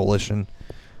Hippie Coalition.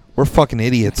 We're fucking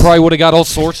idiots. Probably would have got all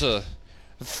sorts of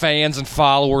fans and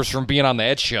followers from being on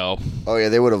that show. Oh yeah,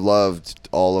 they would have loved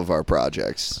all of our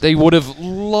projects. They would have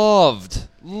loved.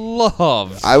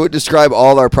 I would describe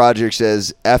all our projects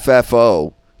as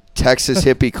FFO, Texas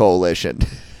Hippie Coalition.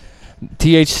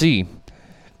 THC,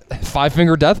 Five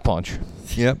Finger Death Punch,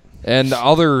 Yep. and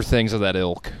other things of that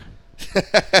ilk.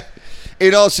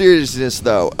 In all seriousness,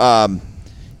 though,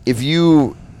 if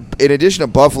you, in addition to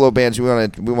Buffalo bands, we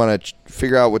want to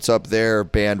figure out what's up there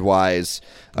band wise.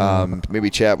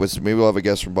 Maybe we'll have a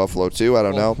guest from Buffalo too. I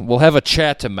don't know. We'll have a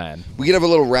chat to man. We could have a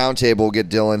little round table. We'll get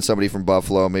Dylan, somebody from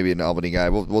Buffalo, maybe an Albany guy.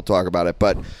 We'll talk about it.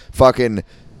 But fucking,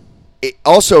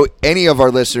 also any of our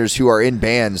listeners who are in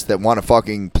bands that want to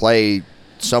fucking play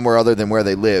somewhere other than where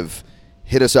they live,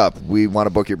 hit us up. We want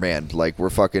to book your band. Like,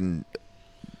 we're fucking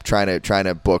trying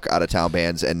to book out of town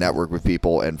bands and network with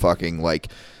people and fucking like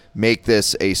make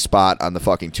this a spot on the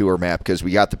fucking tour map, because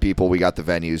we got the people, we got the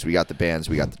venues, we got the bands,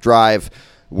 we got the drive.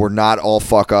 We're not all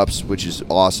fuck ups, which is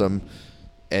awesome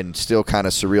and still kind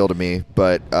of surreal to me.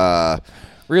 But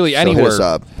really, so anywhere, hit us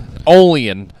up.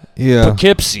 Olean, Yeah.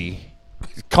 Poughkeepsie,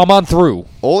 come on through.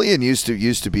 Olean used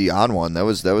to be on one. That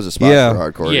was a spot Yeah.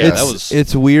 for hardcore. Yeah, guys. that was-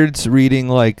 It's weird reading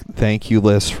like thank you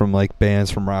lists from like bands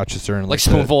from Rochester in Like like the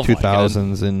Spoonful of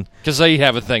 2000s, and Because they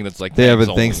have a thing that's like they have a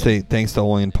thanks, thanks to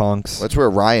Olean Punks. That's where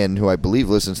Ryan, who I believe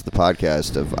listens to the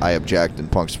podcast of I Object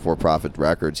and Punks Before Profit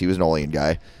Records, he was an Olean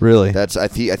guy. Really, I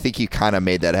think he kind of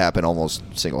made that happen almost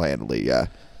single handedly. Yeah,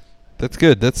 that's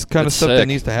good. That's kind of That's stuff that sick.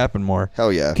 needs to happen more.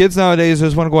 hell yeah. Kids nowadays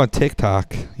just want to go on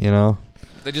TikTok, you know.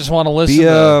 They just want to listen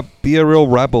Be a real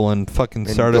rebel and fucking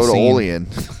And start go a to scene. Olean.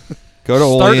 Go to Start-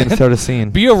 Olean and start a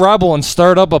scene. be a rebel and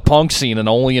start up a punk scene in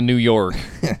Olean, New York.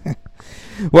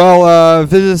 Well,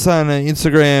 visit us on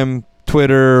Instagram,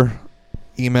 Twitter,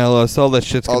 email us. All that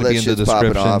shit's All going to that be in the shit's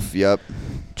popping description. off. Yep.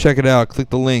 Check it out.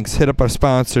 Click the links. Hit up our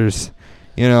sponsors.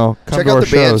 You know, come Check to out our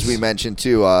the bands shows. we mentioned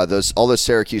too. All those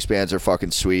Syracuse bands are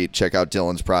fucking sweet. Check out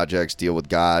Dylan's projects. Deal with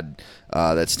God.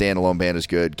 That standalone band is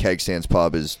good. Keg Stands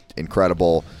Pub is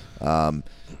incredible. And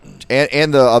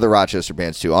the other Rochester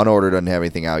bands too. Unordered doesn't have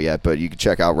anything out yet, but you can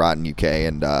check out Rotten UK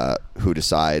and Who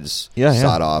Decides. Yeah, yeah.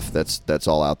 Sod Off. That's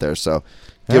all out there. So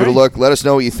give it a right. look. Let us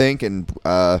know what you think, and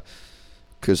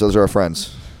because those are our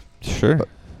friends. Sure.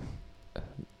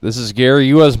 This is Gary,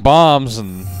 U.S. Bombs,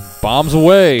 and bombs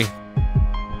away.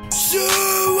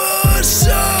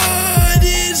 Suicide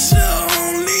is the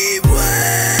only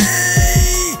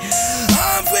way.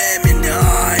 I'm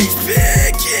feminized,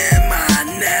 picking my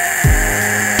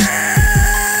neck.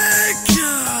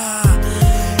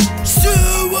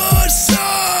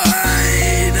 Suicide.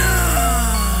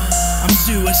 I'm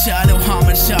suicidal,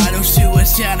 homicidal,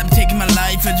 suicide. I'm taking my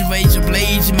life as a razor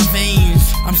blades in my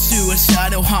veins. I'm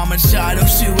suicidal, homicidal,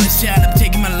 suicide. I'm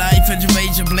taking my life as a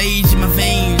razor blades in my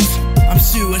veins. I'm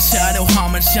suicidal,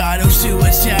 homicidal,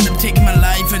 suicide. I'm taking my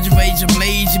life as a razor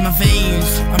blades in my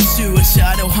veins. I'm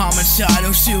suicidal,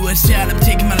 homicidal, suicide. I'm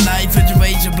taking my life as a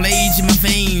razor blades in my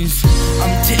veins.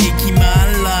 I'm taking my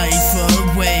life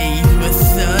away with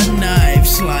a knife,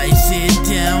 slice it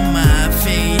down my